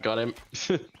trap, got him.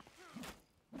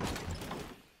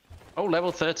 Oh,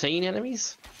 level 13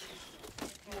 enemies?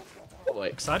 Oh,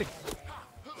 wait. Exciting.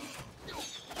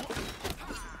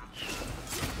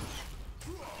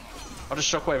 I'll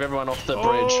just shockwave everyone off the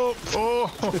bridge.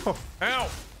 Oh! Ow!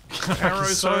 He's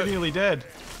Arrows so hurt. nearly dead.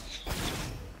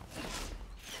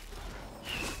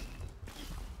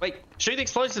 Wait, shoot the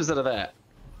explosives that are there.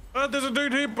 There's a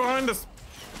dude here behind us.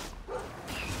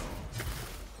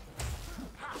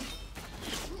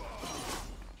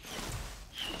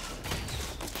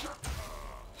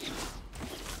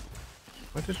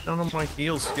 Why did none of my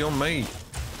heals heal me?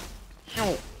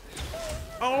 Ow.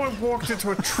 Oh, I walked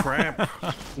into a trap.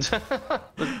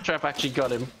 The trap actually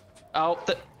got him. Oh,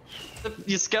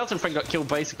 your skeleton friend got killed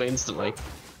basically instantly.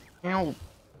 Ow.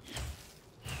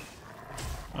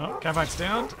 Oh, Capac's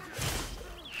down.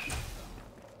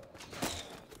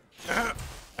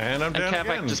 And I'm down And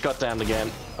Capac again. just got down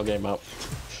again. I'll get him up.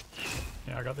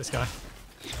 Yeah, I got this guy.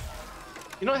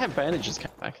 You don't have bandages,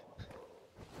 Capac.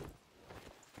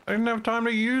 I didn't have time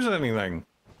to use anything.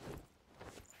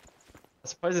 I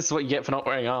suppose this is what you get for not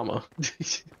wearing armor.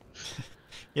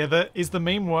 Yeah, is the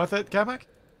meme worth it, Capac?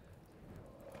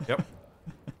 Yep.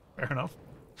 Fair enough.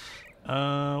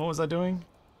 What was I doing?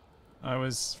 I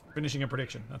was finishing a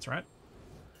prediction, that's right.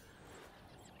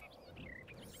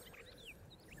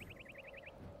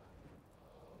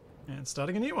 And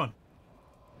starting a new one.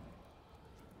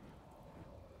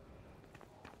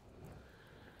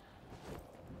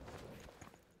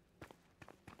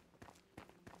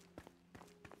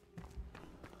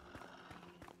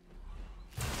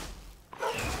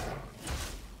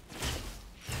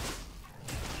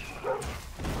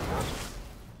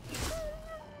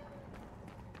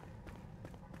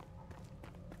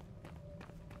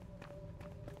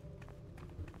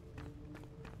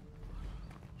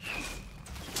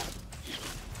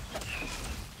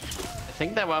 I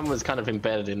think that one was kind of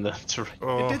embedded in the terrain.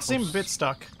 Oh, It did seem a bit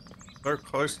stuck. so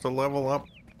close to level up.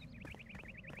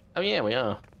 Oh yeah, we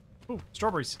are. Ooh,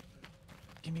 strawberries.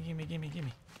 Gimme, gimme, gimme,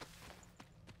 gimme.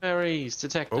 Berries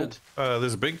detected.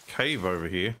 There's a big cave over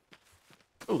here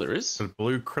Oh, there is. with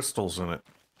blue crystals in it.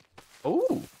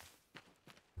 Oh,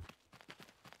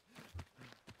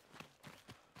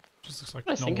 Just looks like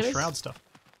I think normal it is. shroud stuff.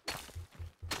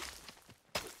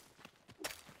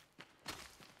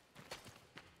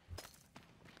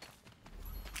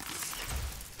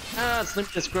 it's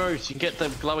limitless growth. You can get the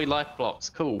glowy life blocks.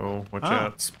 Cool. Oh, watch Ah.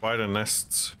 out. Spider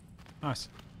nests. Nice.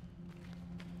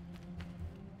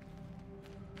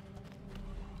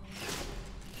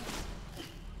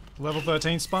 Level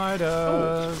 13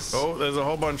 spiders. Oh, there's a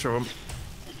whole bunch of them.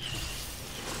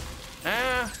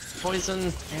 Ah,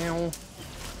 poison. Ow.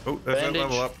 Oh, there's that Bandage.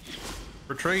 level up.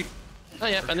 Retreat. Oh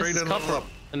yeah, and this Retreat is and level copper. up.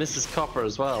 And this is copper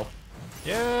as well.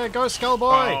 Yeah, go Skull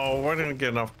Boy! Oh, why didn't I get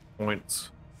enough points?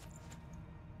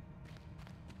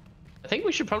 I think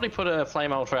we should probably put a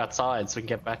flame altar outside so we can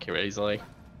get back here easily.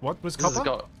 What was This has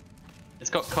copper? it's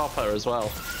got copper as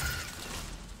well.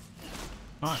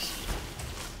 Nice.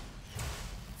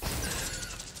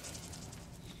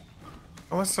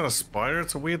 Oh, that's not a spider.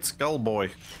 It's a weird skull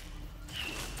boy.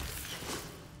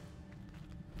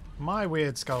 My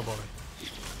weird Skull Boy.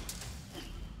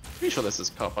 Pretty sure this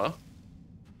is copper.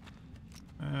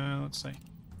 Let's see.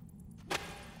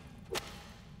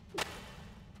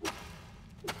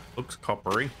 Looks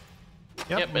coppery.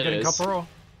 Yep, Yep, I'm it getting is. copper ore.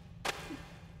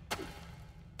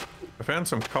 I found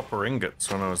some copper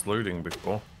ingots when I was looting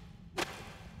before.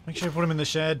 Make sure you put them in the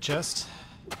shared chest.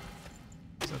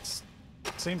 'Cause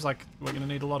seems like we're gonna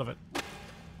need a lot of it.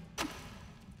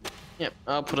 Yep,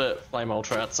 I'll put a flame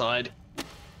altar outside.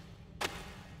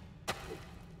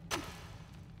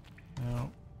 Oh.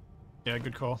 Yeah,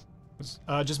 good call.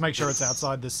 Just make sure it's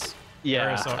outside this Yeah,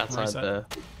 area so I can outside reset.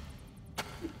 the...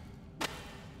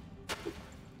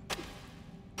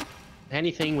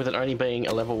 Anything with it only being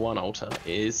a level 1 altar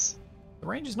is... The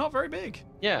range is not very big.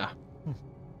 Yeah.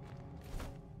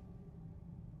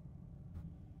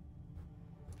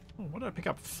 Oh, what did I pick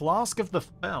up? Flask of the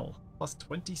Fell. plus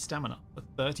 20 stamina for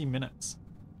 30 minutes.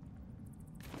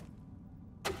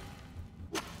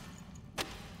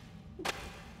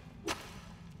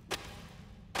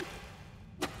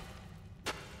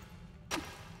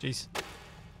 Jeez. I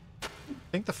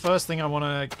think the first thing I want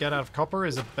to get out of copper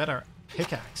is a better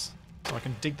pickaxe, so I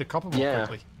can dig the copper more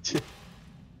quickly.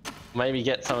 Maybe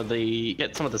get some of the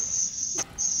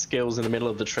skills in the middle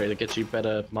of the tree to get you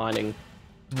better mining.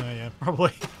 Oh yeah,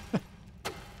 probably.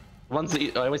 Ones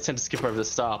that I always tend to skip over the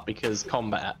start because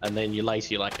combat, and then you later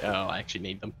you're like, oh, I actually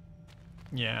need them.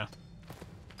 Yeah.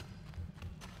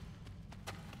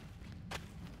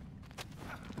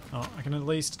 Oh, I can at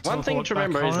least. One thing to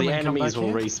remember is the enemies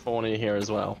will respawn in here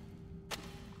as well.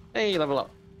 Hey, level up.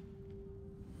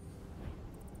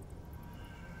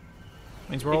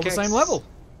 Means we're all the same level.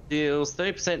 Deals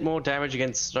 30% more damage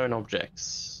against stone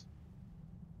objects.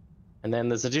 And then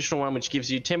there's additional one which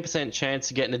gives you 10% chance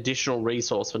to get an additional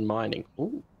resource when mining.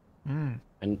 Ooh.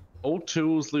 And all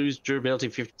tools lose durability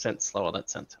 50% slower. That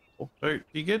sounds helpful. So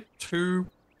you get 2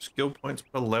 skill points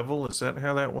per level? Is that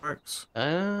how that works?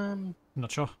 I'm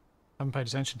not sure. Haven't paid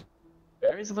attention.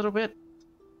 Varies a little bit.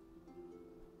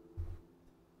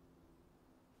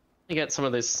 You get some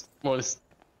of this, more of this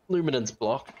luminance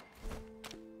block.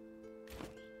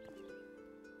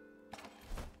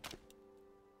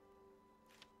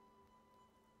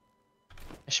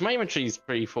 Actually, my inventory's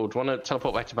pretty full. Do you want to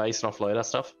teleport back to base and offload our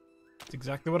stuff? That's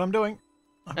exactly what I'm doing.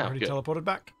 I've already teleported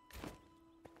back.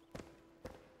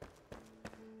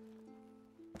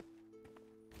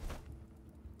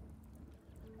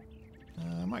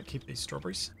 I might keep these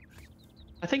strawberries.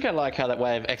 I think I like how that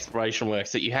way of exploration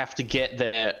works, that you have to get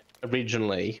there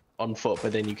originally on foot,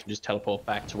 but then you can just teleport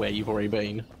back to where you've already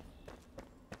been.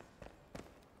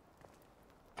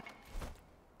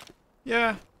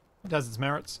 Yeah, it has its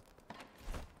merits.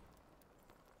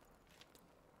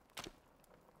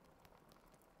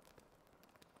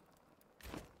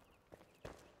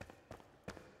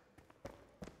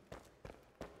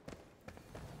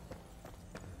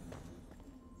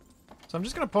 So I'm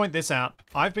just going to point this out.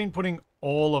 I've been putting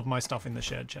all of my stuff in the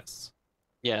shared chests.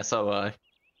 Yeah, so have I.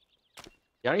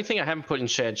 The only thing I haven't put in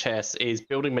shared chests is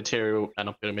building material,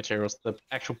 not building materials, the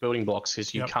actual building blocks,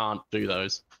 because you can't do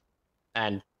those.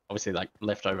 And obviously, like,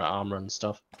 leftover armor and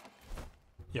stuff.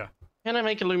 Yeah. Can I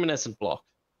make a luminescent block?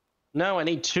 No, I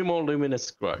need 2 more luminous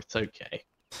growth. Okay.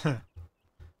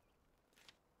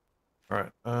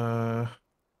 Alright,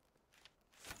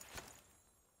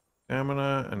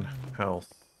 stamina and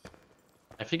health.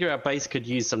 I figure our base could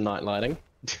use some night lighting.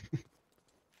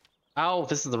 Oh,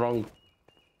 this is the wrong...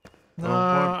 No,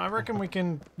 I reckon we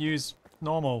can use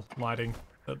normal lighting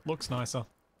that looks nicer.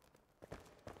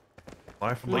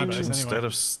 Life leech instead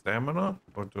of stamina?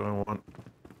 Or do I want...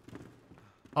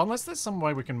 Unless there's some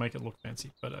way we can make it look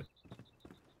fancy, but...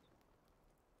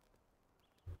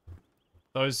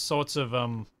 Those sorts of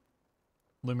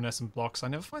luminescent blocks, I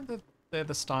never find that they're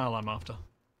the style I'm after.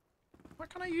 Why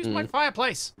can't I use my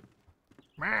fireplace?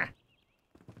 Meh.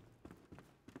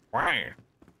 Why?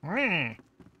 Meh.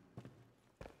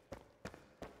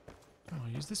 Oh, I'll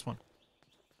use this one.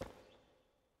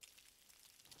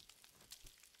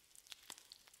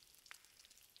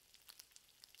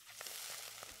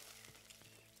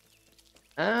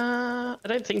 I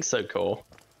don't think so, Core.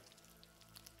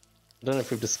 I don't know if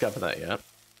we've discovered that yet.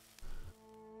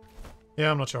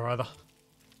 Yeah, I'm not sure either.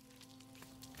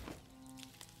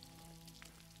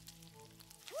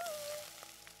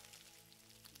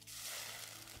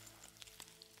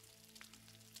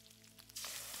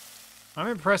 I'm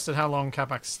impressed at how long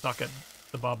Capac's stuck at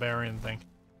the barbarian thing.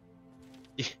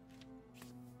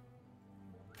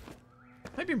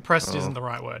 Maybe impressed isn't the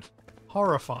right word.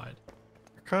 Horrified.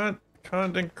 I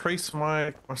can't increase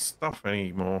my stuff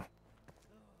anymore.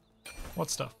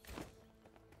 What stuff?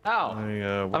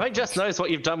 Oh, I just noticed what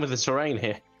you've done with the terrain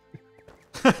here.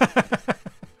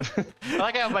 I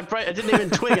like how my brain, I didn't even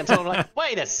twig until I'm like,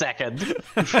 wait a second.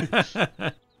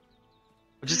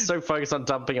 I'm just so focused on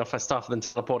dumping off my stuff and then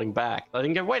teleporting back. I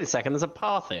didn't go, wait a second, there's a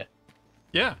path here.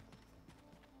 Yeah.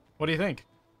 What do you think?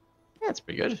 Yeah, it's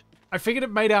pretty good. I figured it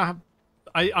made our...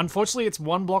 unfortunately, it's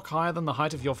 1 block higher than the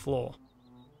height of your floor.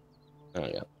 Oh,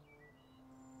 yeah.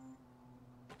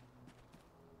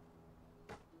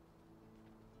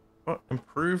 What?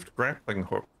 Improved grappling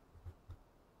hook.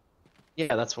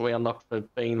 Yeah, that's what we unlocked for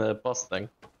being the boss thing.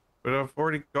 But I've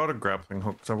already got a grappling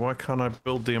hook, so why can't I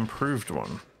build the improved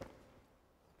one?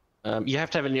 You have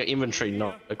to have it in your inventory,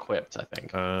 not equipped, I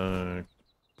think.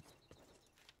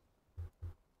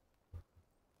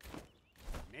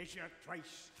 Measure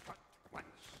twice, cut once.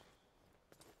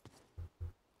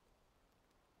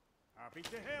 Happy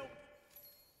to help.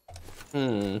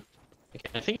 Okay,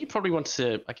 I think you probably want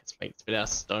to, I guess, make this bit out of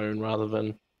stone rather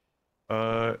than.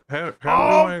 How do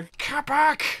Oh, I...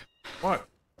 Capac! What?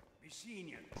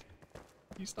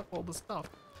 Used up all the stuff.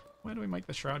 Where do we make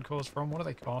the shroud cores from? What do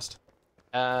they cost?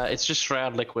 It's just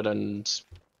shroud liquid and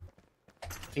I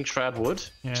think shroud wood.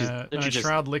 Which is Yeah, no, literally just,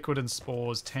 shroud liquid and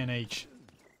spores, 10 each.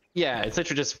 yeah, it's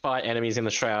literally just fight enemies in the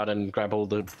shroud and grab all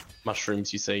the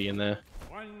mushrooms you see in there.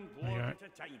 One There you blow go. at a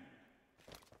time.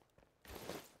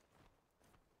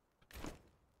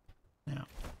 Now,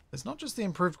 there's not just the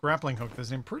improved grappling hook,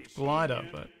 there's an improved glider,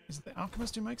 but is it the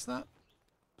alchemist who makes that?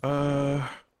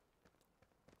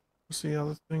 What's the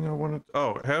other thing I wanted?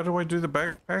 Oh, how do I do the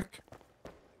backpack?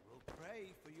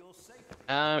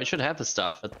 It should have the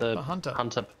stuff at the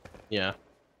hunter. Yeah.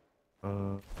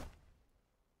 Uh,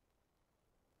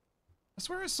 I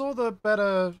swear I saw the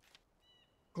better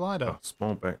glider. oh,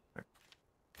 small backpack.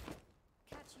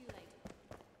 Catch you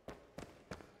later.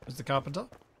 Was the carpenter?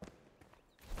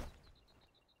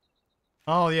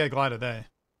 Oh, yeah, glider there.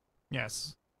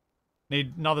 Yes.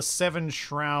 Need another 7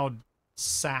 shroud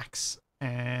sacks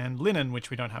and linen, which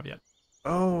we don't have yet.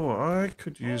 Oh, I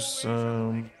could use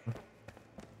some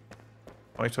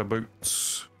fighter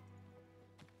boots.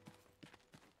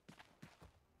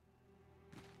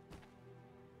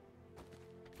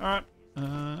 Alright.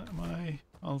 Am I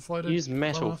unfloated? Use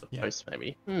metal well for enough? Yeah. posts,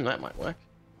 maybe. That might work.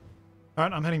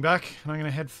 Alright, I'm heading back, and I'm going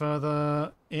to head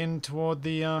further in toward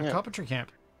the carpentry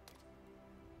camp.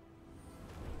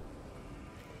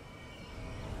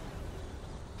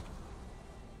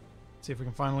 See if we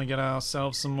can finally get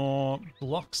ourselves some more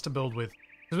blocks to build with.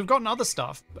 Because we've gotten other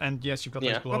stuff, and yes, you've got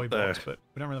Yeah. those glowy What the- blocks, but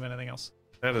we don't really have anything else.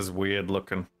 That is weird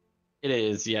looking. It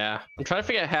is, yeah. I'm trying to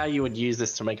figure out how you would use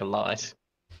this to make a light.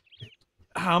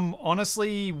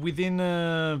 Honestly, within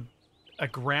a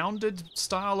grounded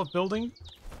style of building,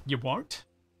 you won't.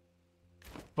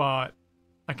 But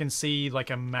I can see like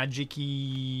a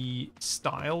magically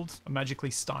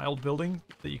styled building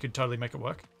that you could totally make it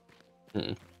work.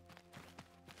 Hmm.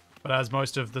 But as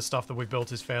most of the stuff that we've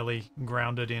built is fairly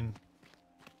grounded in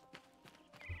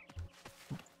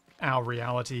our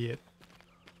reality,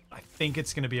 I think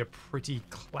it's going to be a pretty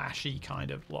clashy kind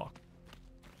of block.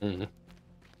 Hmm.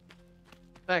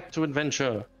 Back to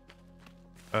adventure.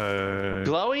 Uh,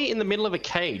 Glowy in the middle of a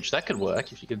cage. That could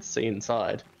work if you could see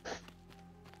inside.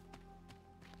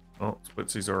 oh,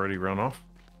 Splitsy's already run off.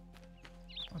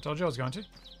 I told you I was going to.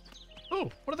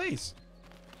 Oh, what are these?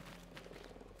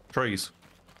 Trees.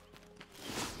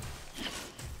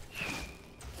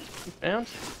 You found?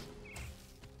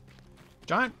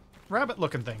 Giant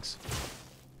rabbit-looking things.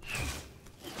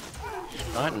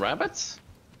 Giant rabbits?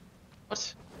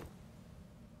 What?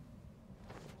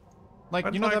 Like,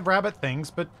 I'd you know like- the rabbit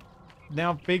things, but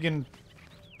now big and,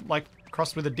 like,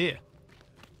 crossed with a deer.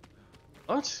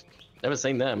 What? Never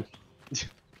seen them.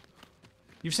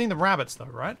 You've seen the rabbits, though,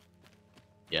 right?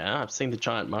 Yeah, I've seen the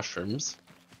giant mushrooms.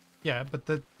 Yeah, but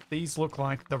these look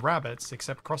like the rabbits,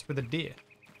 except crossed with a deer.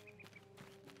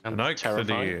 And Note the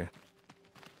terrifying. deer.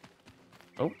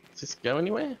 Oh, does this go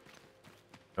anywhere?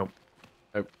 Nope.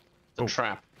 Oh, it's a Oh.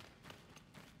 trap.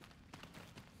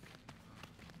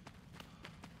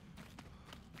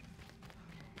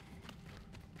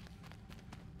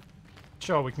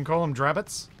 Sure, we can call them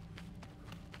drabbits.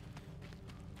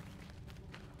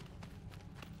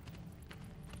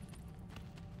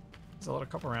 There's a lot of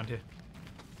copper around here.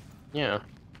 Yeah.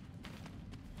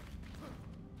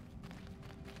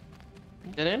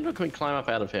 Dead end, or can we climb up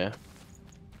out of here?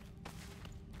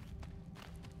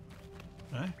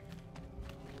 No?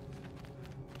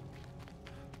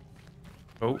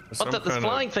 Oh, What? some There's kind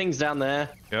flying of... things down there.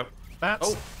 Yep. Bats!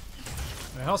 Oh.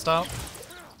 They're hostile.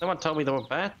 Someone told me there were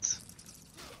bats.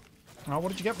 Oh, what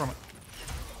did you get from it?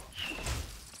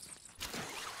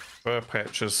 Fur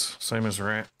patches, same as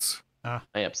rats. Ah,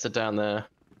 Yep, sit down there.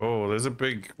 Oh, there's a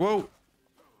big... Whoa!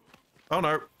 Oh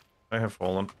no, they have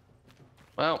fallen.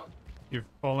 Well, you've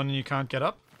fallen and you can't get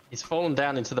up? he's fallen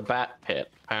down into the bat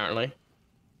pit, apparently.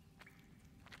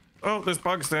 Oh, there's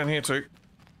bugs down here too.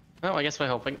 Oh, I guess we're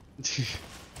helping.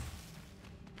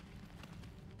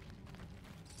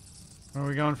 Where are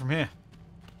we going from here?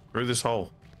 Through this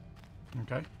hole.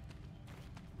 Okay.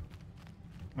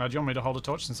 Do you want me to hold a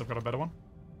torch since I've got a better one?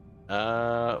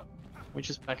 We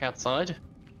just back outside.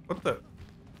 What the...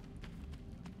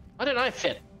 Why don't I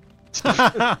fit?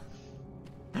 I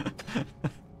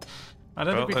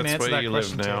don't Well, think we can that's answer where that you live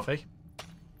question, now. TFE.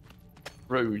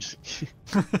 Rude.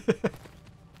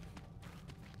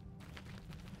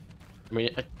 I mean,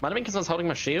 it might have been because I was holding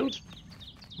my shield.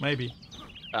 Maybe.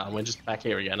 Oh, we're just back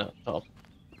here again at the top.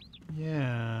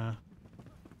 Yeah.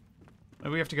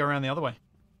 Maybe we have to go around the other way.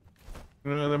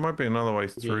 There might be another way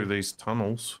through these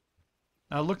tunnels.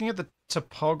 Looking at the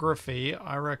topography,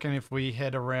 I reckon if we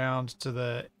head around to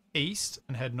the east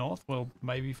and head north, we'll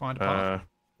maybe find a path.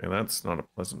 Yeah, that's not a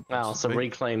pleasant place Wow, to so be.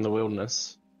 reclaim the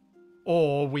wilderness.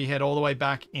 Or we head all the way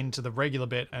back into the regular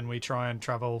bit and we try and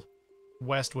travel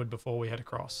westward before we head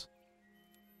across.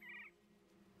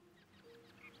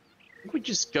 I think we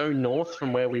just go north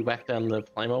from where we whacked down the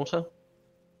flame altar.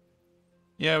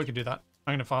 Yeah, we could do that.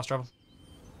 I'm going to fast travel.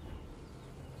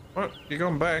 What? You're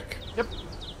going back? Yep.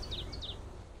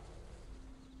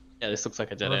 Yeah, this looks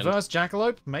like a dead end. Reverse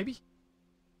jackalope, maybe?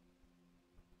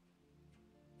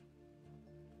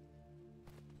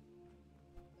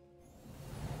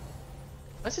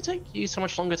 Why does it take you so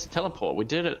much longer to teleport? We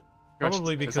did it pretty much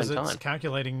Probably at the because same it's time.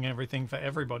 calculating everything for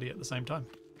everybody at the same time.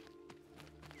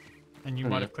 And you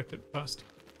might have clicked it first.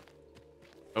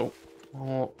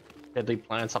 Oh, deadly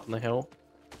plants up on the hill.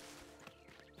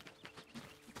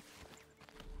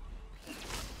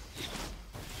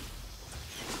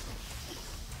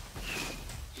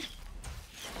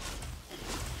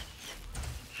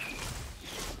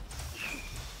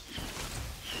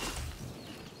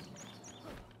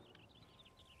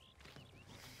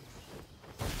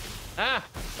 Ah!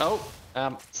 Oh,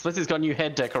 Slithy's got a new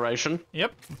head decoration.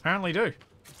 Yep, apparently do. I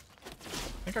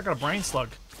think I got a brain slug.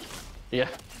 Yeah.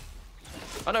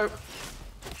 I know.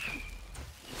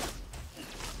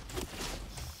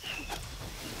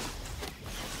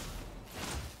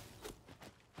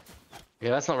 Yeah,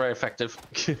 that's not very effective.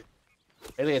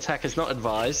 Melee attack is not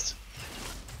advised.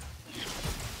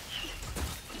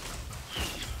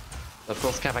 Of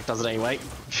course, Capac does it anyway.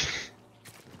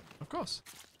 Of course.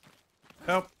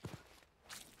 Help.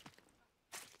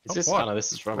 Is this? what? Oh, no,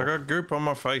 this is I rubble. got goop on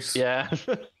my face. Yeah.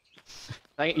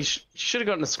 Dang it, you should have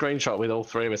gotten a screenshot with all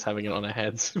three of us having it on our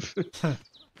heads.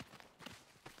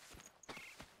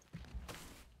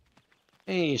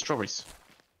 Hey, strawberries.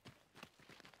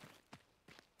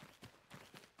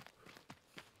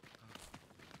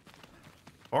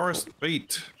 Forest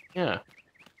beet. Yeah.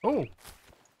 Oh,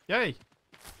 yay.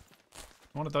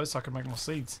 I wanted those so I could make more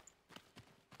seeds.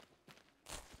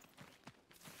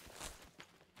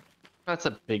 That's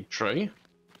a big tree.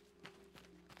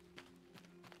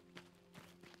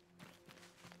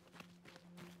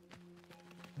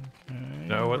 Okay,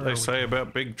 Know what where they are we? say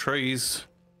about big trees.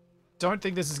 Don't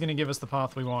think this is going to give us the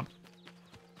path we want.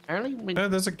 Apparently we... No,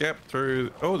 there's a gap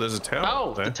through. Oh, there's a tower.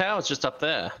 Oh, there. the tower's just up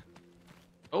there.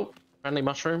 Oh, friendly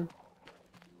mushroom.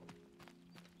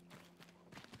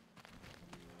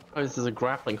 Oh, there's a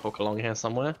grappling hook along here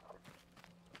somewhere.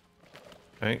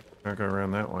 Okay, I'll go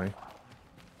around that way.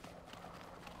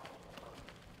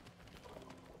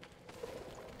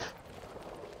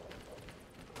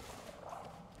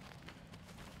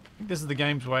 I think this is the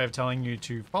game's way of telling you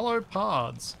to follow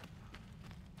paths.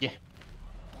 Yeah.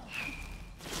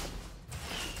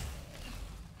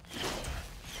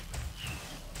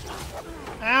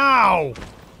 Ow!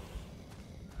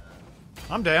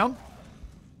 I'm down.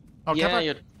 Oh, Yeah, Capac-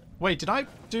 you're... Wait, did I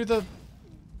do the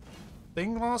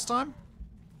thing last time?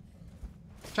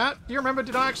 Chat, do you remember,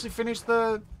 did I actually finish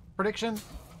the prediction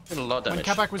did a lot of when damage.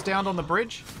 Capac was downed on the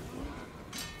bridge?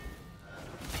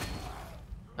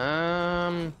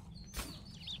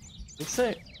 Let's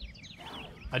see.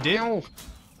 I did? Ow.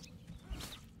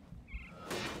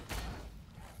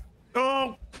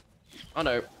 Oh! Oh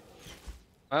no.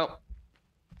 Well.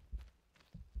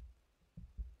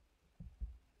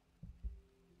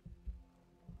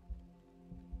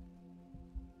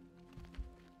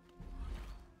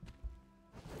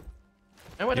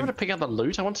 No, I don't want to pick up the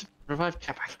loot. I want to revive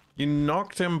Capac. You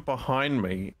knocked him behind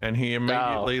me, and he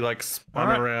immediately like spun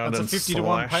Alright, around that's a and 50 to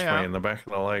 1 slashed me payout in the back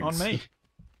of the legs. On me.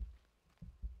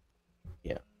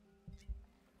 Yeah.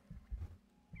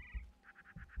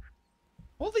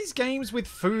 All these games with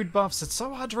food buffs, it's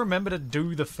so hard to remember to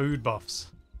do the food buffs.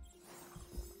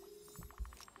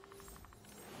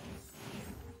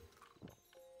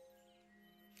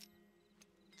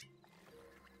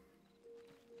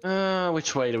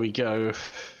 Which way do we go?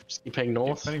 Just keep heading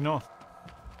north. Heading north.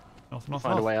 North, north,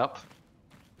 Find a north. way up.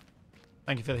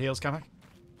 Thank you for the heals, Capac.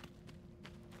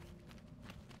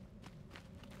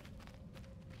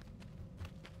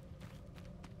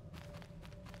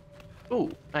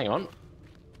 Ooh, hang on.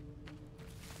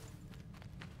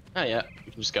 Oh yeah,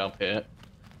 we can just go up here.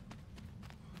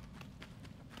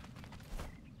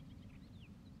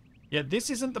 Yeah, this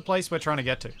isn't the place we're trying to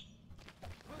get to.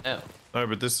 Oh. No,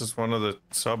 but this is one of the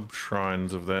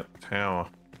sub-shrines of that tower.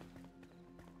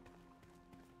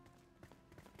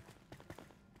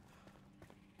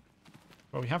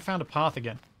 Well, we have found a path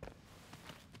again.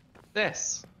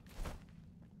 This.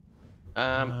 Oh,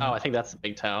 I think that's the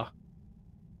big tower.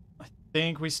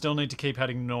 think we still need to keep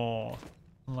heading north.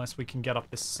 Unless we can get up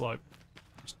this slope.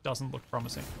 Which doesn't look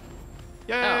promising.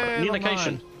 Yay! New level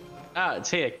location. 9. Ah, it's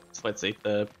here. Let's see,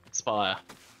 the spire.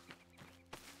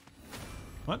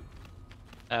 What?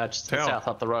 Just to the Tower. south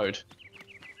up the road.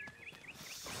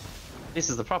 This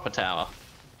is the proper tower.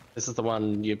 This is the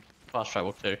one you fast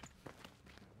travel to.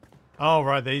 Oh,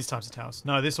 right, these types of towers.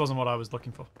 No, this wasn't what I was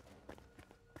looking for.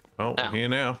 Oh, Ow. here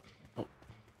now.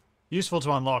 Useful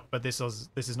to unlock, but this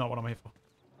is not what I'm here for.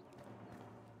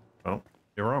 Oh,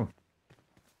 you're wrong.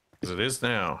 Because it is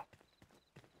now.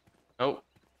 Oh,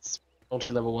 it's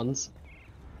multi-level ones.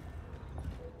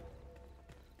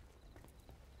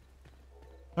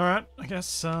 Alright, I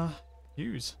guess,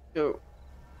 use. Go.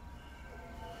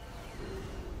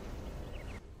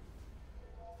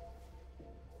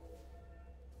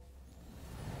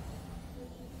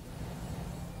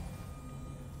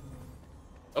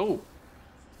 Oh.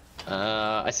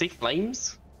 I see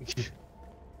flames.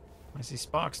 I see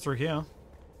sparks through here.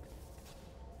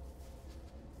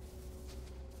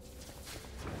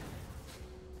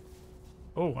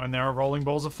 Oh, and there are rolling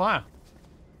balls of fire.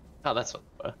 Oh, that's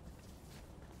what.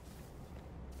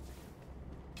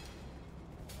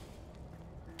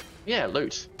 Yeah,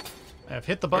 loot. I have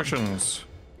hit the button. Potions.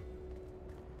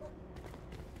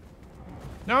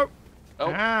 Nope.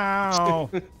 Oh. Ow.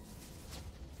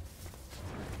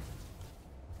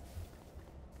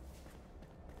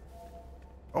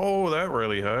 Oh, that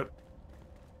really hurt.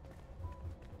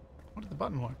 What did the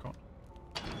button work on?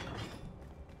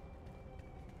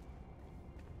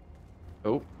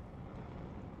 Oh.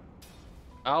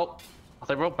 Oh.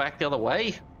 They rolled back the other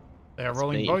way? They are That's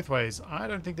rolling mean. both ways. I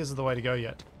don't think this is the way to go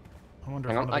yet. I wonder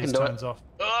Hang if on, one I of these can do it. turns off.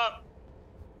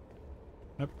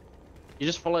 Nope. You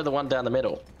just follow the one down the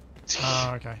middle.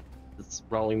 Oh, okay. It's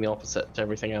rolling the opposite to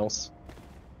everything else.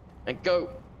 And go.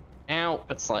 Ow.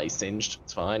 It's slightly singed.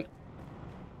 It's fine.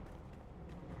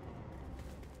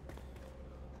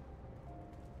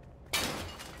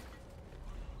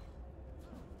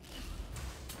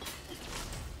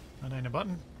 That ain't a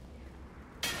button.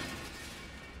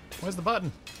 Where's the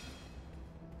button?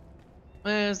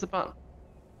 Where's the button?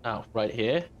 Oh, right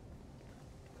here.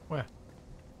 Where?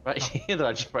 Right here that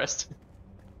I just pressed.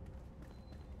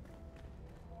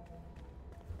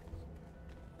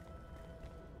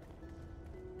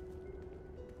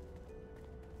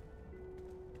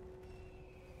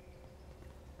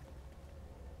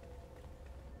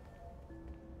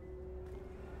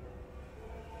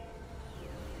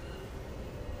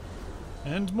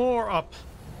 And more up.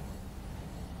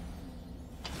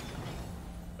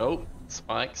 Oh,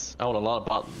 spikes. I want a lot of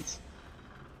buttons.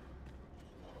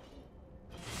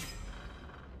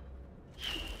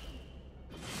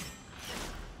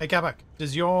 Hey, Capac,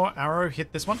 does your arrow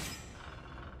hit this one?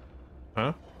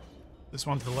 Huh? This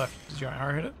one to the left. Does your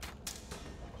arrow hit it?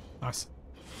 Nice.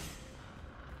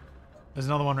 There's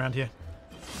another one around here.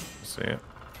 See it.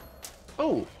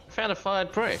 Oh, found a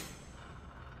fired prey.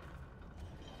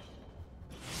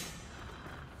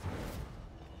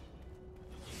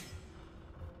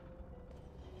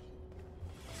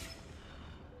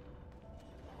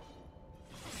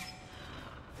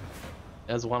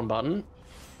 There's one button.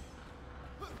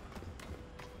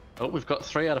 Oh, we've got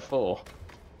 3 out of 4.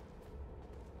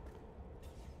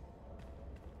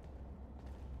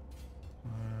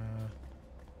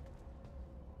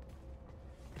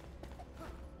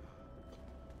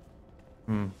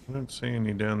 I don't see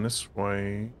any down this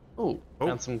way. Ooh, Oh.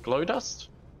 found some glow dust.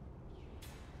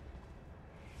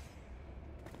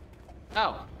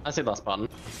 Oh, I see the last button.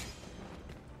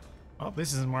 Well,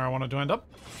 this isn't where I wanted to end up.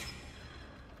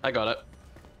 I got it.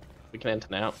 We can enter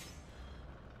now.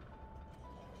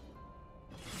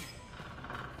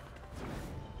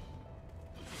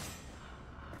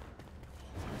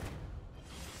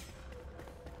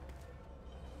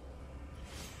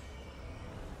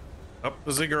 Up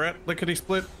the ziggurat, lickety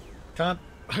split. Can't.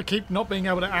 I keep not being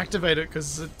able to activate it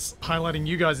because it's highlighting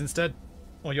you guys instead.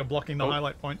 Or you're blocking the Oh.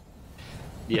 highlight point.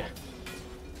 Yeah.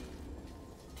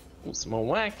 Ooh, some more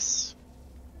wax.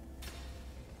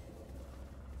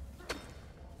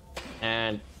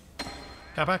 And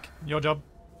Capac, your job.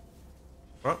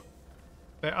 What?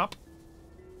 They're up.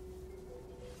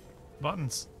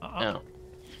 Buttons are up.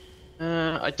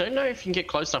 oh. I don't know if you can get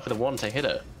close enough with a wand to hit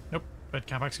it. Nope. But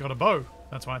Capac's got a bow.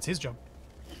 That's why it's his job.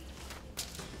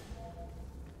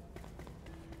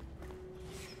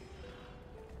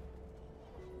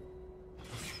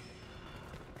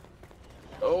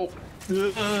 Oh,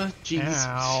 jeez.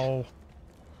 Ow.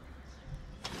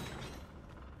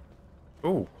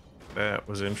 Oh, that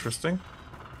was interesting.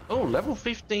 Oh, level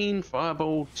 15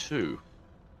 fireball 2.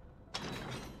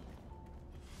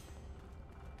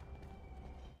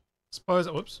 Suppose.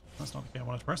 Whoops, that's not the key I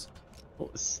wanted to press. Oh,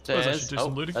 the Suppose I should stairs. do Oh,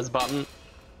 some looting. there's a button.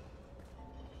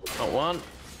 Not one.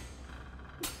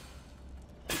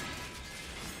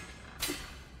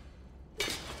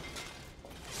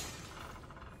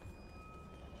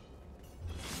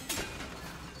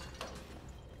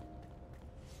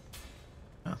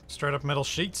 Oh, straight up metal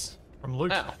sheets from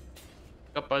loot. Ow.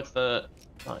 Got both the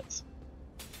lights.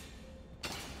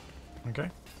 Okay.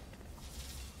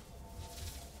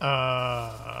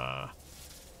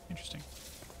 Interesting.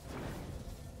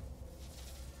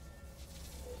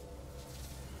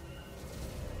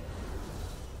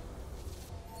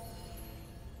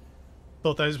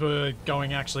 Thought those were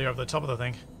going actually over the top of the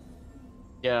thing.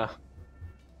 Yeah.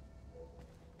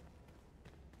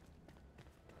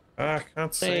 I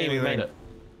can't see Hey, we made anything. it.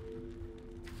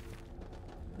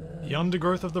 The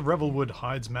undergrowth of the Revelwood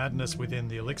hides madness within.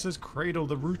 The elixirs cradle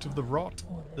the root of the rot.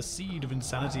 The seed of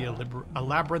insanity, a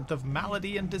labyrinth of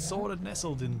malady and disorder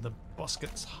nestled in the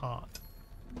bosket's heart.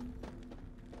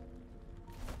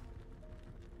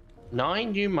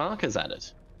 9 new markers added.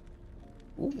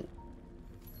 Ooh.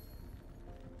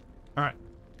 Alright.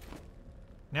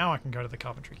 Now I can go to the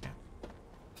carpentry camp.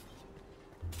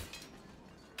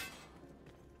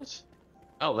 What?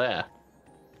 Oh, there.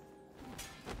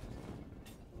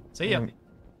 See ya.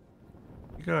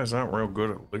 You guys aren't real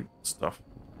good at loot stuff.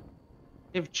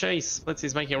 Give chase. Let's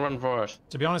making a run for it.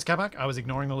 To be honest, Capac, I was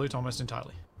ignoring the loot almost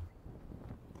entirely.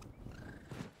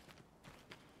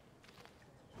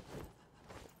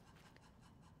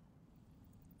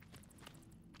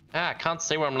 Ah, can't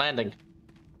see where I'm landing.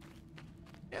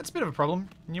 Yeah, it's a bit of a problem.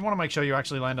 And you want to make sure you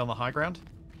actually land on the high ground.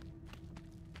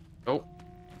 Oh.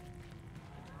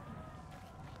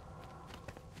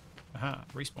 Aha,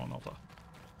 respawn altar.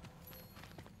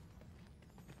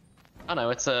 Oh no,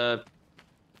 it's a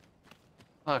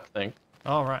park thing.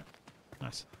 Oh, right.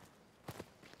 Nice.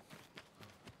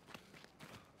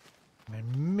 I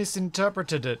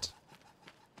misinterpreted it.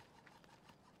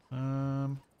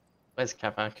 Where's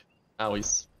Capac? Oh,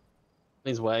 he's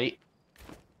way.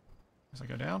 As I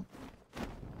go down.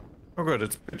 Oh good,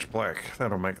 it's pitch black.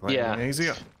 That'll make landing Yeah.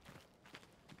 easier. Of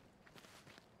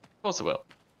course it will.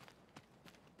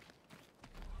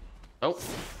 Oh.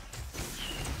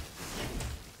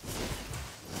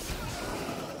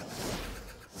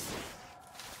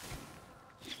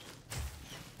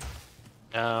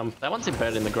 That one's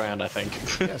embedded in the ground, I think.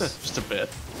 Yes. Just a bit.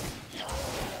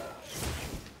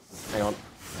 Hang on.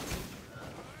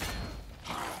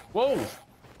 Whoa!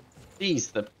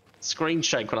 Jeez, the screen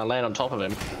shake when I land on top of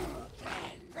him.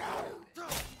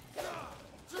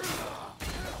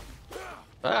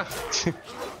 Ah!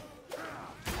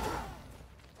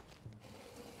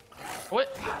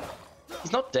 What?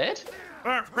 He's not dead?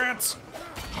 Ah, rats!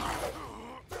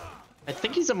 I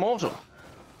think he's immortal.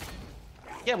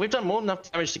 Yeah, we've done more than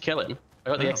enough damage to kill him. I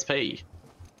got the Oh. XP.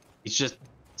 He's just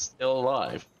still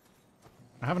alive.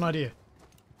 I have an idea.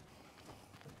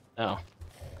 Oh.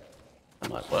 That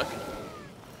might work.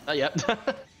 Oh, yep.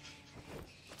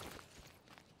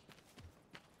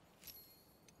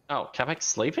 Oh, Capac's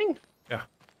sleeping? Yeah.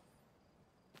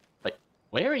 Like,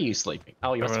 where are you sleeping?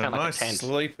 Oh, you must have Having found a like nice a tent.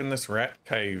 sleep in this rat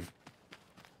cave.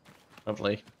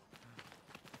 Lovely.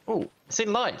 Oh, I see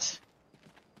light.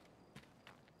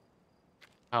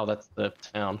 Oh, that's the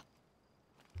town.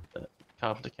 The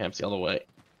carpenter camp's the other way.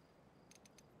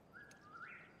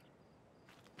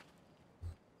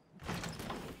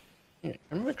 Yeah, if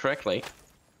I remember correctly.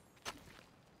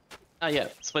 Oh yeah,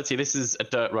 Splitsy, this is a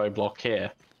dirt road block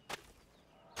here.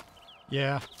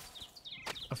 Yeah.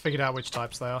 I figured out which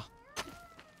types they are.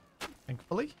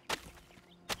 Thankfully.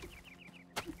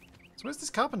 So where's this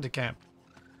carpenter camp?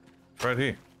 Right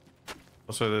here.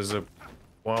 Also, there's a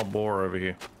wild boar over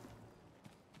here.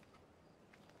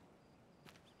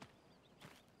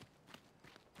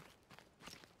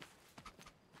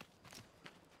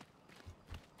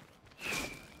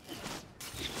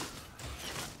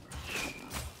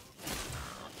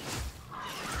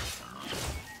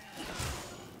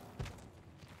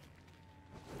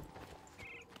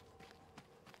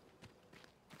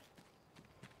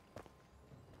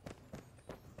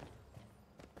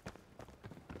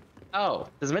 Oh,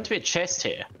 there's meant to be a chest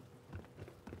here.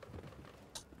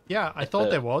 Yeah, I At thought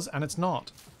the- there was, and it's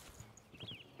not.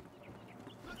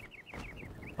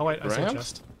 Oh wait, I saw a Ground?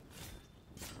 chest.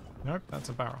 Nope, that's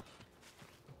a barrel.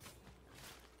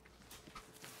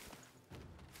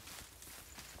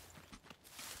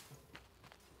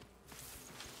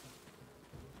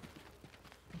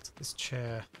 What's this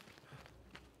chair?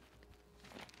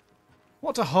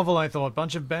 What a hovel, I thought.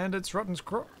 Bunch of bandits, rotten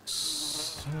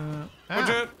crooks. Watch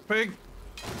Ah, out, pig!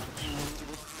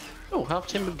 Oh, half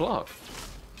timbered block.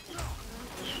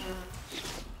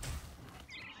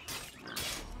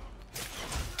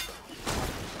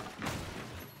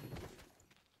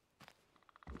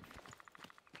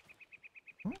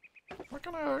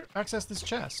 can't I access this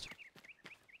chest?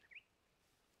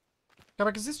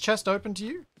 Capac, is this chest open to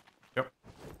you? Yep.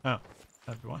 Oh,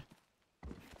 that'd be why.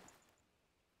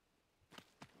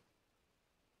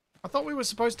 I thought we were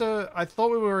supposed to... I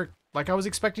thought we were... Like, I was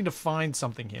expecting to find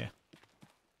something here.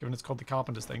 Given it's called the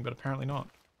Carpenter's thing, but apparently not.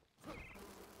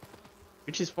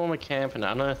 Which is former camp and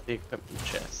unearth the equipment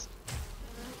chest.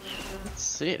 Let's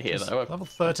see it here, though. Level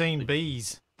 13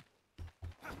 bees.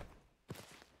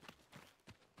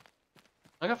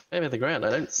 I got a fair bit of the ground.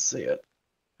 I don't see it.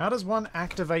 How does one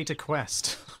activate a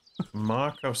quest?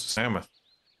 Mark of Samoth.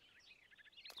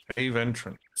 Cave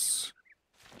entrance.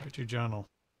 Go to journal.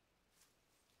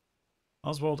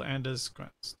 Oswald Anders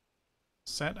quest.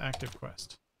 Set active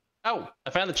quest. Oh, I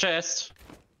found the chest.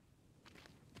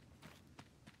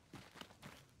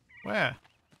 Where?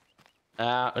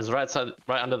 It was right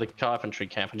under the carpentry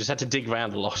camp. I just had to dig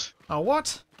around a lot. Oh,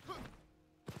 what?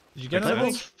 Did you get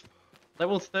anything?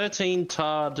 Level 13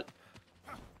 tarred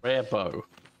rare bow.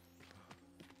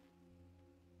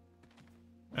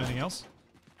 Anything else?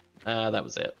 That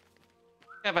was it.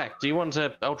 Capac, do you want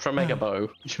an ultra mega bow?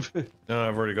 No,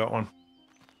 I've already got one.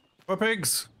 For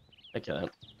pigs. Okay then.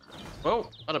 Well,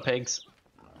 what are pigs?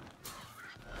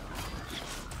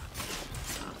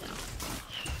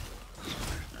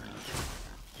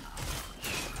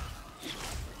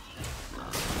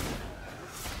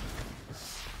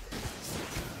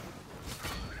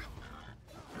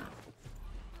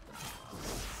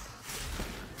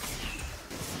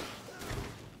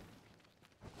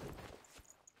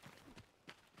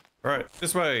 Right,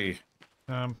 this way.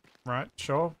 Right,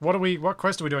 sure. What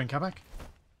quest are we doing, Capac?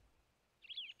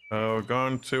 We're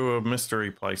going to a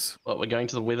mystery place. What, we're going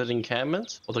to the withered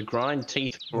encampment? Or the grind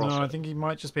teeth grotto? No, I think he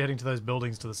might just be heading to those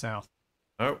buildings to the south.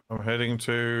 Oh, I'm heading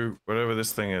to whatever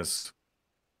this thing is.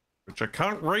 Which I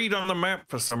can't read on the map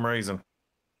for some reason.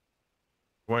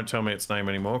 It won't tell me its name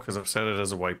anymore because I've set it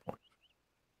as a waypoint.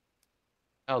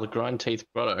 Oh, the grind teeth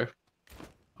grotto.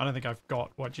 I don't think I've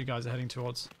got what you guys are heading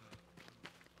towards.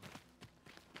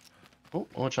 Oh,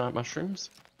 more giant mushrooms.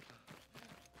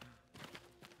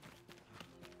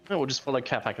 No, we'll just follow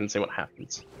Capac and see what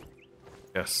happens.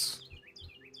 Yes.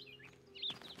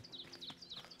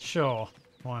 Sure,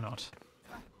 why not?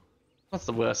 What's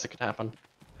the worst that could happen?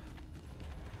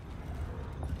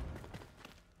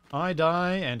 I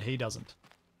die and he doesn't.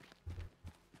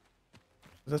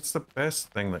 That's the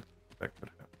best thing that could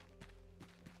happen.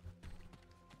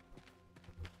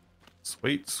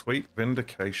 Sweet, sweet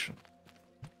vindication.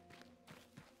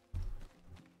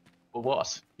 For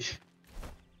what?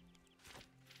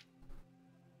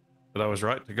 But I was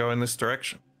right to go in this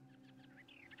direction.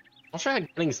 I'm not sure how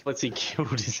getting Splitsy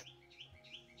killed is.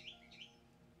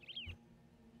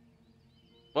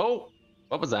 Whoa!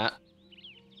 What was that?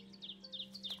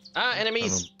 Ah,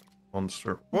 enemies!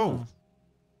 Monster. Whoa!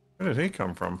 Where did he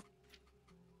come from?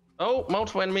 Oh,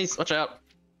 multiple enemies. Watch out.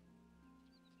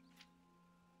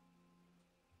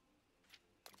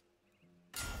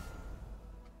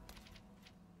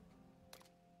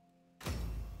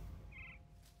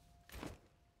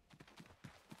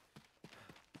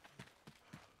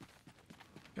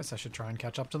 Guess I should try and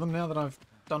catch up to them now that I've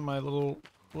done my little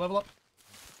level up.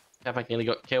 Capac nearly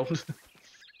got killed.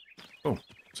 Oh,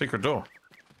 secret door.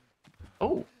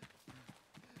 Oh,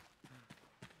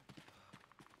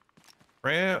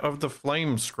 Prayer of the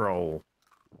Flame Scroll.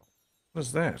 What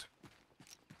is that?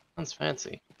 that's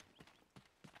fancy.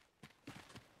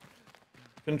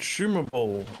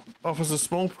 Consumable. Offers a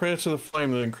small prayer to the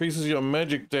flame that increases your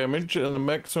magic damage and the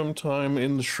maximum time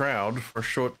in the shroud for a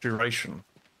short duration.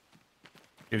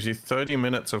 Gives you 30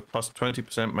 minutes of plus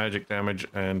 20% magic damage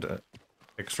and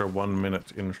extra 1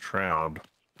 minute in shroud.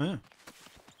 Yeah.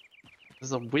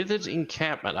 There's a withered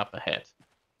encampment up ahead.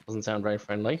 Doesn't sound very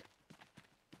friendly.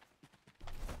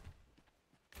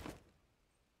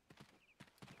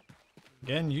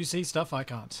 Again, you see stuff I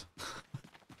can't.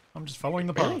 I'm just following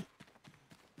the path. Really?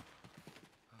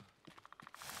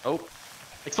 Oh,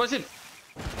 explosive!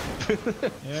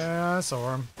 Yeah, I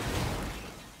saw him.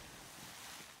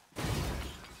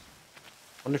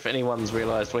 Wonder if anyone's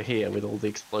realised we're here with all the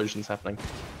explosions happening.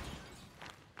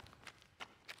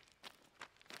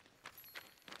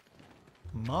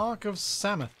 Mark of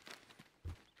Samoth.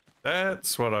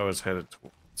 That's what I was headed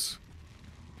towards.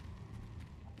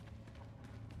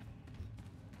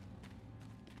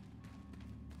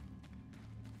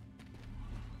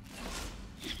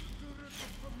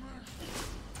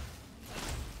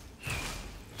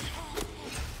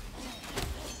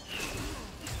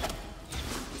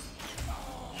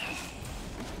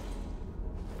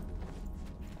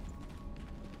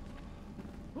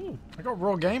 Ooh, I got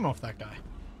raw game off that guy.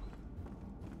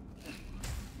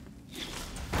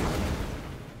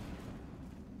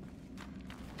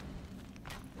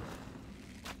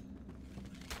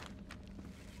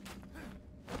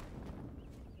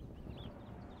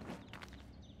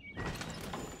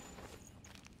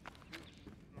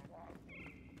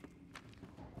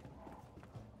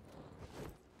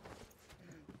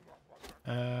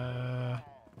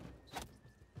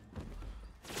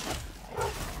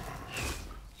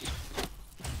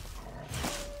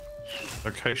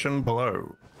 Location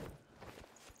below.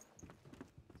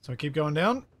 So keep going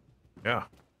down. Yeah.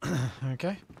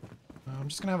 Okay. I'm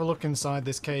just gonna have a look inside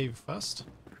this cave first.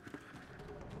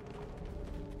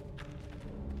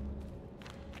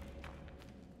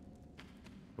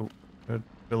 Oh, good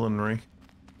villainry.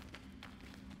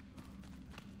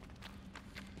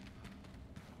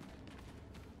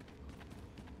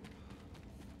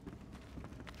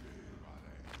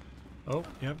 Oh,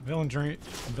 yep, villain tree.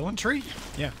 Villain tree?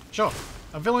 Yeah, sure.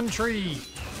 A villain tree.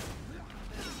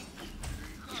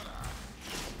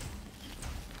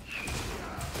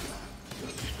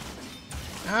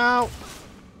 Ow!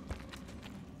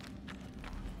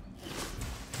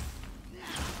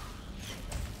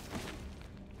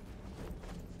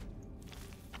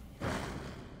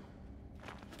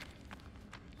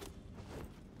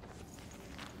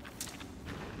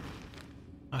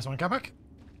 Nice one, Capac.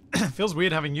 Feels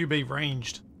weird having you be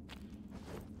ranged.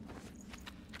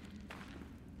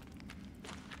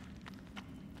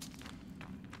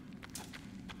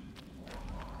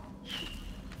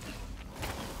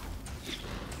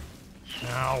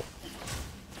 Ow.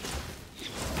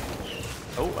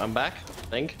 Oh, I'm back, I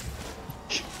think.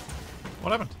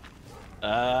 What happened?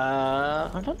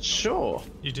 I'm not sure.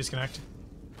 You disconnected.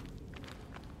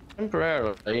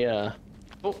 Temporarily, yeah.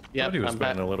 Oh, yeah, Thought he was I'm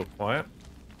back. being a little quiet.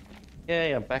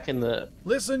 Yeah, back in the...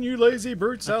 Listen, you lazy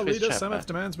brutes, our Twitch leader chat Sameth back.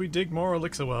 demands we dig more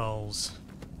elixir wells.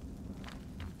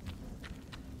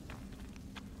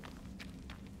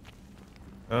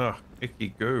 Ugh, icky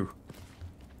goo.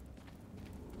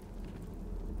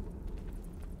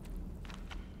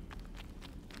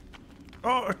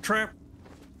 Oh, a trap.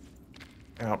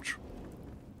 Ouch.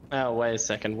 Oh, wait a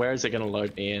second. Where is it going to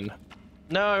load me in?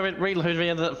 No, it reloaded me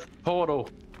in the portal.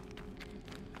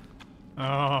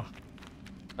 Oh,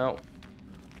 Oh.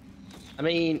 I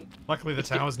mean, luckily the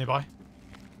tower's nearby.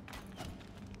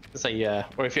 so yeah.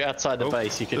 Or if you're outside the Oh,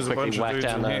 base, you could there's a bunch quickly of whack dudes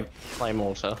down in the here. flame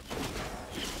mortar.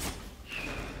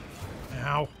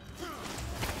 Ow.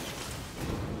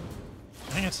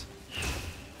 Dang it.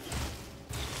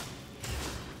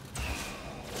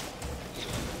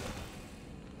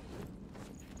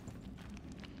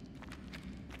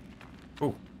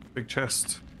 Oh, big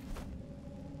chest.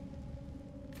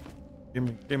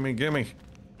 Gimme, gimme, gimme.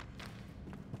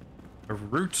 A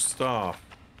root staff.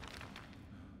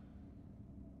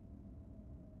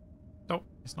 Oh,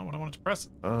 it's not what I wanted to press.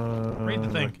 Uh, Read the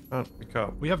thing. I can't pick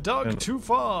up. We have dug And- too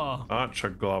far. Archer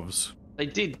gloves. They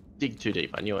did dig too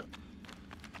deep, I knew it.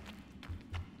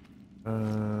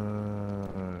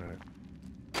 I'm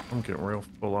getting real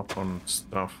full up on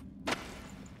stuff.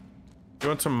 You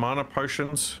want some mana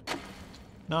potions?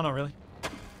 No, not really.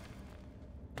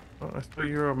 Oh, I thought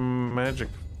you were a magic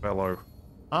fellow.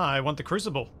 I want the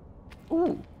crucible.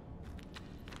 Ooh.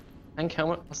 Tank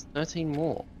helmet plus 13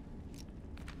 more.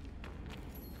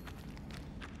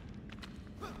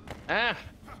 Ah!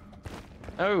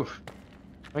 Oh!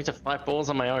 I need to fight balls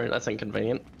on my own. That's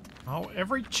inconvenient. Oh,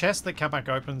 every chest that Capac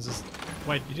opens is...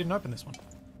 Wait, you didn't open this one.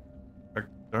 I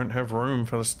don't have room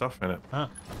for the stuff in it. Huh.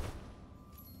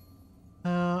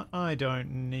 I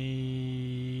don't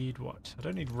need... What? I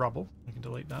don't need rubble. I can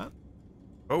delete that.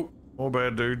 Oh, more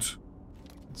bad dudes.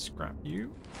 Scrap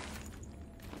you.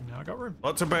 Now I got room.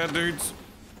 Lots of bad dudes.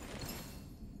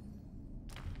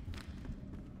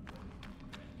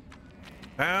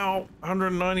 Ow!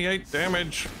 198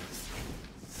 damage.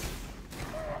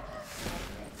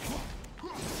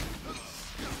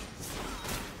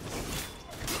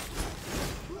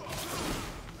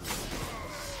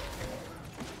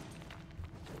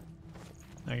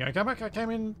 There you go, Capac. I came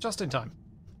in just in time.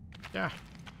 Yeah.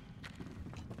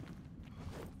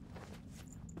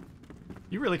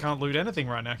 You really can't loot anything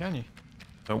right now, can you?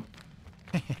 Nope.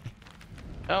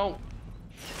 Oh!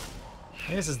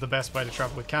 This is the best way to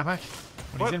travel with Capac.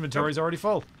 When What? his inventory's already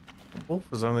full. Wolf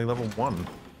is only level 1.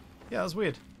 Yeah, that was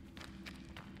weird.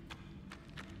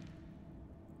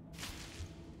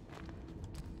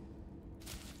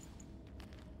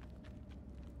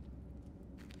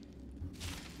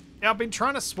 Yeah, I've been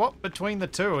trying to swap between the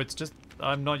two. It's just,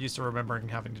 I'm not used to remembering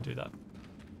having to do that.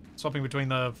 Swapping between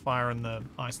the fire and the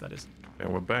ice, that is. Yeah,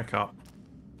 we're back up.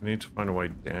 We need to find a way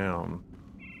down.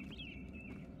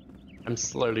 I'm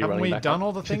slowly Haven't running we back done up.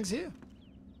 all the things here?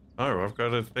 Oh, I've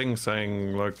got a thing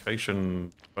saying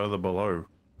location further below.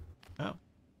 Oh.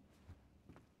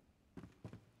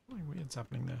 Something weird's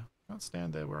happening there. Can't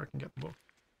stand there where I can get the book.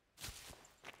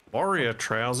 Warrior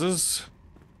trousers.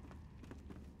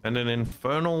 And an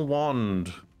infernal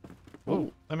wand.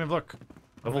 Oh, let me have a look.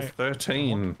 Level Okay.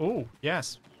 13. Oh,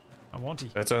 yes. I want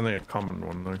it. That's only a common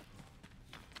one though.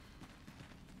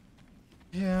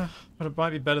 Yeah, but it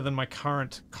might be better than my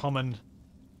current common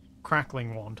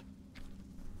crackling wand.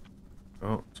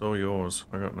 Oh, it's all yours.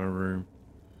 I got no room.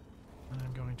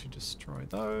 I'm going to destroy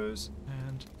those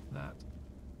and that.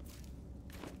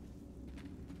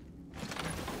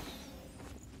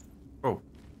 Oh,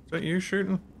 is that you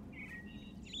shooting?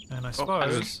 And I Oh,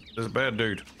 suppose... there's a bad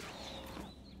dude.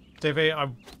 TV, I...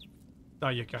 Oh,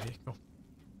 you go here. Cool.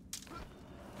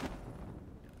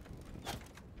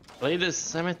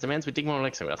 Leaders, demands we dig more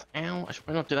elixir with us. Ow, I should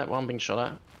probably not do that while I'm being shot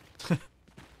at.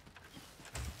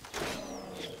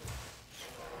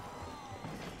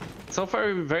 It's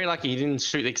also very lucky you didn't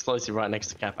shoot the explosive right next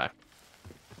to Capac.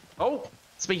 Oh,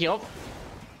 speaking of.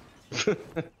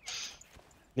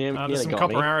 There's some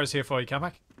copper arrows here for you,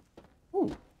 Capac.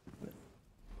 Ooh.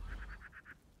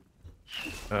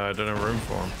 I don't have room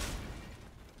for him.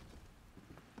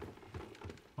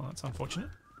 Well, that's unfortunate.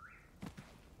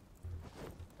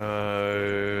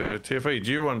 TFE,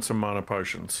 do you want some mana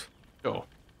potions? Sure.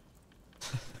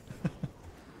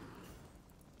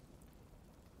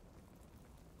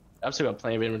 I've still got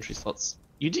plenty of inventory slots.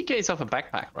 You did get yourself a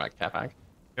backpack, right, Capac?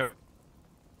 Yep.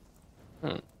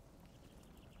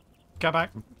 Capac,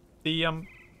 the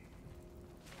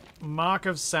Mark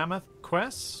of Samoth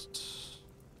quest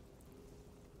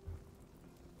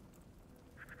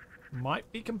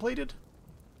might be completed.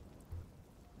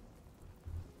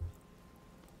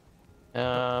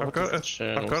 I've got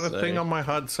a thing on my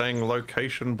HUD saying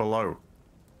location below.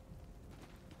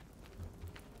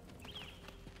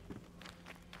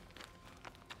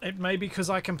 It may be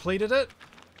because I completed it.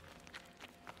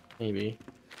 Maybe.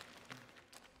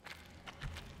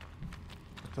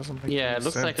 It doesn't make Yeah, any it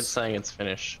looks like sense. it's saying it's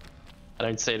finished. I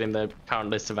don't see it in the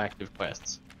current list of active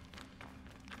quests.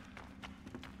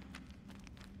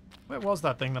 Where was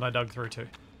that thing that I dug through to?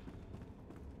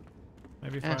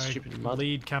 Maybe if I Stupid mud.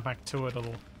 lead Capac to it,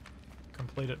 it'll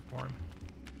complete it for him.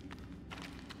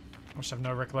 I just have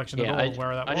no recollection Yeah, at all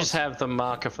where that was. I just have the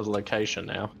marker for the location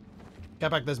now.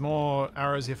 Capac, there's more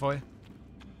arrows here for you.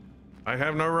 I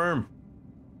have no room.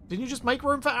 Didn't you just make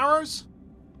room for arrows?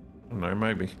 No,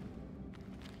 maybe.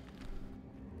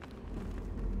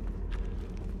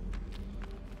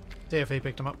 TFE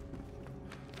picked him up.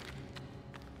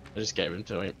 I just gave him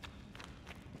to him.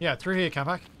 Yeah, through here,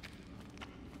 Capac.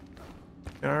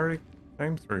 I already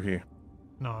came through here.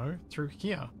 No, through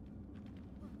here.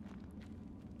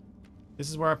 This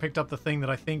is where I picked up the thing that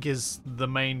I think is the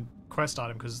main quest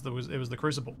item, because it was the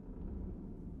crucible.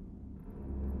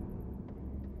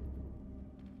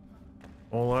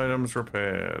 All items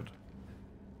repaired.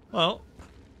 Well,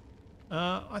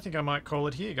 I think I might call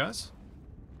it here, guys.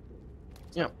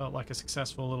 Yeah. Felt like a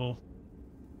successful little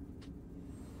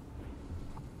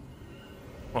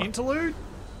What? interlude?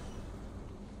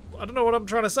 I don't know what I'm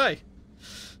trying to say.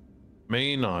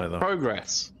 Me neither.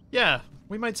 Progress. Yeah,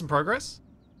 we made some progress.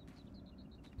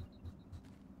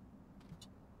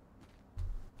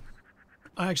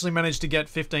 I actually managed to get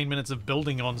 15 minutes of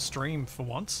building on stream for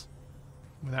once,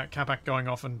 without Capac going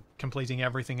off and completing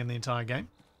everything in the entire game.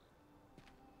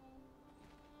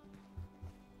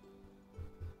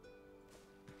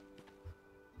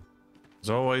 As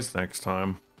always, next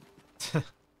time.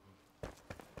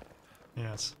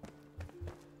 Yes.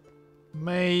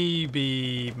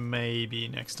 Maybe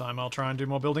next time I'll try and do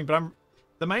more building, but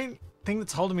the main thing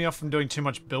that's holding me off from doing too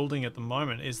much building at the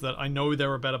moment is that I know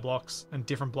there are better blocks and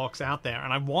different blocks out there,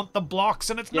 and I want the blocks,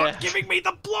 and it's not giving me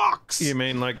the blocks! You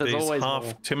mean like There's these always more.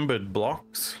 half-timbered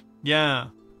blocks Yeah.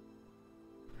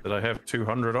 that I have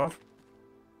 200 of?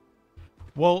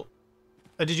 Well,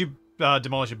 did you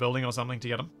demolish a building or something to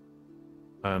get them?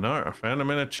 No, I found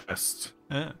them in a chest.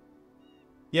 Yeah.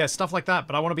 Yeah, stuff like that,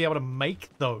 but I want to be able to make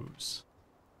those.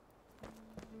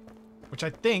 Which I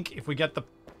think, if we get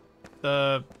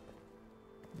the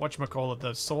whatchamacallit,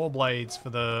 the saw blades for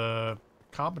the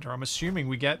carpenter, I'm assuming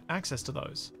we get access to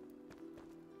those.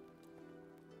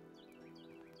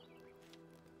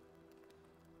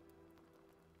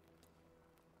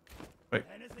 Wait,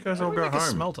 you guys all We go make a home.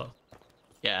 smelter.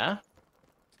 Yeah.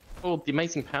 Oh, the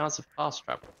amazing powers of fast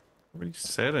travel. Nobody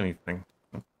said anything.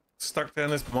 I'm stuck down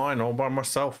this mine all by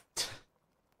myself.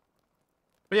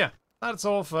 But yeah, that's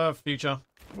all for future.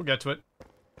 We'll get to it.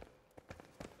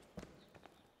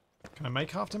 Can I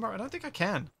make half timber? I don't think I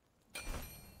can.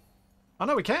 Oh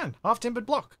no, we can. Half timbered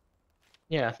block.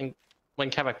 Yeah, I think when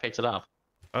Capac picked it up.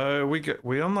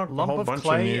 We unlocked a Lump whole of bunch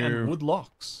clay of and new wood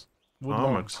locks. Wood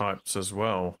armor logs. types as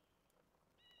well.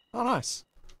 Oh, nice.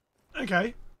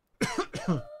 Okay.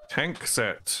 Tank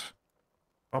set.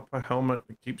 Copper helmet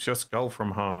that keeps your skull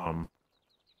from harm.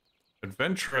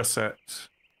 Adventurer set.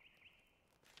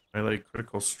 Melee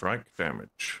critical strike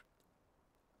damage.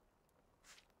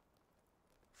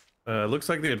 Looks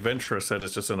like the adventurer set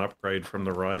is just an upgrade from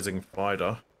the rising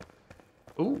fighter.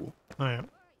 Ooh. Oh, yeah.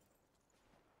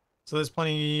 So there's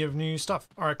plenty of new stuff.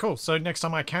 All right, cool. So next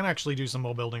time I can actually do some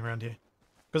more building around here.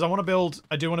 Because I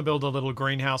do want to build a little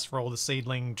greenhouse for all the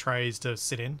seedling trays to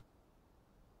sit in.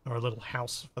 Or a little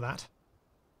house for that.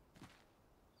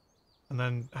 And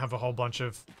then have a whole bunch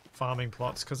of farming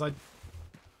plots, because I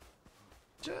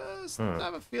just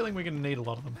have a feeling we're going to need a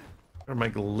lot of them. Gotta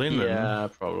make linen. Yeah,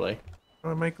 probably.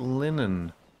 Gotta make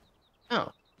linen.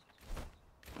 Oh.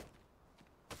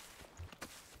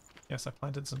 Yes, I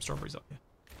planted some strawberries up here.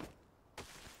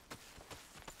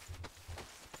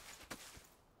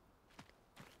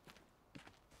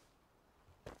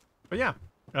 But yeah,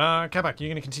 Capac, you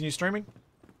going to continue streaming?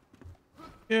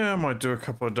 Yeah, I might do a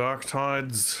couple of dark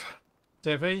tides.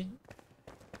 TFE?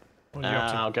 What are you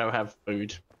up to? I'll go have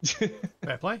food.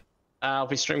 Fair play. I'll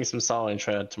be streaming some Silent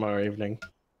Shroud tomorrow evening.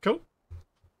 Cool.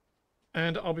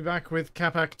 And I'll be back with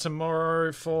Capac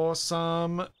tomorrow for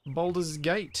some Baldur's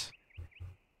Gate.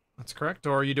 That's correct?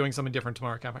 Or are you doing something different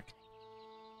tomorrow, Capac?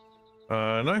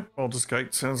 No, Baldur's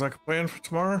Gate sounds like a plan for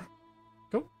tomorrow.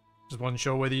 Cool. Just wasn't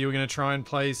sure whether you were going to try and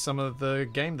play some of the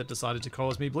game that decided to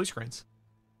cause me blue screens.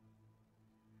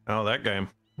 Oh, that game.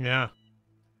 Yeah.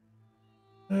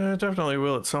 Definitely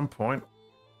will at some point.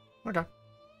 Okay.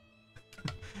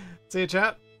 See you,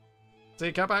 chat. See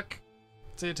you, Capac.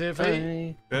 See you, TFE.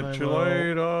 Hey. Catch you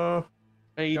later.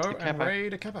 Hey, Go to and Capac.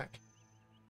 raid a Capac.